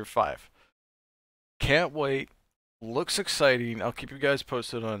get MechWarrior 5. Can't wait. Looks exciting. I'll keep you guys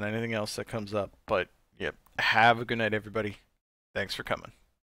posted on anything else that comes up. But, yep, have a good night, everybody. Thanks for coming.